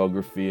brand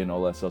photography and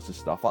all that sorts of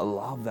stuff. I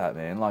love that,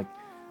 man. Like,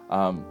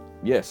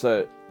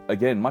 so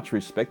again, much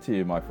respect to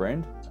you, my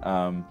friend.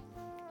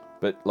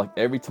 But like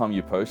every time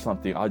you post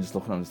something, I just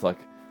look and I'm just like,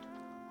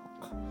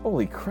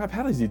 holy crap,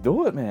 how does he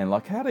do it, man?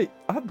 Like, I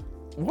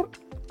don't know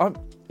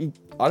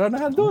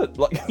how to do it.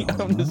 Like,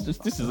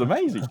 this is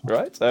amazing,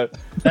 right? So,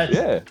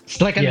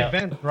 it's like an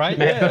event, right?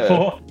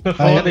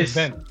 Before this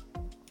event.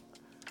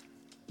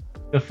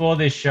 Before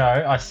this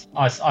show,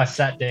 I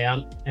sat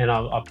down and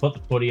I put the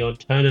footy on,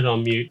 turned it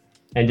on mute,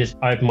 and just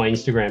opened my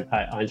Instagram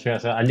page. I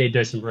said, I need to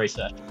do some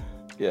research.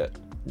 Yeah.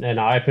 And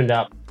I opened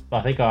up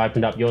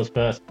yours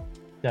first,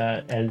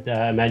 and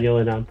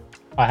Emmanuel, and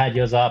I had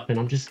yours up, and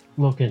I'm just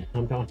looking.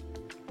 I'm going,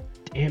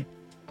 damn,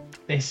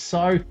 they're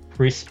so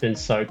crisp and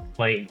so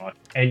clean. Like,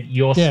 and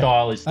your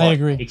style is like, I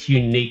agree. It's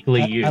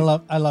uniquely you. I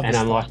love and his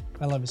I'm style. like,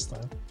 I love his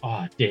style.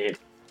 Oh,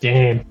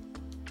 damn.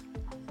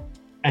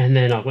 And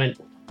then I went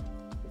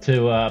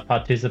to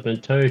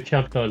participant 2,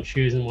 jumped on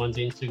Chosen One's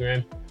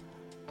Instagram,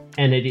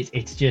 and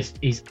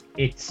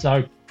it's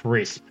so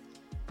crisp.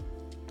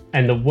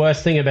 And the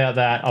worst thing about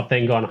that, I've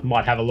then gone, I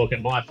might have a look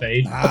at my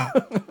feed.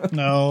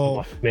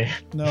 No, man.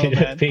 No,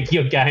 man. Pick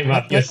your game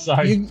up. You're so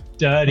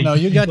dirty. No,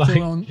 you got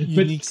your own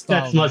unique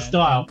style. That's my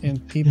style.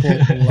 And people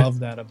love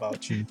that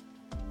about you.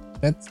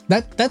 That's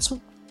your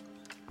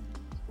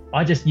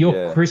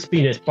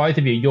crispiness, both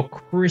of you, your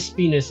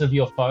crispiness of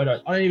your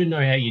photos. I don't even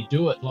know how you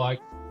do it.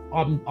 Like,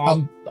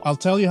 I'll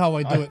tell you how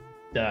I do it.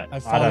 I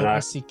follow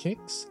SC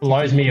Kicks,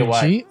 blows me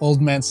away.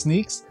 Old Man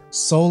Sneaks,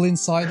 Soul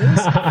Insiders.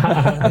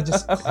 I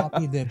just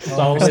copy their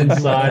Soul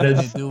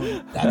Insiders.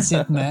 That's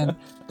it, man.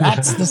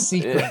 That's the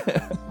secret.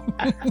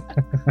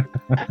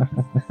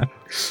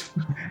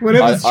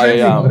 Whatever's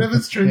trending.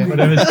 Whatever's trending.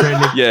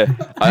 Yeah,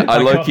 I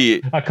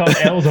low-key... I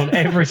caught L's on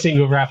every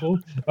single raffle.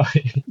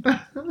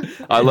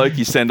 I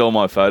low-key send all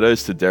my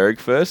photos to Derek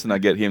first, and I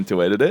get him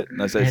to edit it.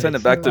 And I say, send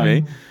it back to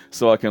me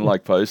so I can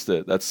post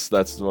it. That's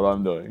what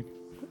I'm doing.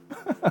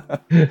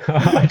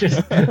 I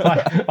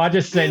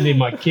just send him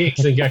my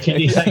kicks and go, can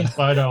you take a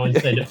photo and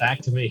send it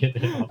back to me?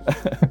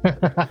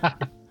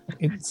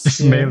 It's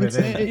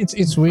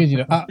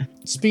weird,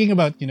 speaking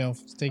about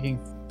taking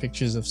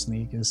pictures of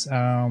sneakers.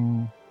 I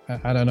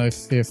don't know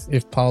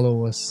if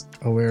Paulo is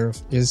aware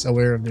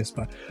of this,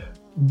 but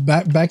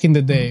back in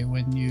the day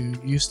when you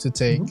used to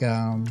take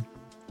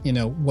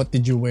what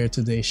did you wear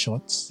today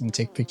shots and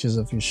take pictures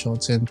of your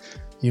shots, and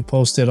you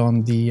post it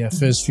on the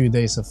first few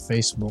days of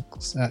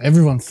Facebook.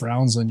 Everyone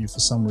frowns on you for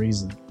some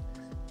reason.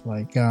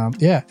 Like, and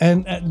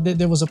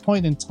there was a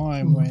point in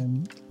time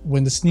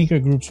when the sneaker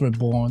groups were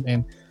born,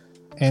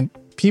 and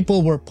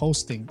people were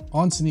posting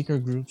on sneaker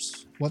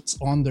groups what's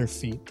on their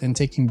feet and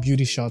taking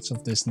beauty shots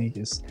of their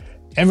sneakers.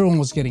 Everyone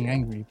was getting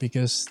angry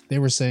because they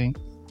were saying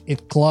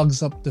it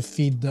clogs up the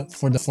feed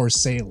for the for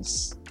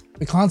sales.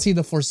 We can't see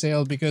the for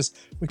sale because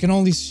we can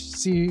only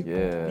see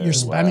you're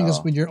spamming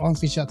us with your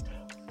on-feed shots.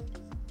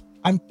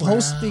 I'm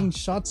posting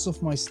shots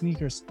of my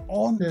sneakers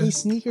on a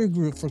sneaker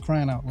group, for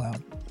crying out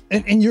loud.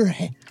 And you're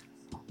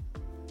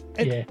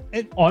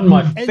on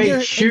my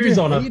feet, shoes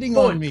on a foot.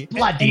 On me.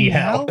 Bloody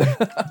hell!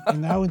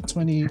 Now in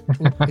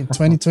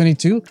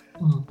 2022,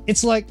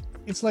 it's like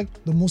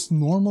the most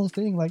normal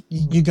thing. Like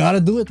you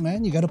gotta do it,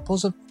 man. You gotta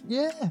post up.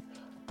 Yeah,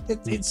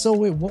 it's so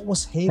weird. What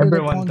was hated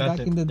upon back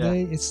in the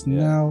day, it's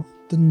now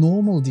the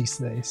normal these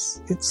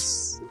days.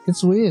 It's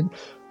weird.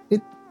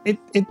 It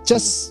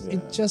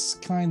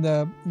just kind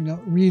of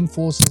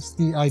reinforces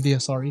the idea.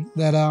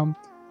 That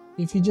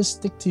if you just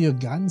stick to your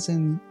guns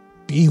and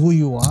be who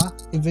you are,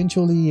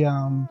 eventually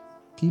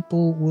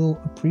people will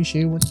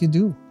appreciate what you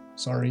do.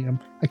 Sorry,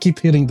 I keep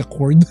hitting the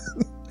chord,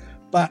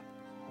 but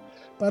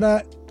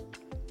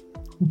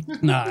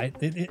nah,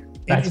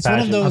 it's one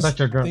of those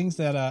things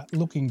that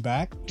looking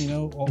back,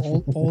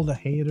 all the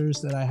haters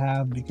that I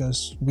have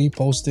because we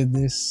posted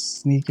this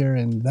sneaker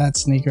and that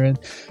sneaker, and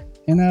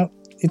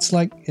it's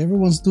like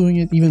everyone's doing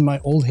it. Even my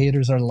old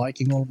haters are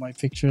liking all my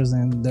pictures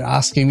and they're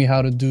asking me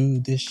how to do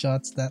this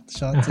shots, that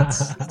shots.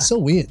 It's so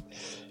weird.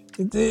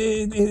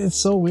 It's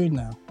so weird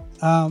now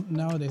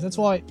nowadays. That's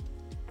why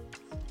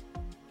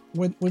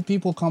when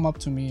people come up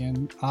to me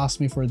and ask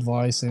me for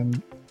advice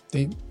and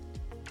they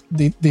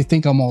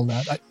think I'm all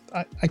that,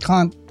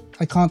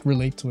 I can't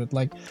relate to it.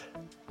 Like,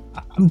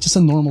 I'm just a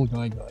normal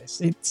guy,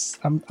 guys.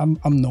 I'm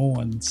no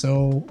one.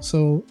 So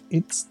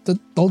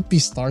don't be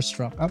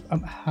starstruck.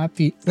 I'm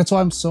happy. That's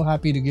why I'm so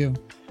happy to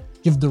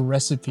give the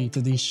recipe to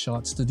these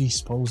shots, to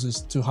these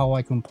poses, to how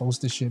I compose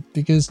the shit,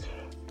 because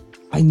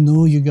I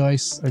know you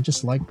guys are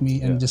just like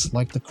me and just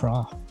like the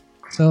craft.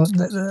 So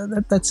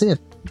that's it.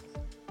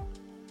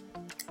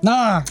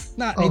 Nah.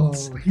 Oh,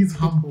 he's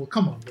humble.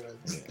 Come on, bro.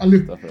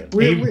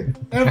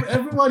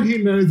 Everyone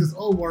here knows it's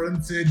all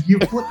warranted.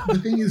 The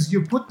thing is,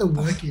 you put the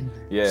work in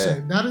there. Yeah,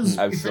 so that is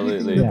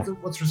absolutely. If anything,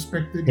 what's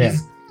respected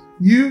is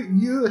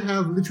you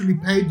have literally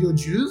paid your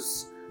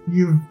dues.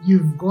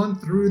 You've gone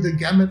through the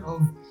gamut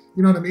of,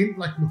 you know what I mean?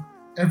 Like, look,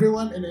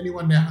 everyone and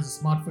anyone now has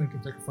a smartphone and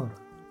can take a photo,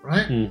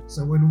 right?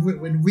 So when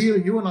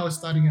you and I were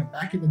starting out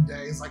back in the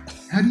day, it's like,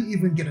 how do you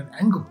even get an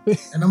angle?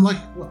 And I'm like,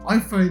 well,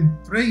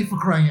 iPhone 3 for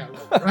crying out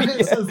loud,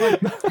 right? So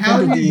it's like, how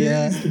do you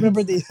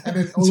remember the? And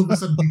then all of a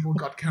sudden, people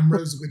got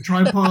cameras with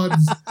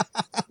tripods.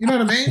 You know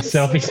what I mean?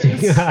 Selfie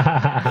sticks.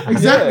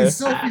 Exactly,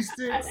 selfie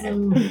sticks,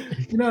 and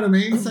you know what I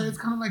mean. So it's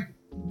kind of like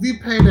we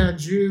paid our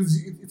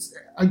dues. It's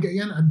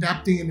again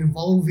adapting and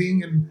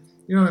evolving, and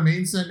you know what I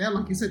mean. So now,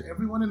 like you said,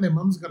 everyone and their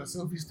mum's got a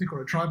selfie stick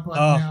or a tripod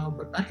now.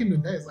 But back in the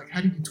day, it's like,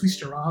 how did you twist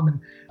your arm and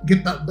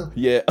get that?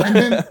 And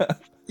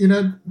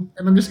then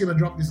and I'm just gonna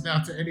drop this now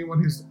to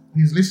anyone who's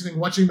listening,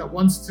 watching, that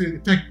wants to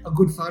take a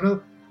good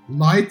photo.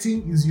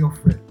 Lighting is your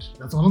friend.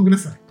 That's all I'm gonna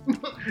say.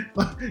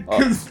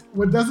 Because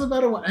it doesn't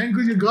matter what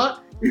angle you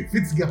got, if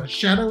it's got a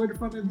shadow in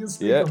front of your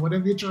stick or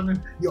whatever you're trying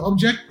to, your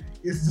object,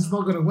 it's just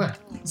not gonna work.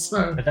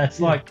 So, but that's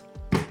like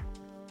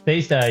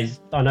these days.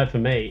 I know for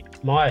me,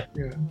 my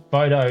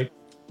photo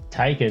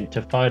taken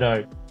to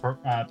photo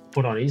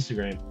put on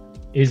Instagram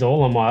is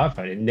all on my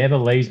iPhone. It never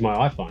leaves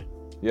my iPhone.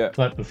 Yeah.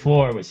 But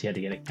before it was you had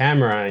to get a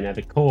camera and have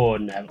a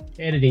cord and have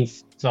editing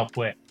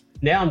software.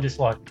 Now I'm just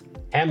like,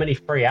 how many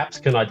free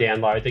apps can I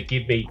download that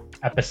give me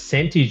a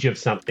percentage of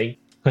something?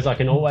 Because I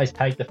can always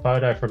take the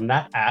photo from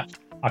that app,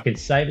 I can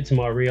save it to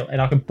my reel, and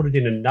I can put it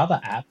in another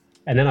app,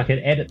 and then I can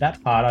edit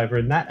that part over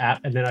in that app,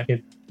 and then I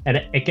can, and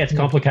it gets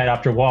complicated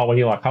after a while when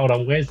you're like, hold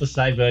on, where's the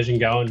save version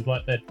going?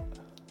 But that,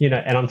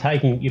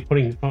 and you're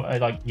putting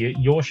like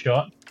your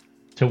shot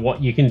to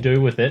what you can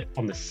do with it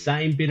on the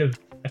same bit of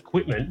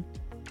equipment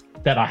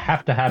that I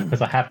have to have,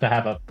 because I have to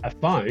have a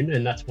phone,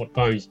 and that's what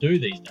phones do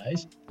these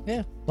days.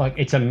 Yeah, like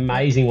it's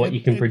amazing what you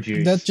can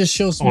produce. That just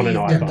shows on me an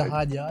iPhone. the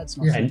hard yards.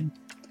 And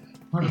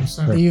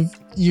 100%.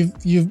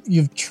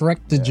 You've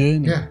tracked the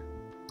journey. Yeah,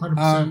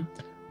 100%.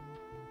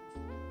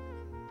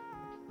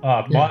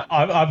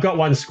 I've got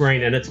one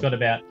screen and it's got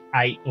about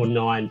 8 or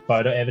 9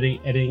 photo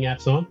editing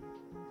apps on.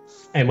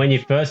 And when you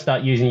first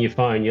start using your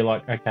phone, you're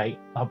like, okay,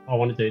 I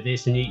want to do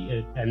this,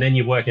 and then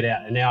you work it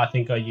out. And now I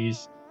think I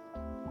use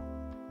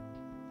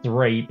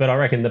 3, but I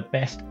reckon the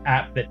best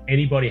app that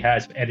anybody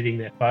has for editing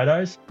their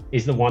photos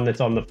is the one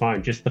that's on the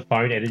phone, just the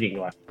phone editing.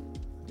 Like,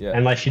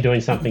 unless you're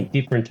doing something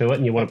different to it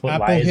and you want to put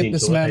Apple, layers hit into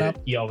this it, man up.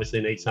 You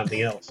obviously need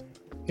something else.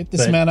 Hit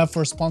this man up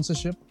for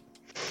sponsorship.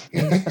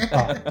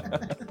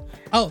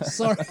 Oh,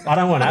 sorry. I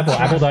don't want Apple.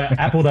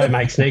 Apple don't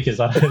make sneakers.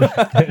 I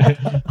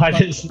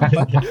just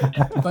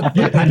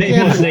I need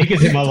more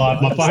sneakers in my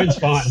life. My phone's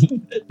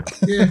fine.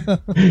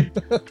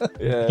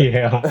 Yeah,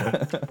 Yeah.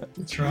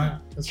 that's right.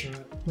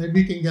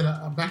 Maybe you can get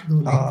a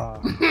backdoor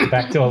link.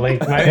 Back to a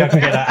link. Maybe I can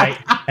get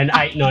an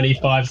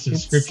 $8.95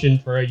 subscription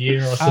for a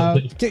year or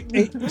something.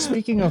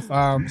 Speaking of,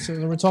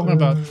 so we're talking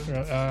about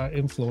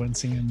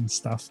influencing and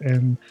stuff,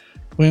 and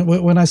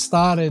when I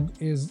started,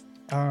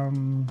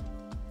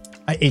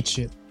 I ate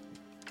shit.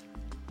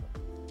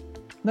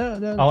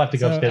 No. I'll have to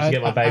go upstairs to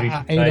get my baby.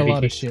 I ate a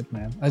lot of shit,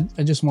 man.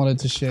 I just wanted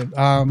to shit.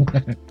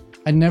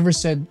 I never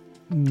said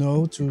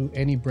no to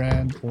any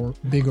brand, or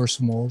big or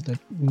small, that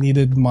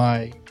needed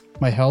my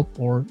help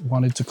or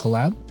wanted to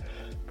collab.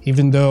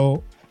 Even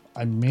though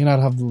I may not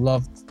have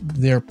loved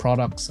their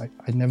products, I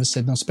never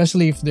said no,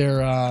 especially if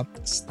they're a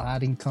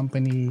starting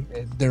company,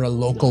 they're a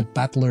local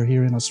battler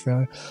here in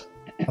Australia.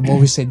 I've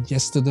always said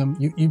yes to them.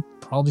 You've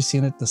probably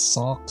seen it, the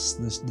socks,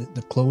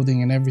 the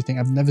clothing and everything.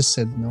 I've never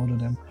said no to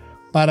them.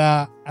 But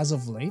as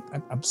of late,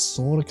 I've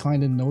sort of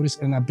kind of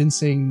noticed, and I've been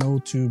saying no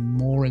to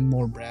more and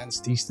more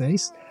brands these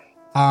days.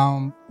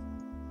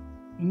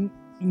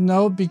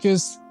 No,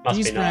 because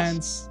these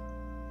brands,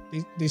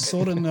 they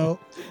sort of know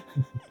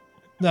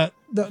that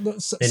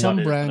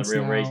some brands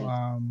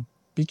now,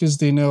 because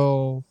they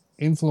know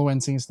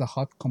influencing is the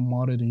hot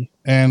commodity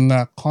and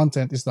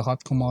content is the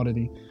hot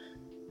commodity,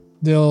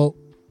 they'll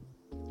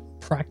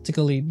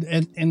practically,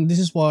 and this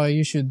is why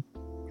you should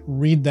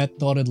read that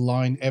dotted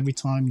line every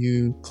time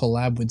you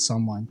collab with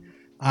someone.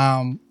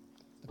 The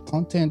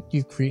content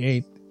you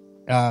create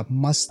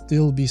must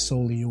still be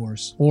solely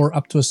yours, or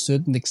up to a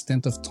certain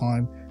extent of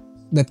time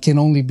that can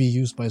only be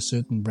used by a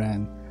certain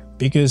brand.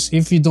 Because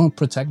if you don't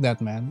protect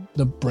that, man,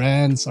 the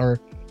brands are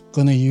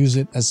gonna use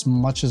it as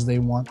much as they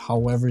want,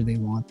 however they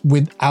want,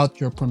 without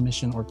your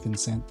permission or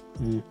consent.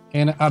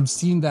 And I've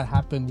seen that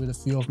happen with a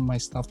few of my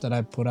stuff that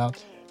I put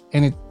out,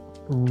 and it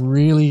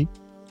really,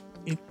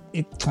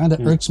 it kind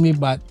of irks me,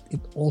 but it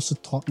also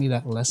taught me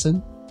that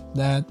lesson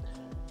that,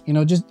 you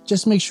know,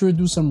 just make sure to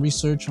do some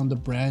research on the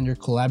brand you're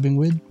collabing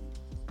with,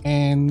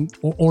 and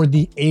or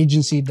the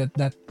agency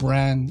that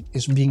brand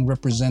is being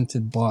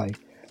represented by,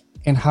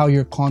 and how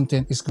your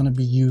content is going to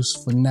be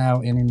used for now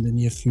and in the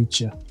near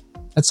future.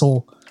 That's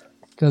all.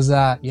 Because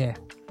yeah,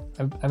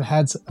 I've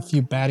had a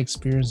few bad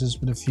experiences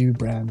with a few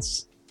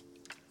brands.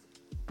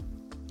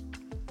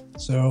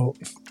 So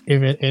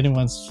if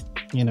anyone's,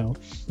 you know,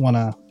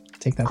 wanna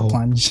take that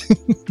plunge.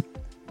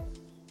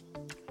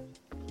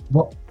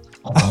 Well,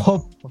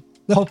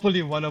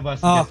 hopefully one of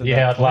us gets to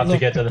yeah, that I'd love to point.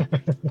 get to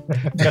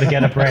the. Gotta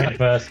get a brand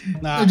first.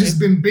 I've just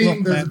been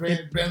beating those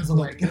brands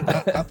away.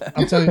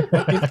 I'll tell you,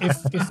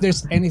 if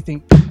there's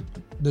anything,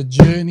 the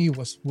journey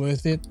was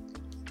worth it.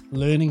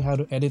 Learning how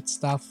to edit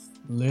stuff,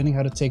 learning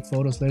how to take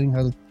photos, learning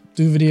how to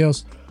do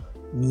videos,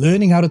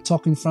 learning how to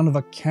talk in front of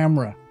a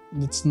camera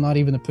that's not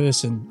even a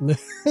person,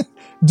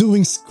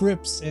 doing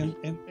scripts and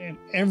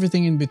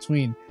everything in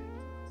between.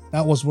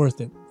 That was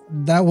worth it.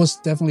 That was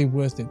definitely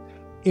worth it.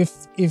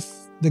 If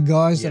the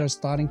guys that are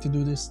starting to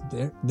do this,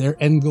 their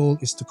end goal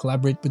is to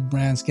collaborate with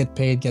brands, get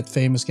paid, get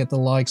famous, get the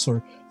likes,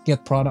 or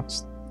get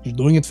products, you're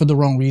doing it for the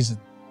wrong reason.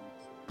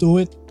 Do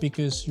it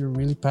because you're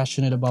really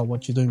passionate about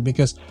what you're doing.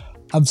 Because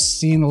I've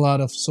seen a lot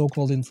of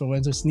so-called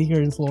influencers, sneaker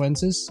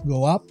influencers,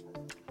 go up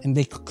and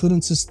they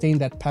couldn't sustain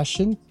that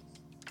passion.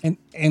 And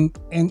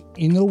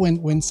you know,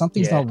 when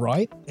something's not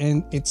right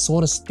and it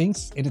sort of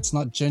stinks and it's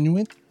not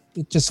genuine,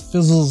 it just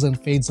fizzles and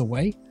fades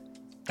away.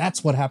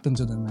 That's what happened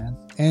to them, man.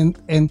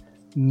 And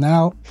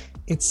now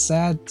it's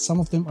sad. Some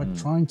of them are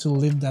trying to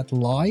live that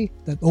lie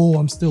that, oh,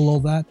 I'm still all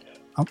that.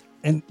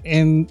 And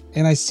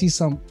I see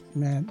some,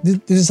 man,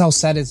 this is how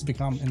sad it's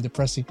become and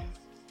depressing.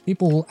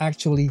 People will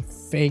actually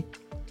fake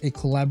a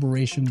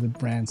collaboration with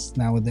brands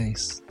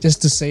nowadays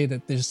just to say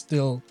that they're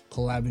still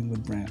collabing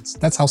with brands.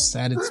 That's how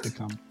sad it's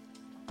become.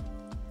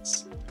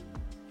 It's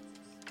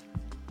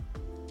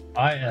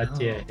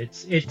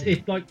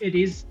like, it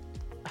is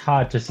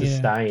hard to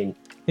sustain.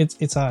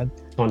 It's hard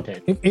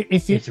Content.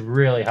 It's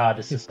really hard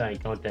to sustain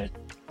content.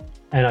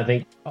 And I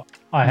think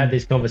I had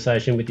this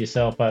conversation with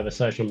yourself over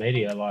social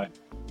media, like,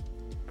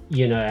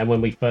 you know, and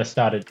when we first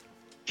started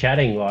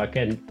chatting, like,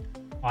 and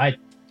I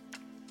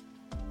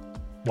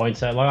won't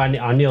say, like,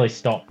 I nearly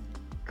stopped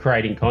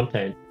creating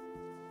content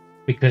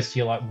because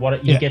you're like,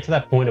 what? You get to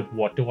that point of,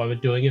 what do I be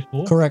doing it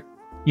for? Correct.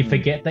 You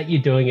forget that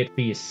you're doing it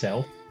for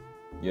yourself.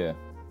 Yeah.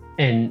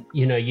 And,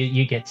 you know,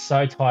 you get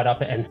so tied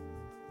up, and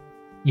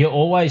you're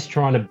always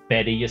trying to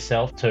better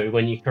yourself too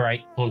when you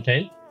create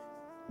content,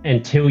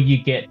 until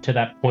you get to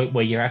that point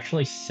where you're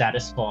actually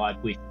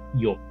satisfied with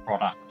your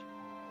product.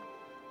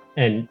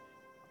 And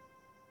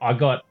I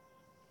got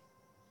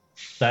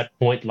that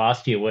point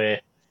last year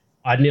where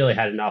I nearly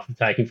had enough of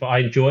taking photos. I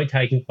enjoy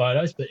taking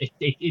photos, but it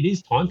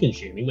is time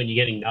consuming when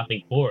you're getting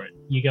nothing for it.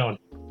 You're going,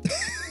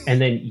 and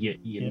then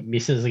your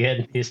missus are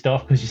getting pissed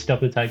off because you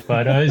stopped to take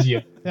photos.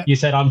 You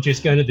said, I'm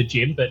just going to the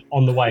gym, but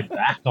on the way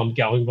back, I'm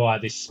going by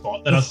this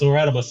spot that I saw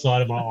out of the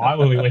side of my eye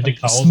when we went to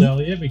Coles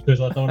earlier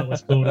because I thought it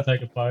was cool to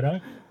take a photo.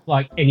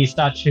 Like, and you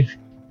start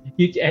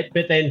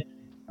but then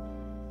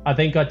I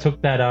think I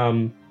took that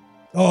that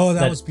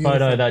was beautiful.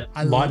 photo, that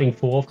Lightning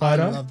 4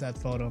 photo. I love that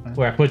photo, man.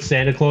 Where I put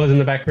Santa Claus in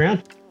the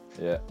background.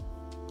 Yeah.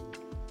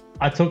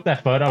 I took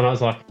that photo and I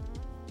was like,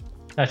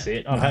 that's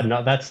it. I've had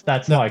enough.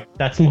 That's my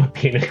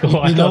pinnacle.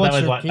 I thought that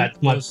was like,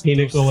 that's my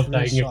pinnacle of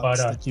taking a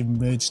photo. That you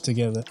merged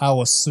together. I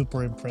was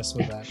super impressed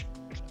with that.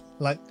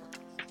 Like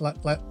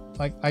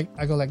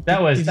I go like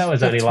that was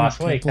only last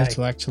week.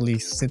 To actually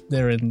sit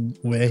there and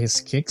wear his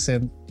kicks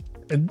and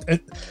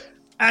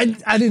I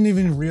didn't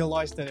even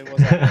realize that it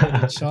was a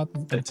edited shot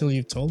until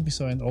you told me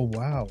so. And oh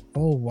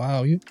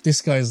wow,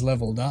 this guy is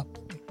leveled up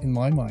in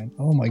my mind.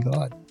 Oh my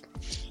god.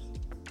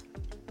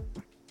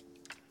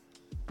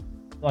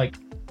 Like,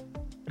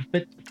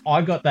 but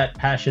I got that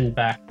passion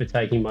back for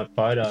taking my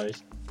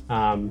photos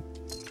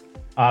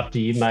after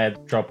you may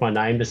have dropped my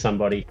name to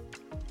somebody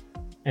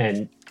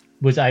and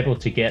was able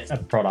to get a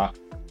product.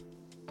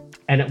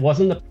 And it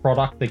wasn't the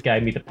product that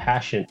gave me the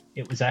passion.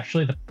 It was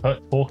actually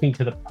talking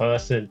to the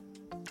person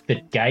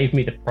that gave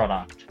me the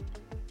product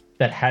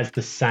that has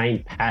the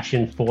same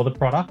passion for the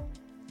product.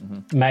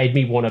 Made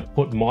me want to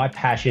put my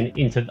passion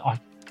into...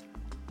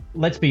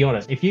 let's be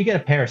honest. If you get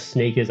a pair of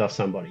sneakers off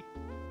somebody,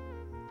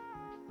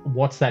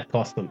 what's that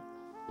cost them?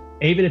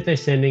 Even if they're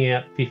sending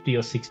out 50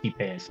 or 60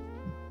 pairs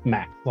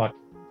max, like,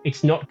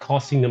 it's not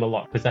costing them a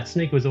lot because that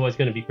sneaker was always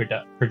going to be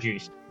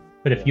produced.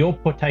 But if you're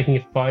taking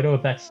a photo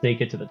of that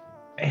sneaker to the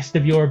best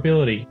of your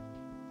ability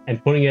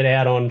and putting it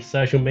out on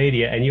social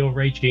media and you're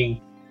reaching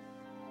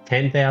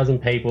 10,000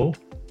 people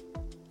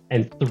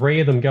and 3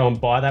 of them go and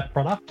buy that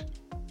product,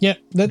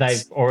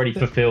 they've already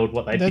fulfilled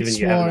what they've given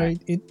you.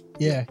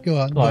 Go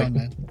on,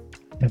 man.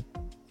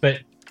 But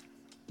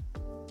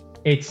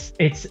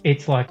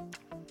it's like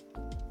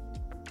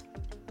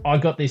I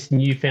got this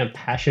newfound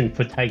passion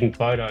for taking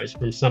photos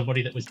from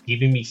somebody that was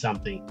giving me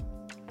something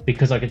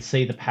because I could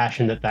see the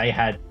passion that they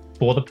had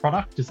for the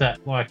product. Is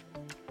that like,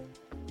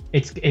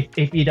 it's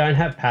if you don't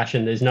have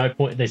passion, there's no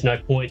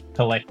point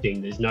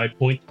collecting, there's no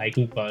point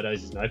taking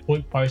photos, there's no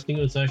point posting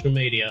on social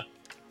media,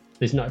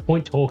 there's no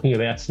point talking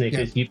about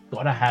sneakers. You've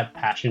got to have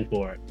passion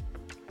for it.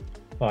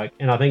 Like,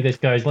 and I think let's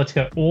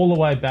go all the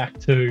way back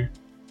to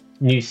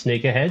new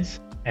sneakerheads.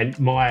 And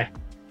my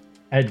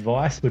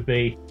advice would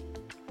be,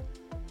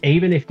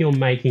 even if you're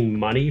making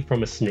money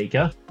from a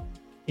sneaker,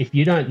 if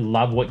you don't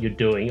love what you're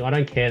doing, I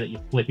don't care that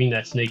you're flipping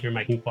that sneaker and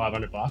making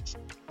 $500.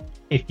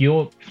 If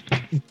you're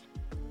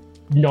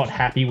not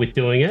happy with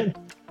doing it,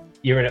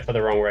 you're in it for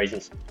the wrong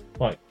reasons.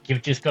 Like,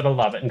 you've just got to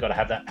love it and got to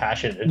have that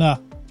passion.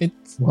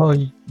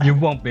 You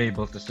won't be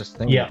able to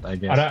sustain it, I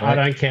guess. I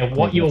don't care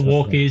what your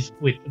walk is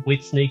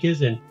with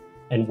sneakers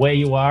and where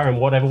you are and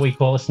whatever we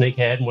call a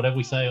sneakerhead and whatever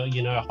we say,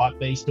 a hype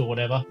beast or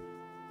whatever.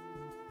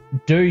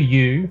 Do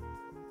you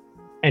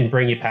and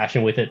bring your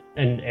passion with it.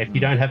 And if you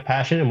don't have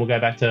passion, and we'll go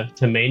back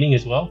to meaning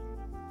as well,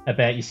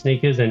 about your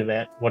sneakers and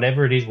about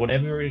whatever it is,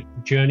 whatever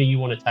journey you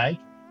want to take,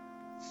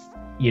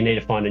 you need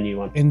to find a new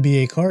one.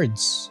 NBA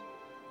cards,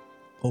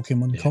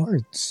 Pokemon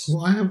cards.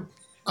 Well,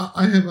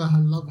 I have a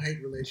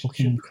love-hate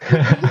relationship.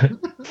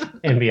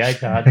 NBA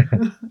card.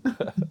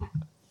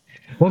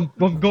 Well,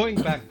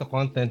 going back to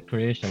content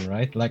creation,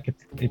 right? Like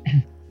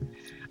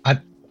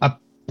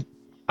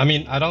I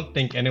mean, I don't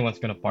think anyone's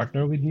gonna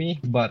partner with me,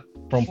 but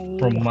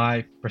from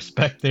my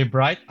perspective,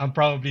 right, I'm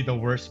probably the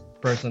worst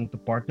person to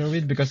partner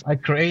with because I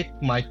create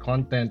my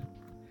content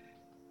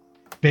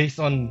based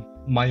on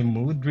my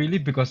mood, really,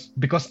 because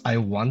I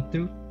want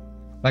to.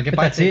 Like if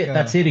that's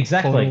it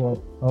exactly.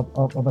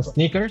 Photo of a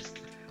sneakers,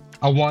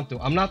 I want to.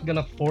 I'm not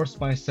gonna force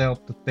myself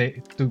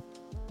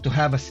to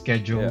have a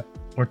schedule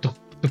or to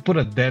put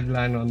a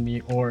deadline on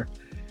me or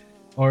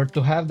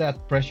to have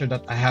that pressure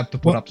that I have to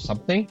put up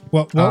something.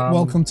 Well,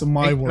 welcome to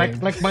my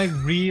world. Like my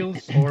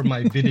reels or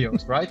my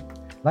videos, right?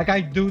 Like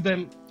I do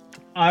them.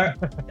 I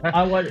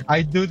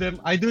do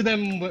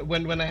them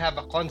when I have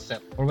a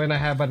concept or when I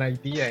have an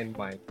idea in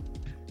mind,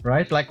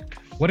 right? Like,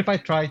 what if I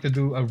try to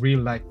do a reel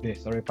like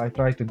this, or if I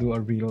try to do a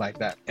reel like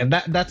that, and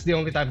that's the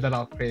only time that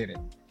I'll create it.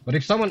 But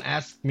if someone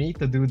asks me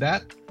to do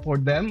that for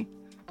them,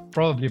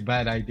 probably a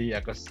bad idea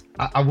because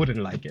I wouldn't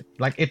like it.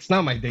 Like, it's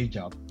not my day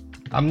job.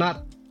 I'm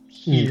not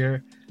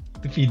here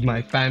to feed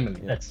my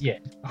family.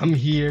 I'm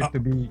here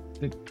to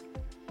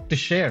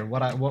share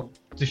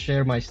to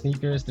share my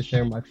sneakers, to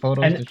share my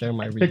photos, to share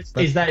my reels.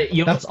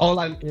 That's all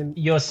I'm in.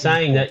 You're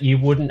saying that you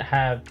wouldn't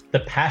have the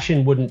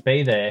passion, wouldn't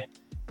be there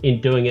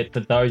in doing it for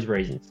those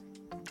reasons.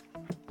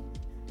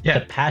 Yeah,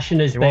 the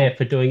passion is there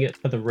for doing it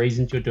for the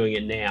reasons you're doing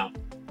it now.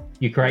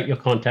 You create your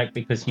content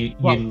because you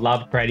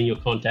love creating your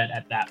content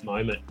at that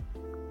moment.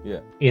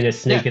 Yeah. In a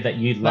sneaker that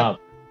you love,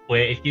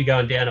 where if you're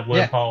going down a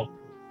wormhole,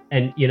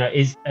 and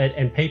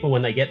and people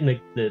when they get in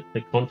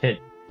the content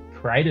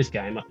creators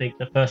game, I think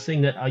the first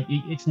thing that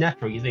it's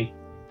natural. You think,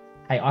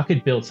 hey, I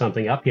could build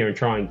something up here and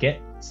try and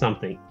get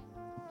something,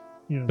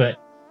 but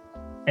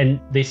and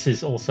this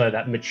is also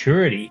that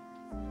maturity,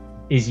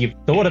 is you've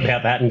thought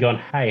about that and gone,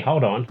 hey,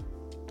 hold on.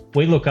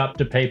 We look up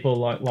to people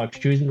like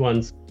Choosing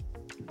One's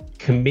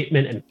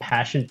commitment and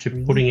passion to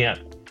putting out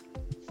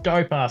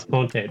dope-ass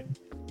content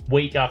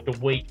week after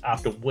week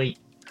after week,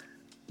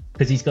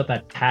 because he's got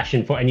that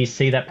passion for, and you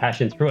see that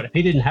passion through it. If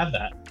he didn't have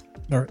that,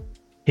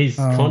 his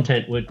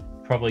content would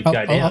probably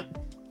go down.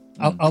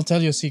 I'll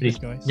tell you a secret,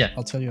 guys. Yeah.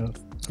 I'll tell you a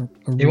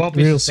It won't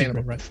be real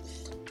sustainable. secret,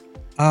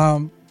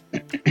 right?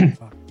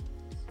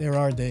 There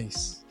are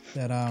days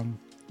that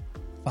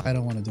fuck, I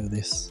don't want to do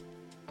this.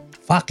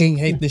 Fucking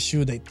hate this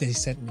shoe they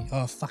sent me.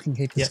 Oh, fucking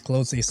hate this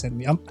clothes they sent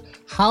me.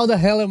 How the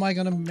hell am I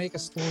gonna make a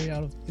story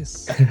out of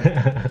this?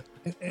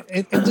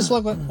 it just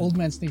like what Old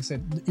Man Sneak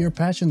said, your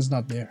passion's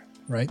not there,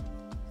 right?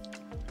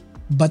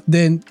 But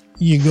then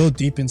you go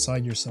deep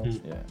inside yourself,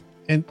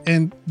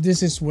 and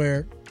this is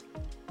where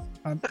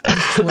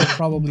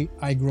probably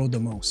I grow the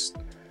most.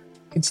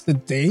 It's the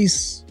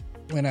days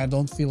when I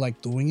don't feel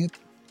like doing it.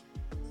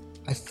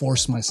 I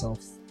force myself,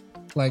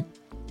 like,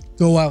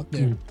 go out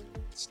there,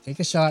 just take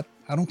a shot.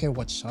 I don't care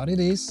what shot it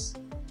is.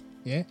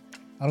 Yeah,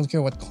 I don't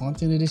care what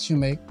content it is you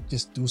make.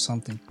 Just do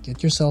something.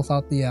 Get yourself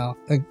out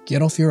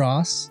get off your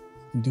ass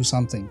and do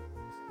something.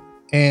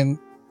 And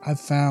I've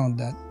found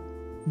that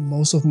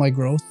most of my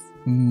growth,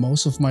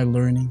 most of my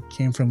learning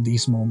came from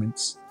these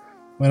moments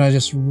when I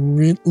just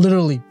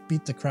literally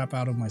beat the crap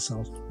out of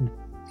myself,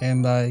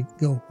 and I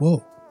go,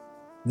 "Whoa,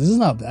 this is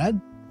not bad."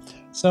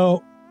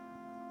 So,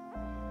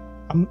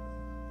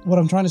 what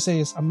I'm trying to say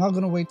is, I'm not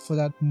gonna wait for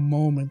that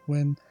moment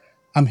when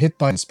I'm hit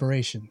by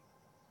inspiration.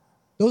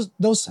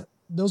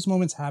 Those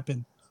moments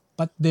happen,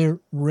 but they're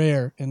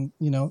rare, and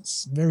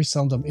it's very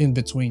seldom in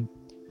between.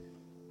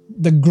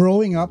 The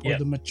growing up or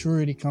the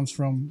maturity comes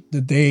from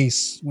the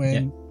days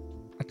when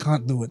I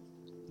can't do it.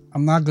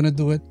 I'm not gonna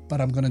do it,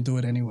 but I'm gonna do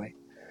it anyway.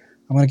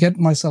 I'm gonna get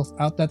myself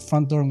out that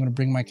front door. I'm gonna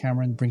bring my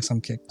camera and bring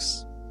some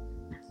kicks.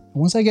 And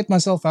once I get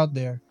myself out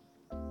there,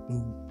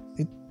 boom,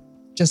 it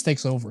just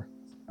takes over.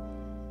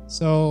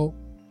 So,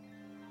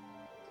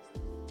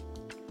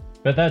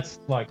 but that's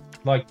like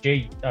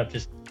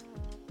just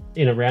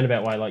in a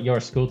roundabout way, like, you're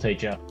a school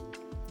teacher.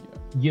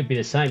 You'd be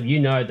the same. You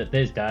know that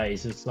there's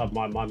days, it's like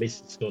my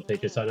missus is a school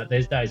teacher, so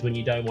there's days when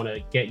you don't want to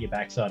get your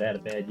backside out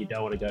of bed, you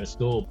don't want to go to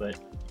school, but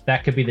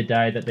that could be the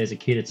day that there's a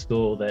kid at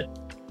school that,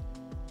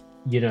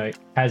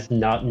 has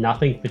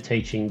nothing for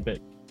teaching, but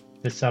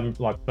for some,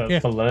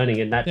 for learning,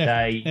 and that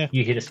day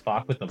you hit a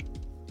spark with them.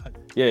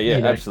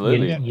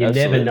 Absolutely. You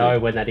never know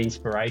when that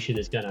inspiration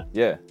is gonna.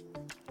 Yeah,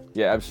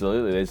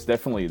 absolutely. There's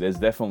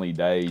definitely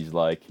days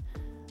like,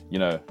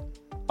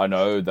 I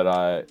know that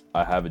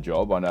I have a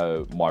job. I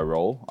know my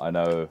role. I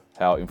know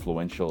how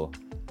influential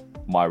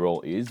my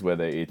role is,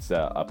 whether it's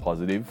a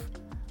positive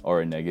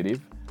or a negative.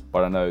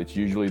 But I know it's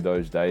usually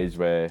those days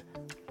where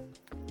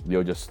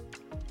you're just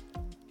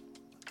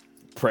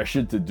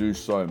pressured to do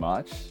so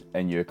much,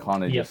 and you're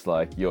kind of just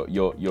like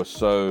you're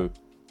so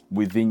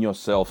within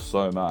yourself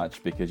so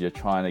much because you're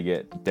trying to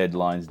get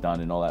deadlines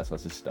done and all that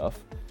sorts of stuff,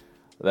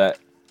 that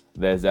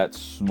there's that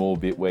small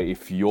bit where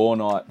if you're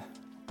not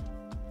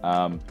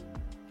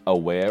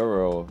aware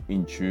or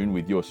in tune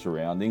with your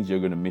surroundings, you're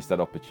going to miss that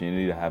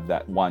opportunity to have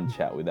that one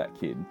chat with that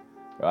kid,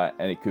 right?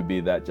 And it could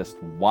be that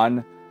just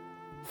 1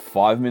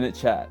 5-minute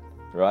chat,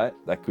 right?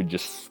 That could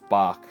just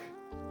spark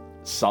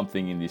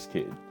something in this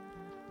kid.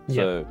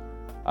 So,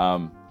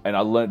 and I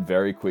learned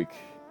very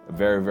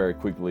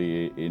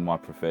quickly in my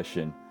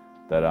profession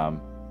that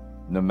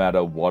no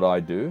matter what I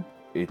do,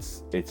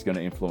 it's going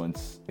to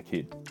influence a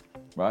kid,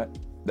 right?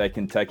 They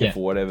can take it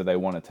for whatever they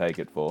want to take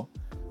it for,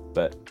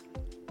 but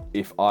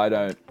if I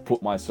don't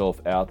put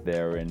myself out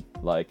there and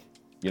like,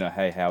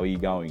 hey, how are you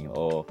going?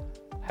 Or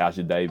how's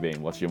your day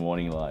been? What's your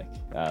morning like?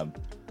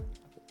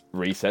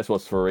 Recess,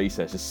 what's for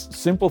recess? Just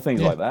simple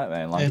things like that,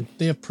 man. Like, and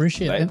they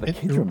appreciate it. The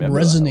kids It remember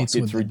resonates that. Like,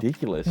 with it's them.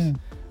 ridiculous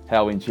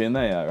how in tune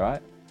they are,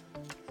 right?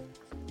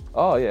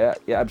 Oh yeah,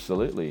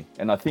 absolutely.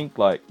 And I think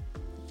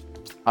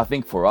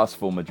for us,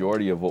 for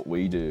majority of what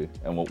we do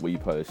and what we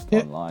post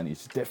online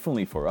is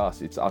definitely for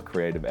us. It's our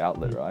creative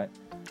outlet, right?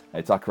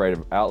 It's our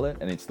creative outlet,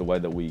 and it's the way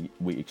that we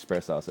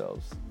express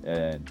ourselves.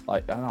 And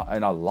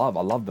I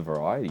love the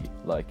variety.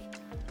 Like,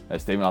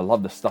 Stephen, I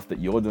love the stuff that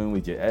you're doing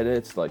with your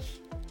edits, like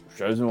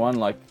Chosen One.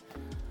 Like,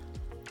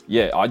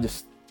 I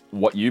just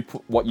what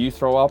you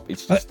throw up,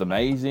 it's just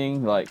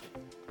amazing. Like,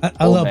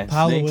 I love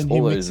Paolo when he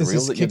all mixes those reels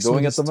his that you're kicks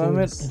doing with at the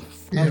moment. his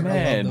Yeah, Oh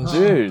man, those.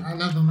 dude. I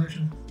love the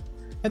motion.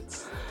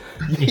 That's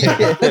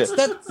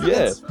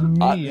That's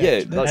me.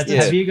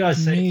 Have you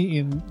guys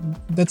seen? Me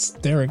that's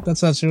Derek.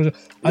 That's not true.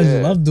 I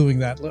love doing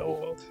that.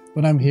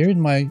 When I'm here in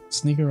my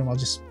sneaker room, I'll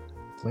just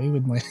play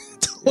with my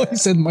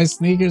toys and my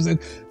sneakers, and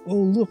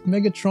look,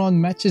 Megatron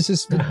matches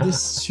this with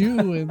this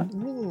shoe,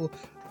 and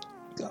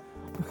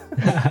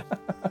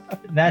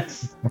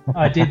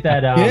I did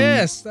that.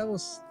 yes, that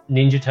was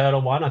Ninja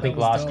Turtle one, I think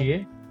was last dope.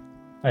 year.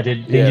 I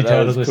did Ninja that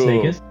Turtles was with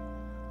cool. sneakers.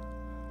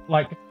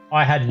 Like,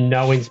 I had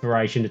no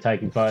inspiration to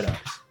taking photos,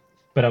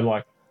 but I'm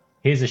like,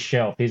 here's a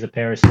shelf, here's a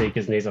pair of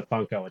sneakers, and here's a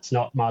Funko. It's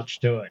not much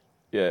to it.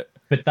 Yeah.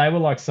 But they were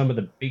like some of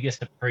the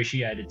biggest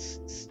appreciated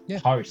Yeah.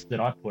 posts that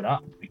I put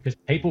up because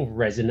people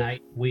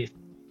resonate with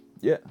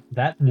Yeah.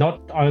 that.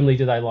 Not only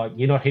do they like,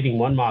 you're not hitting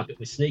one market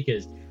with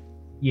sneakers,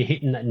 you're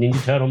hitting that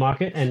Ninja Turtle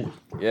market, and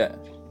Yeah.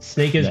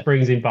 sneakers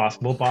brings in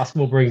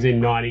basketball brings in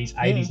 90s,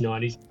 80s,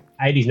 90s,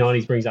 80s,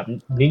 90s brings up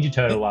Ninja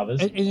Turtle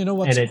lovers. And you know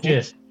what's And it cool?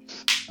 just,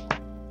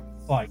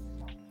 like,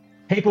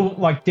 people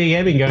like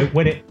DMing go,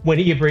 when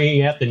are you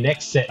bringing out the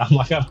next set? I'm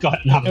like, I've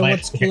got enough And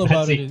left. what's cool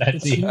about it is That's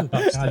it's it. you.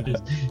 I can't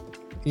just-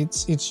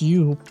 It's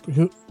you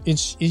who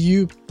it's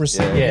you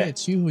present. Yeah. Yeah,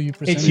 it's you who you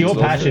present. It's your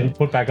also- passion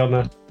put back on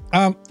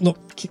the. Look,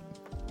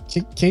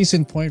 case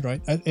in point,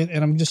 right?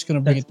 And I'm just gonna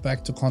bring it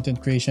back to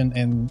content creation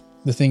and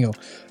the thingo.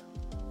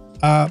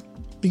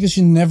 Because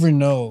you never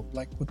know,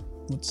 like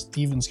what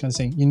Steven's kind of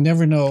saying, you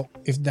never know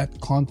if that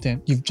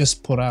content you've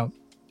just put out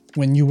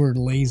when you were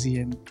lazy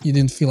and you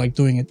didn't feel like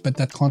doing it, but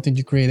that content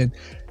you created,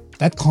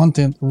 that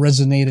content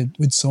resonated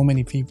with so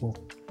many people.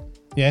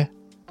 Yeah.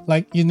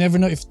 Like you never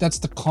know if that's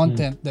the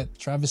content that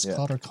Travis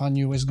Scott or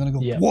Kanye is gonna go,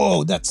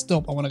 whoa, that's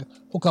dope. I want to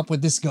hook up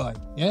with this guy.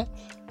 Yeah,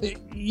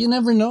 you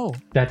never know.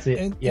 That's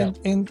it.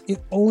 And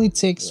it only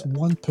takes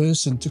one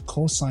person to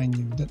co-sign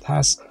you that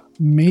has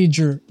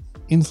major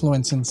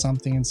influence in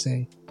something and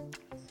say,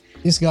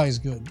 this guy is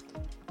good.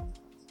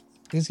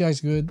 This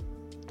guy's good.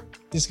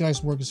 This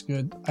guy's work is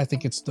good. I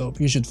think it's dope.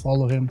 You should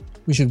follow him.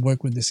 We should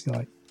work with this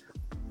guy.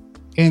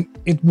 And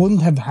it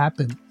wouldn't have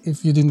happened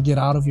if you didn't get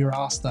out of your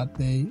ass that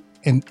day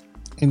and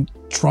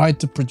tried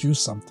to produce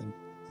something.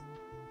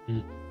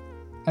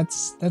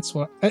 That's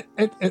what.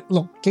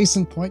 Look, case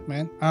in point,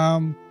 man.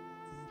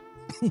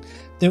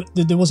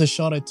 There was a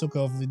shot I took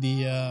of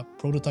the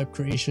prototype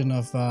creation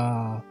of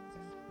the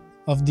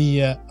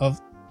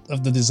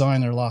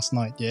designer last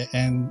night. Yeah,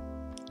 and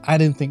I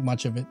didn't think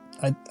much of it.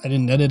 I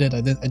didn't edit it.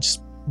 I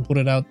just put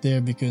it out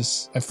there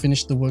because I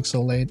finished the work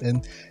so late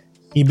and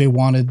eBay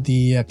wanted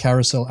the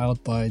carousel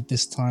out by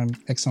this time,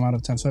 X amount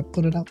of time. So I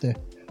put it out there.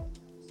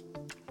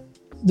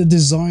 The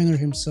designer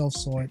himself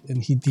saw it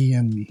and he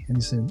DM'd me and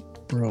he said,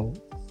 bro,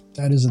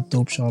 that is a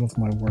dope shot of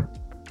my work.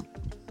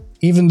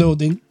 Even though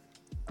the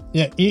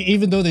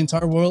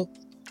entire world,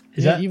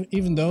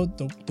 even though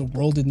the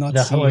world did not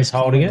see he's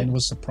holding it, and it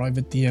was a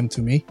private DM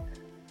to me,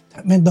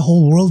 that meant the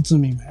whole world to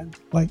me, man.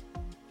 Like,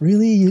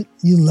 really,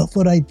 you love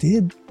what I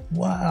did?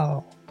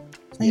 Wow,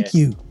 thank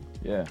you.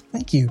 Yeah,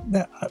 thank you.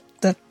 That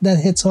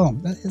hits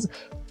home.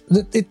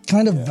 It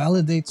kind of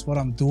validates what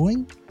I'm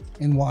doing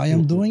and why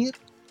I'm doing it.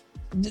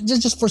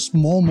 Just for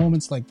small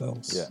moments like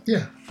those.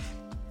 Yeah.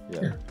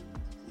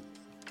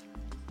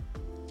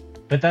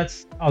 But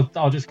that's,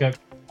 I'll just go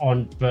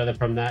on further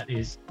from that,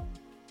 is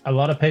a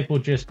lot of people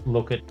just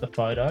look at the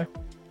photo.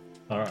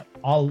 All right,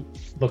 I'll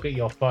look at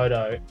your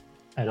photo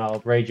and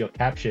I'll read your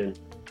caption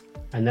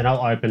and then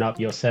I'll open up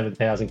your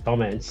 7,000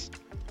 comments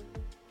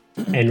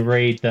and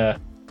read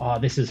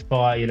this is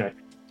fire.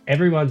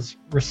 Everyone's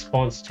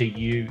response to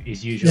you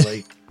is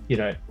usually,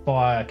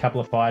 fire, a couple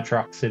of fire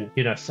trucks and,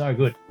 so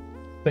good.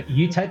 But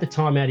you take the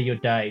time out of your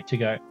day to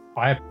go,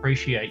 I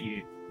appreciate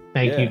you.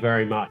 Thank you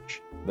very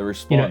much. The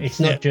response. It's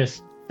not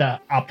just the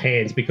up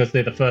hands because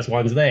they're the first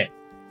ones there.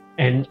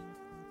 And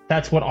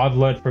that's what I've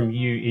learned from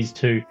you, is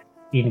to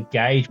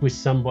engage with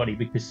somebody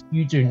because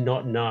you do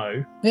not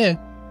know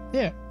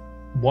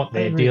what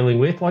they're dealing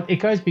with. Like, it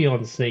goes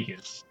beyond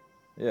sneakers.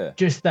 Yeah.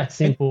 Just that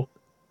simple.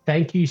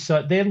 Thank you.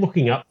 So they're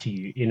looking up to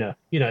you,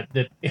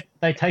 that if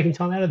they're taking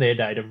time out of their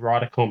day to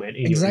write a comment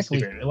in your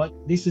Instagram, they're like,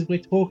 we're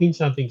talking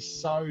something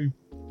so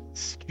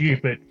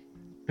stupid,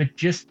 but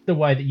just the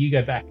way that you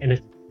go back and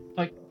it's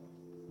like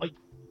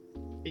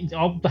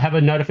I'll have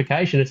a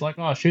notification. It's like,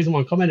 oh, Shoes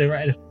on commented,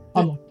 right? And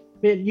I'm like,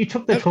 man, you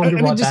took the time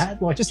to write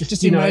that. Like,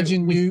 just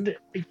imagine you.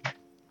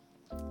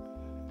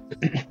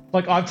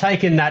 Like, I've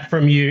taken that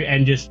from you,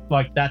 and just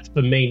like, that's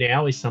for me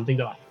now is something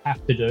that I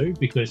have to do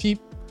because you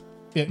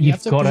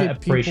you've got to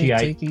appreciate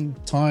taking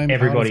time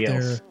everybody out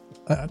of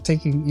else.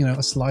 Taking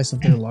a slice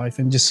of their life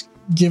and just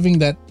giving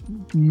that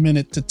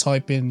minute to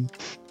type in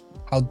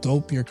how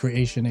dope your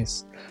creation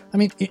is. I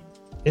mean,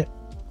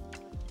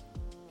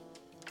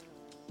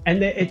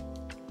 and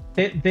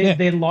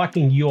they're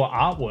liking your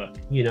artwork.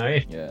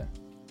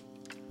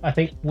 I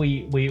think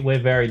we're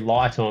very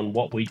light on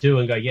what we do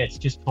and go, it's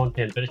just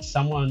content, but it's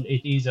someone.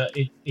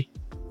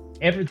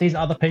 There's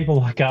other people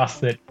like us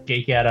that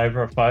geek out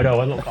over a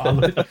photo and look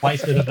at the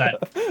placement of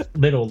that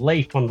little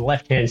leaf on the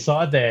left-hand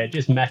side there. It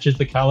just matches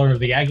the color of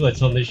the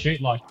aglets on the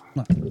shoot. Like,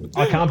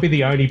 I can't be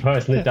the only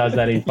person that does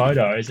that in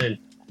photos, and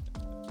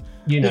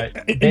they're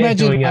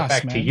doing that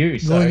back to you.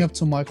 So going up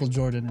to Michael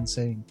Jordan and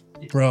saying,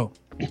 bro,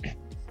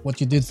 what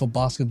you did for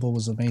basketball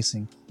was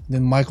amazing.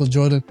 Then Michael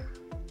Jordan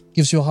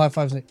gives you a high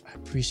five, like, I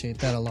appreciate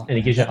that a lot. And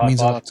he gives you a high means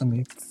five. a lot to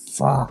me.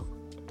 Fuck.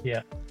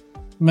 Yeah.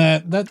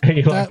 Man, that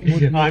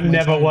would I'm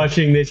never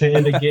watching this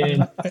hand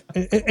again.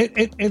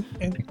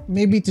 And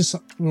maybe to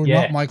some,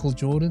 not Michael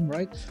Jordan,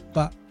 right?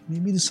 But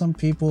maybe to some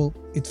people,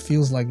 it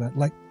feels like that.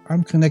 Like,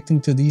 I'm connecting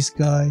to this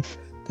guy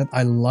that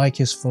I like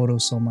his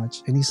photos so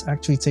much, and he's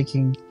actually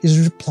he's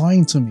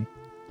replying to me,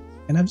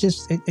 and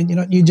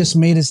you just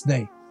made his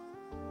day.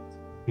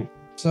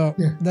 So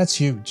Yeah. that's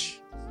huge.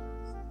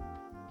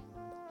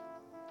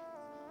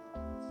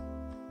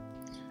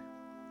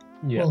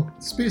 Yeah. Well,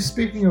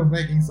 speaking of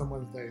making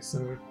someone's day,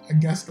 so I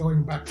guess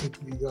going back to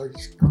you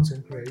guys'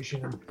 content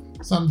creation,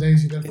 some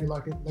days you don't feel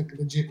like it, like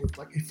legit,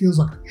 it feels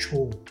like a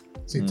chore.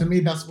 So to me,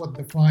 that's what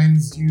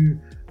defines you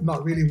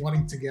not really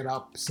wanting to get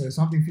up. So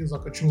something feels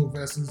like a chore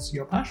versus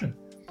your passion.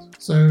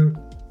 So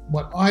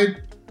what I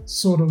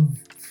sort of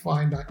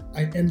find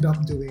I end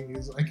up doing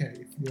is, okay,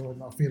 if you're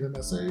not feeling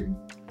the same,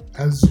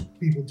 as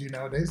people do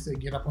nowadays, they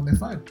get up on their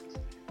phone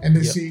and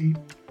they see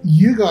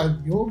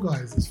your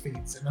guys'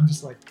 feeds, and I'm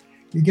just like,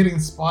 you get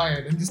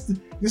inspired, and just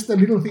a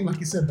little thing, like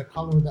you said, the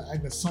color of the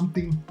egg, there's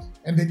something,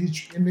 and then you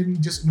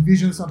just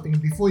envision something,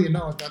 and before you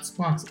know it, that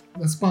spark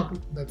lights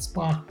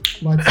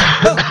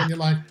up, and you're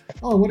like,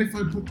 oh, what if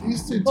I put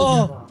these two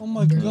together? Oh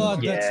my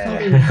God,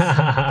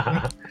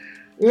 Yeah.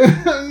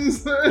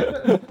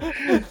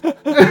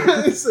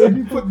 So if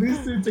you put these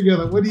two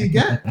together, what do you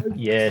get?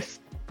 Yes.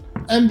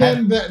 And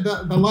then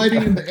the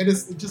lighting and the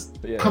edits, it just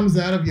Yeah. comes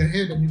out of your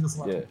head, and you're just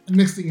like, and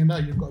next thing you know,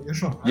 you've got your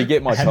shot. Right? You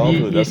get my Have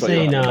childhood. you That's what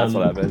seen? that's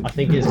what I happened.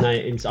 think his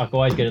name. I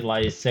always get it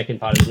like his second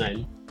part of his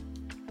name.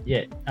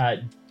 Yeah.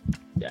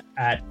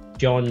 At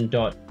John.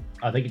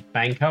 I think it's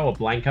Banco or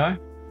Blanco,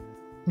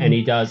 and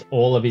he does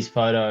all of his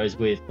photos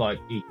with like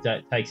he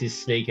takes his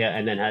sneaker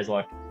and then has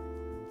like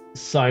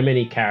so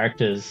many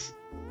characters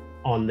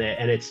on there,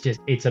 and it's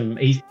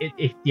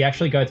if you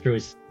actually go through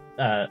his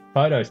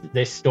photos,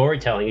 there's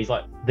storytelling. He's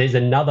like, there's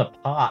another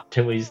part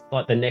to his,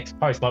 like, the next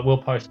post, like we'll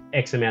post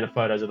X amount of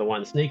photos of the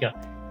one sneaker,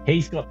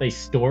 he's got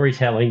these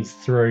storytellings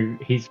through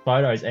his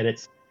photos, and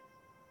it's,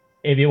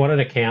 if you want an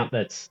account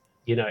that's,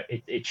 you know,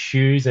 it's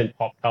shoes and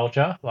pop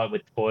culture, like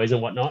with toys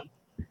and whatnot,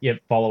 you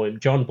follow him.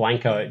 John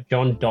Blanco,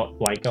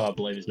 I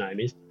believe his name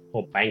is,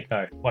 or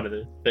Banco, one of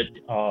the, but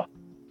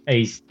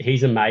he's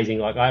amazing.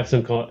 Like, I have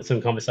some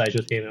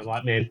conversation with him, and I'm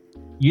like, man,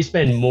 you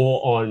spend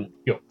more on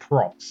your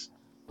props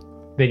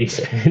than you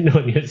spend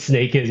on your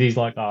sneakers. He's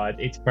like, oh,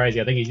 it's crazy.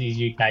 I think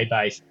he's UK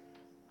based,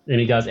 and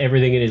he does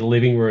everything in his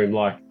living room.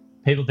 Like,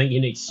 people think you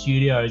need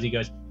studios. He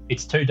goes,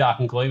 it's too dark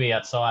and gloomy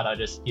outside. I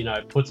just, you know,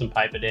 put some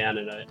paper down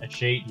and a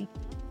sheet, and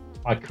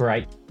I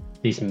create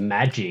this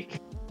magic.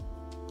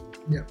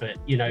 Yeah. But,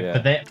 you know,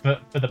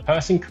 for the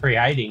person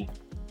creating,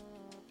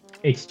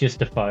 it's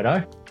just a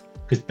photo,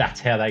 because that's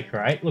how they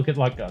create. Look at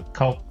like a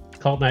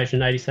Cult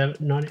Nation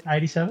 87,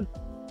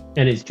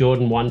 and it's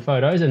Jordan 1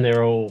 photos, and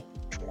they're all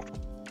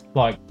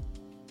like,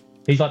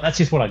 he's like, that's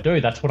just what I do.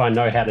 That's what I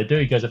know how to do.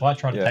 He goes, if I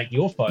tried to take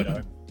your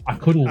photo, I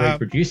couldn't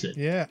reproduce it.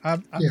 I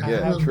have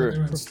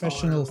true.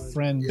 professional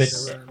friends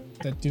But-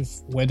 that do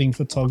wedding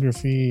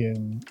photography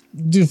and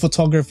do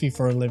photography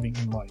for a living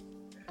in life.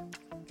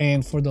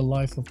 And for the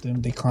life of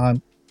them, they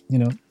can't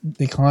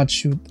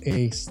shoot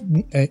a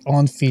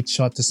on-feed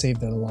shot to save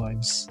their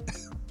lives.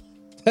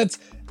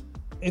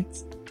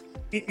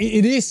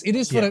 It is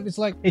what it's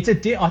like.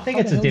 I think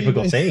it's a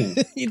difficult thing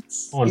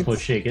on foot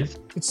shakers.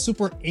 It's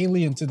super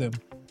alien to them.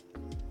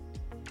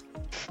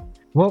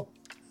 Well,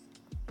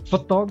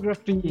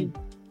 photography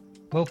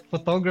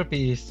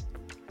is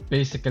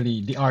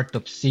basically the art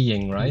of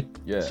seeing, right?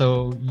 Yeah.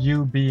 So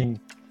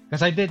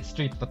because I did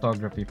street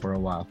photography for a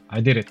while. I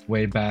did it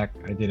way back.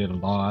 I did it a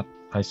lot.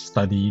 I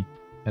studied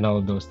and all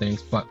of those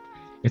things, but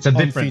it's a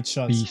different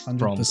shots, beast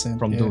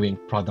from doing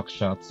product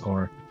shots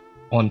or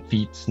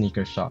on-feet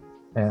sneaker shots.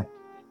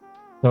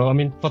 So, I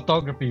mean,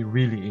 photography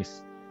really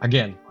is,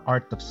 again,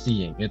 art of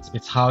seeing.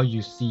 It's how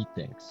you see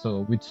things.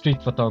 So with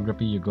street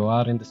photography, you go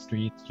out in the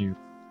streets, you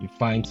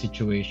find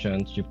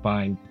situations, you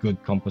find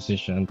good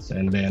compositions,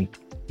 and then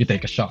you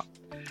take a shot.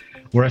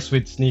 Whereas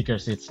with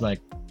sneakers, it's like,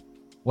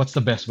 what's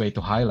the best way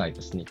to highlight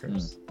the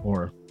sneakers?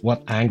 Or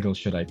what angle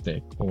should I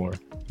take? Or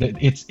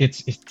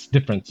it's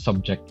different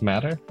subject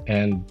matter.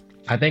 And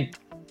I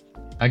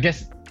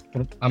guess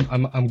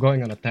I'm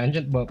going on a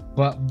tangent,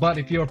 but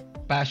if you're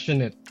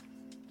passionate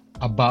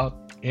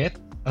about it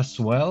as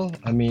well,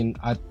 I mean,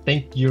 I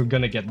think you're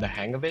gonna get the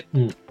hang of it.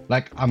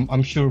 Like,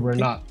 I'm sure we're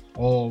not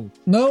all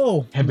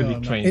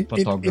heavily trained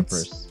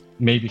photographers.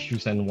 Maybe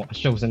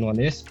Chosen One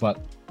is,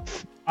 but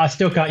I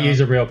still can't use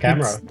a real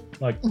camera.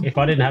 Like, if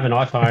I didn't have an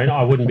iPhone,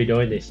 I wouldn't be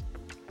doing this.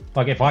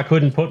 Like, if I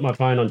couldn't put my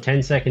phone on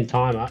 10-second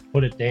timer,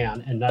 put it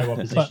down, and know what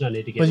position I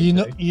need to get. But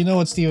into, you know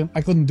what, Steven? I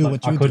couldn't do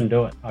what you I couldn't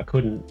do it. I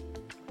couldn't.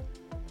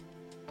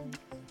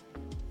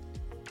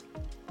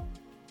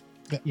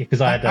 Yeah,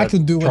 because I had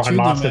to try and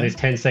master this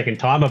 10-second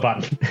timer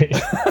button.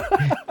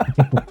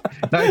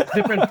 No, it's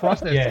different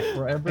process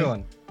for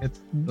everyone. It's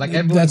like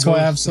everyone. That's why I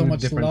goes have so through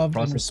much different love and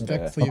processes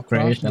respect for of your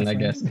craft, creation, my I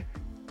guess.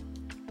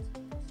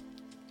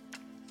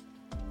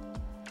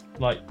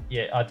 Like,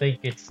 yeah, I think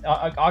it's.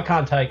 I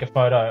can't take a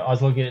photo. I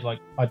was looking at, like,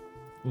 I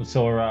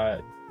saw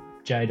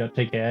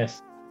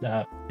J.TKS.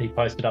 He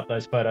posted up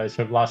those photos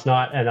from last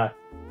night, and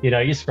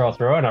you scroll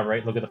through and I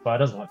look at the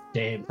photos. I'm like,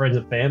 damn, friends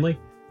and family.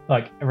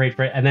 Like,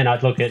 and then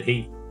I'd look at,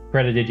 he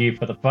credited you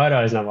for the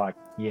photos, and I'm like,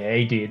 yeah,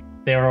 he did.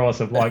 They're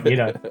awesome. Like,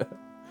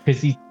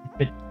 because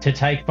to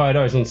take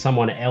photos on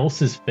someone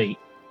else's feet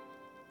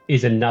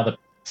is another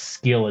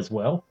skill as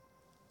well.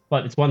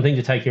 like it's one thing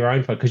to take your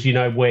own photo because you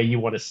know where you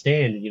want to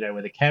stand, and you know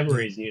where the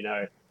camera is, and you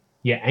know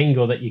your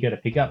angle that you're going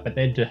to pick up. But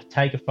then to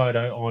take a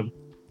photo on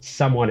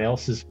someone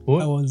else's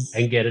foot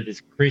and get it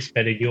as crisp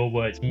and, in your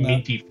words,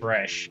 minty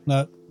fresh.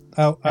 No,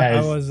 I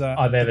was.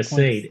 I've ever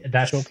seen.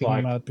 That's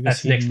like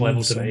that's next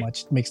level to me.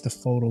 Much. It makes the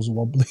photos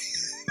wobbly.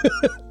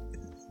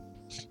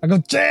 I go,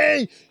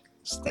 Jay,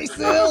 stay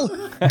still.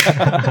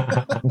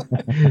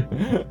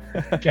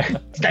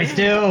 Stay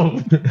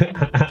still.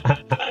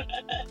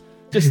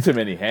 Just too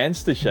many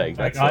hands to shake.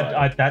 Like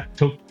that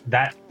took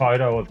that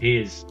photo of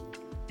his.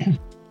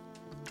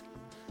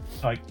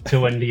 Like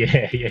to and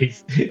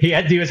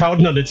he was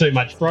holding on to too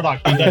much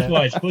product. And that's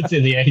why his foot's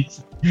in the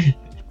east.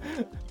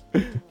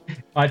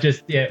 I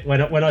just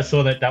when I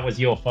saw that was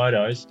your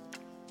photos,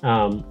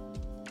 I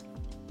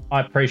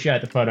appreciate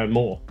the photo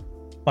more.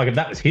 Like if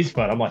that was his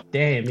photo, I'm like,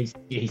 damn, he's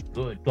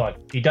good. Like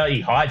he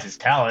hides his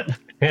talent,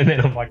 and then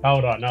I'm like,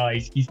 hold on, no,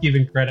 he's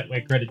giving credit where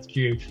credit's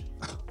due.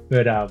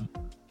 But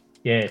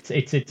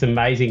it's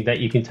amazing that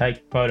you can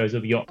take photos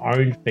of your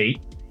own feet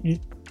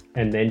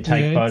and then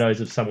take photos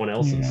of someone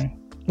else's. Yeah.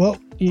 Well,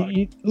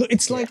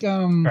 it's like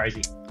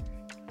crazy.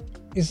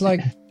 It's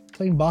like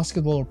playing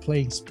basketball or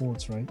playing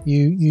sports, right?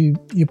 You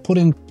put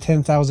in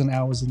 10,000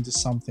 hours into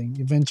something.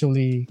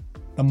 Eventually,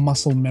 the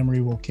muscle memory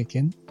will kick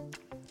in,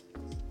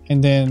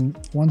 and then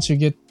once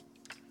you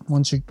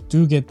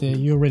do get there,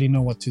 you already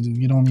know what to do.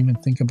 You don't even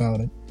think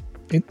about it.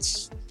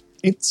 It's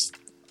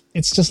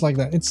just like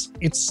that.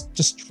 It's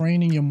just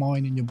training your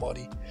mind and your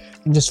body,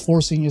 and just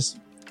forcing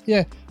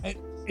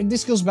And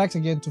this goes back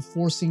again to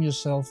forcing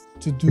yourself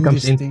to do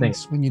these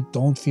things when you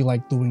don't feel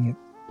like doing it.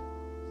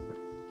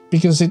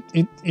 Because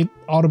it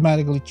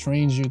automatically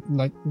trains you.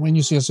 Like when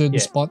you see a certain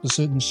spot, a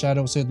certain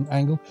shadow, a certain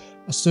angle,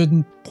 a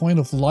certain point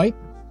of light,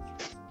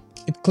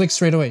 it clicks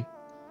straight away.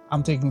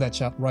 I'm taking that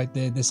shot right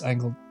there, this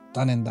angle,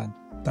 done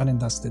and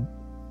dusted.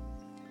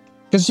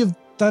 Because you've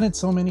done it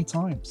so many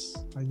times,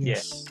 I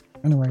guess. Yeah.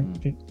 Anyway.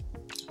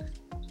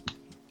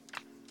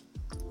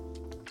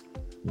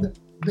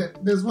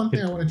 There's one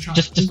thing I want to chime.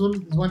 There's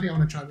one thing I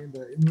want to chime in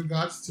there in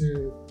regards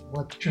to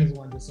what Chosen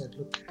just said.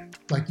 Look,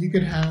 like you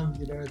could have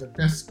the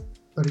best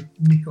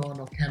Nikon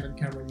or Canon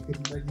camera. You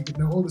could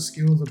know all the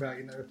skills about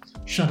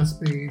shutter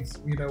speeds.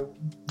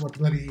 What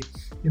bloody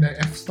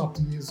f-stop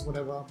to use,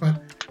 whatever.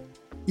 But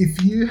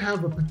if you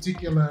have a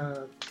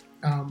particular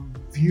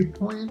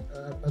viewpoint,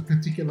 a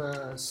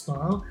particular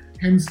style,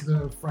 hence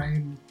the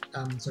phrase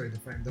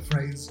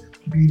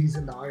 "beauty's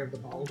in the eye of the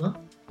beholder."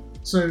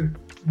 So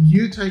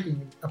you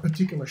taking a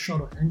particular shot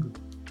or angle,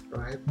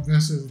 right,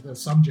 versus the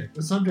subject.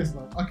 The subject's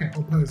like, okay,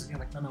 I'll pose. And you're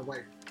like, no,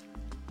 wait.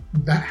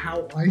 That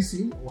how I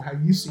see or how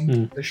you see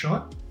the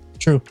shot,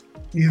 true,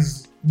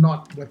 is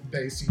not what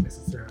they see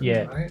necessarily,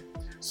 right?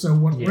 So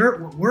what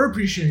we're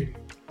appreciating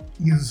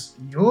is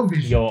your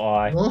vision, your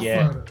eye, your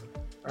photo,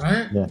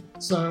 right? Yeah.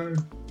 So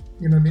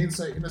what I mean.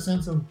 So in a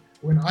sense of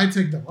when I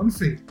take the on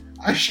feed,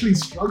 I actually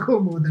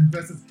struggle more than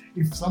versus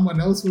if someone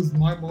else was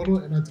my model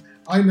and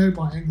I know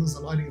my angles,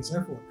 the lighting, and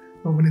so forth.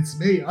 But when it's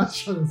me, I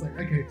struggle. It's like,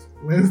 okay,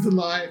 where's the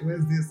light?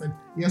 Where's this? And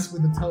yes,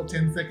 with the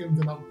 10 seconds,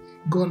 and I'm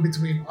going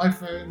between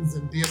iPhones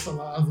and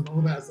DSLRs and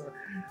all that. So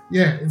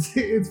yeah,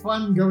 it's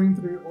fun going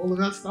through all of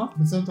that stuff.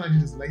 But sometimes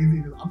you're just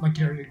lazy. I'm not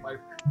carrying my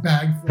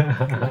bag full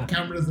of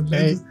cameras and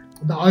lenses.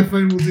 The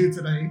iPhone will do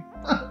today,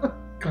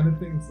 kind of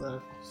thing. So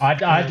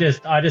I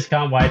just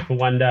can't wait for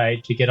one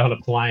day to get on a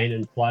plane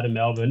and fly to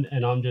Melbourne,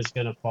 and I'm just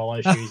gonna follow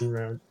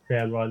Susan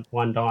around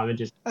one time and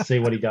just see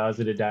what he does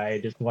in a day,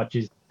 and just watch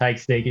his take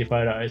sneaky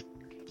photos.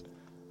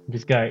 And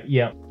just go,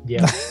 yeah.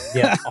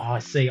 Oh,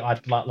 see,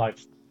 I'd like.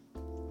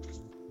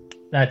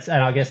 That's,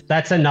 and I guess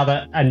that's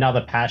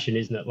another passion,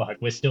 isn't it? Like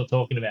we're still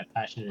talking about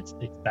passion. It's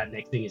that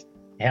next thing is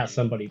how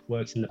somebody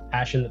works and the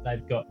passion that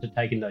they've got to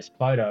taking those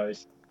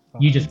photos.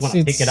 You just want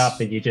to pick it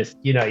up and you just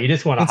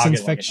want to hug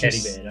infectious. It like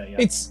a teddy bear, don't you?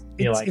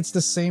 It's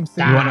the same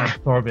thing. You want to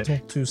absorb it.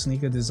 Talk to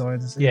sneaker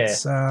designers. Yeah.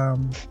 It's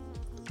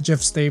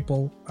Jeff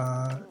Staple,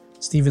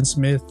 Steven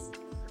Smith.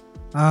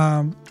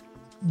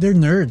 They're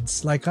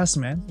nerds like us,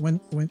 man.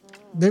 When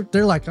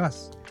they're like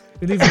us.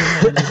 You don't even know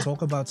when they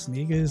talk about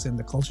sneakers and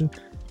the culture.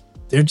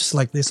 They're just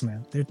like this,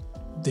 man.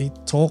 They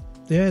talk.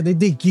 They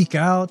geek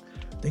out.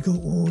 They go,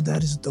 oh,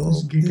 that is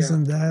dope. This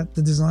and that.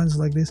 The design's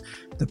like this.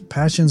 The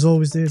passion's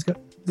always there.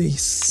 They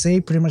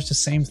say pretty much the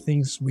same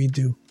things we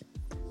do,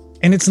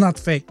 and it's not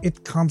fake.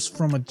 It comes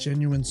from a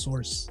genuine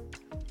source.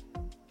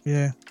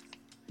 Yeah.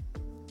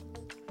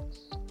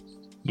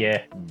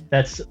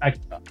 That's I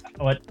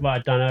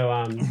don't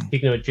know.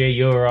 Speaking of G,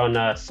 you were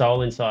on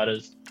Soul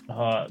Insiders.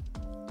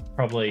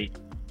 Probably,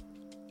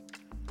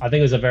 I think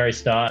it was the very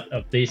start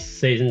of this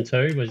season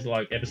 2. Was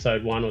like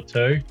episode 1 or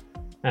 2.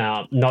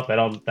 Not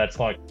that that's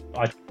like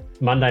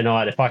Monday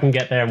night, if I can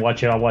get there and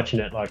watch it, I'm watching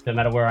it. Like no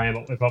matter where I am,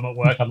 if I'm at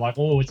work, I'm like,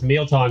 oh, it's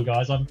mealtime,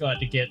 guys. I've got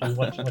to get and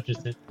watch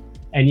this.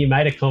 And you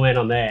made a comment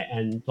on there,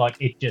 and like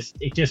it just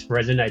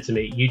resonates to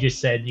me. You just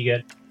said you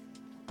get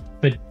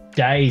for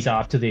days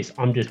after this,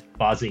 I'm just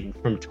buzzing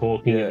from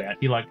talking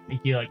about.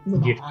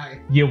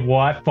 Your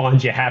wife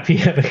finds you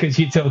happier because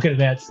you're talking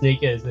about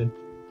sneakers, and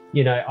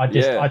you know,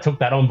 I took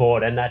that on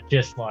board, and that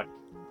just like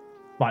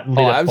lit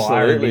a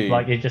fire in me.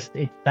 Like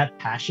that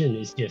passion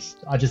is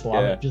just, I just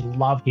love it. Just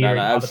love hearing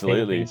other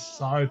people being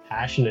so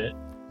passionate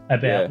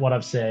about what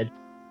I've said.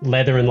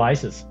 Leather and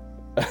laces.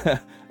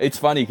 It's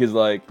funny because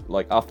like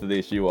after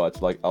this you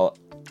watch, like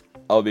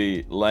I'll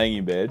be laying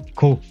in bed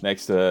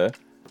next to her,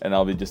 and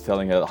I'll be just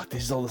telling her, like,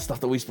 this is all the stuff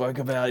that we spoke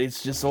about.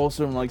 It's just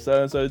awesome. Like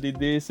so and so did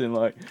this, and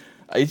like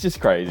it's just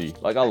crazy.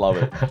 Like I love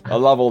it. I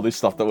love all this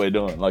stuff that we're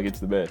doing. Like it's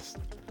the best.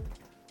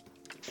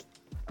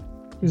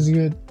 It's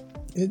good.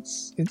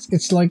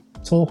 It's like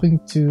talking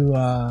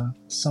to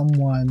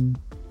someone.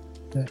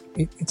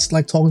 It's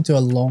like talking to a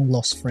long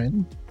lost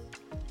friend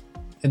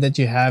that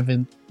you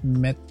haven't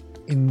met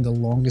in the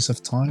longest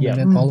of time, and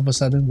then all of a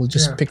sudden we'll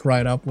just pick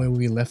right up where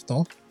we left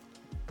off.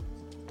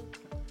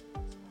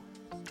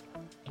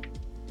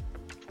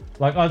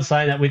 Like I'm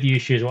saying that with you,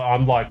 Shoes.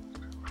 I'm like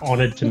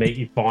honored to meet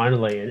you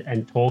finally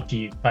and talk to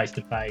you face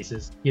to face.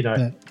 As you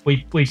know,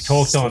 we've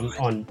talked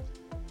on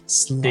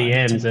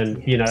DMs,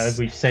 and you know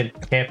we've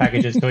sent care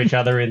packages to each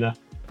other in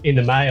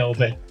the mail,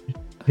 but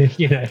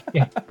you know,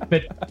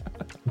 but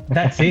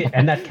that's it.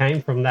 And that came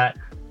from that.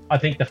 I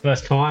think the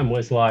first time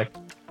was like,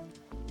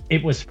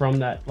 it was from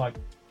that, like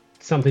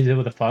something to do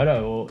with a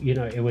photo, or you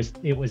know, it was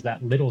that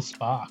little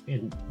spark,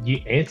 and you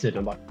answered.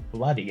 I'm like,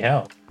 bloody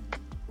hell.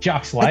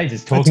 Jack Slades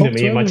is talking to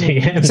me in my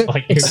DMs.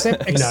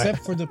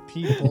 Except for the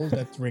people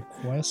that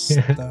request,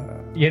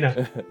 you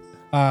know.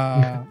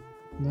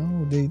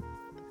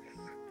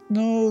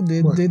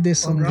 There's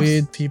some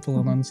weird people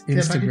on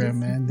Instagram,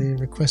 man. They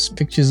request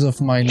pictures of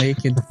my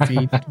naked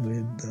feet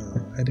with.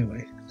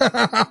 Anyway.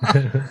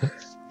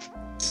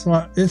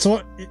 It's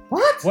what?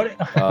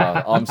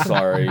 I'm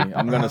sorry.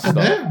 I'm gonna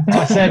stop.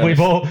 I said we've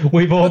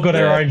all got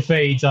our own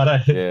feeds. I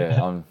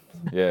don't.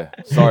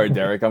 Sorry,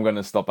 Derek. I'm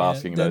gonna stop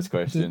asking those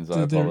questions.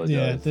 I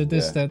apologize.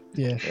 Maybe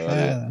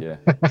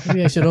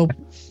I should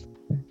open.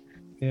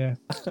 Yeah,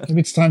 maybe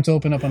it's time to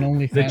open up an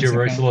OnlyFans. The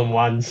Jerusalem account.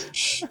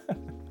 Ones.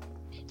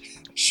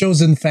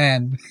 Chosen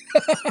fan.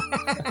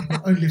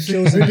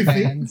 Chosen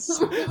fans.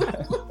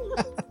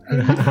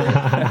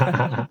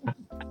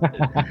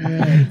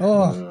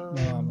 Oh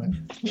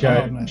man.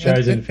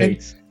 Chosen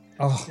feats.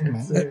 Oh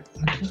man,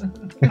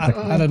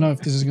 I don't know if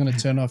this is gonna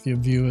turn off your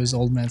viewers,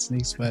 Old Man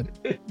Sneaks, but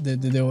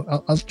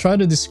I'll try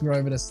to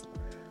describe it as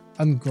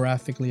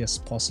ungraphically as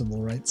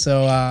possible, right?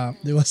 So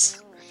there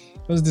was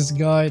this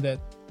guy that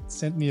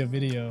sent me a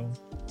video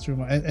through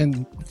my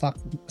and fuck,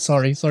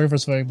 sorry for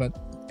swearing, but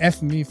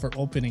F me for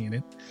opening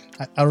it.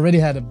 I already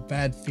had a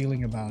bad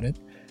feeling about it.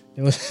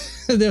 It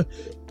was there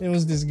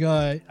was this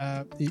guy.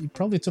 He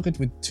probably took it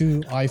with 2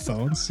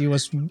 iPhones. He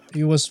was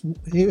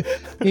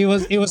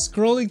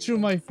scrolling through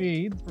my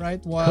feed,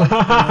 right, while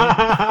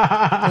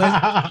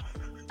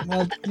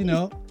you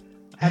know,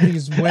 having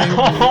his way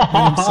with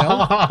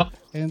himself.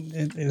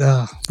 And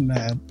oh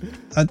man,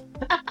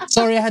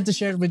 sorry, I had to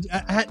share it with you.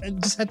 I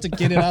just had to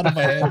get it out of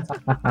my head.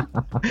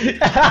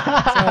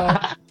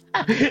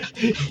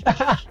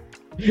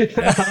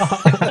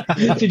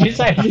 Did you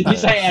say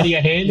out of your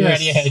hand or out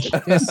of your head?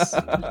 Yes.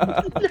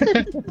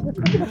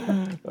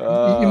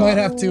 You might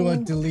have to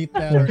delete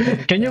that or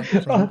edit can you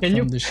from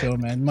the show,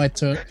 man. Might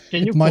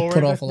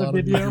put off a lot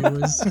of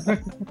viewers.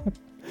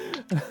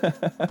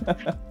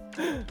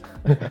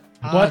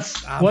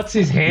 What's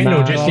his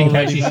handle, just in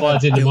case he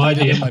slides into my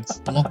DM? I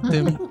blocked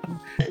him.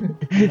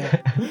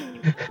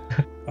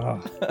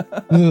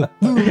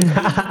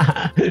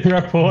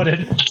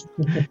 Reported.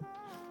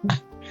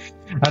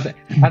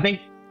 I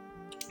think.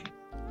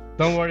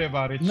 Don't worry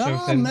about it, No,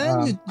 Chosen.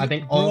 man, I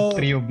think all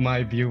 3 of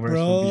my viewers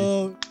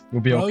will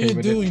be okay you're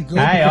with doing it. good.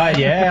 Hey,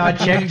 I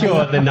checked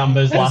the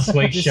numbers last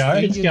week's show.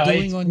 It's you're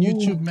doing on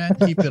YouTube, man.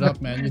 Keep it up,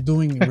 man. You're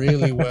doing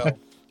really well.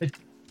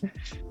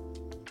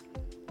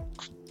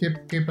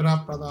 Keep it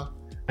up, brother.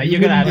 You're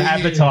gonna have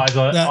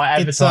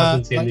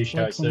advertisements in this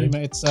show soon.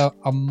 It's a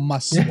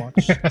must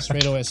watch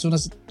straight away. As soon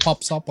as it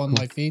pops up on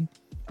my feed,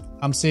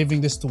 I'm saving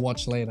this to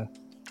watch later,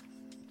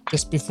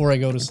 just before I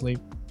go to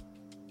sleep.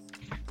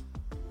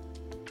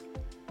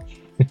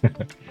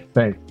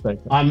 Thanks.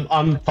 I'm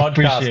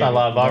podcast. I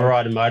love. I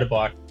ride a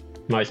motorbike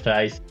most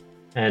days,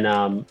 and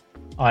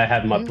I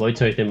have my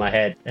Bluetooth in my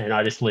head, and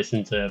I just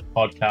listen to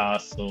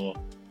podcasts or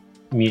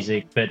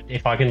music. But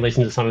if I can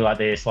listen to something like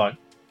this, like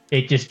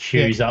it just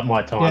chews up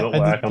my time at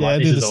work. I'm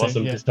like, this is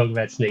awesome. Just talking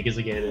about sneakers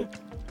again.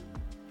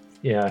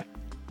 And,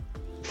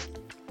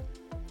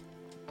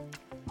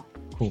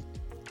 Cool.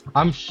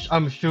 I'm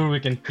sure we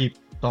can keep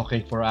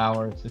talking for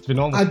hours. It's been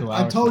almost 2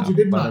 hours. I told you,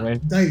 didn't I?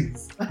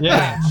 Days.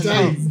 Yeah.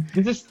 Days.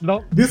 This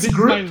is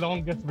my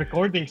longest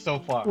recording so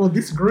far. Well,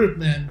 this group,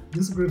 man.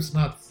 This group's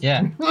nuts.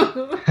 Yeah.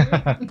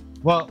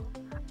 Well,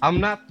 I'm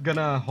not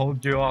gonna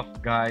hold you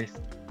off, guys,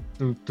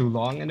 too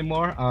long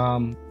anymore.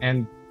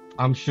 And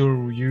I'm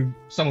sure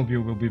some of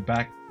you will be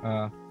back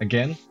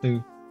again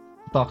to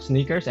talk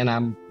sneakers, and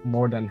I'm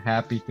more than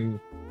happy to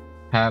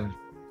have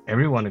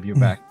every one of you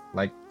back.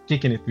 Like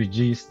kicking it with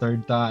G's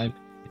 3rd time,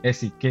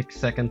 SE Kick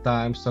 2nd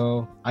time.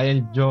 So I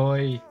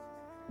enjoy,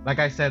 like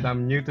I said,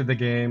 I'm new to the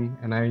game,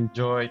 and I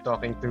enjoy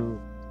talking to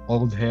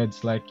old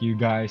heads like you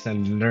guys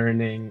and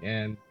learning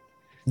and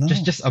No.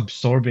 just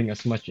absorbing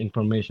as much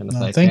information as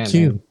No, I thank can.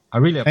 you. And I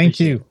really Thank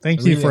appreciate you. it. Thank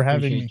I you really for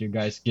having appreciate me. you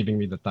guys giving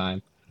me the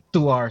time.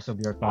 2 hours of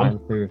your time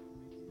to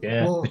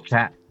Yeah. Well,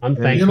 chat. I'm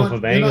Really. thankful You're for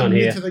not- being you're not on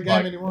new here. to the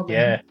game anymore, man.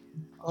 Yeah,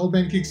 Old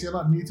Ben Kicks, you're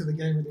not new to the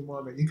game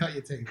anymore, man. You cut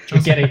your teeth.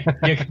 you're Trust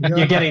me.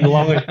 you're getting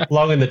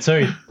long in the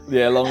tooth.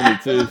 Yeah, long in the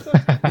tooth.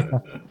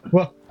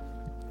 Well,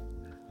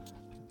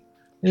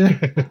 yeah.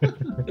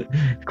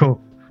 Cool.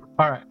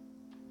 All right.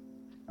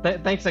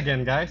 Thanks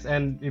again, guys.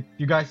 And if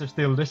you guys are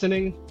still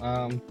listening,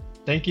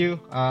 thank you.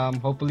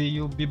 Hopefully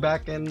you'll be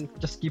back and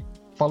just keep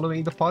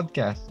following the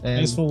podcast. And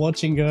Thanks for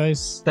watching,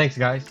 guys. thanks,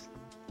 guys.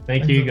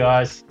 Thank you,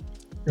 guys.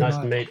 Good Nice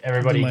night. to meet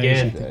everybody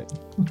Amazing. again.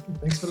 Okay.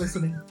 Thanks for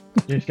listening.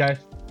 Cheers, guys.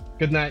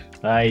 Good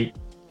night. Bye.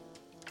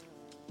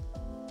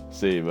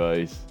 See you,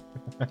 boys.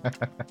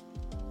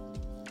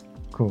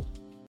 Cool.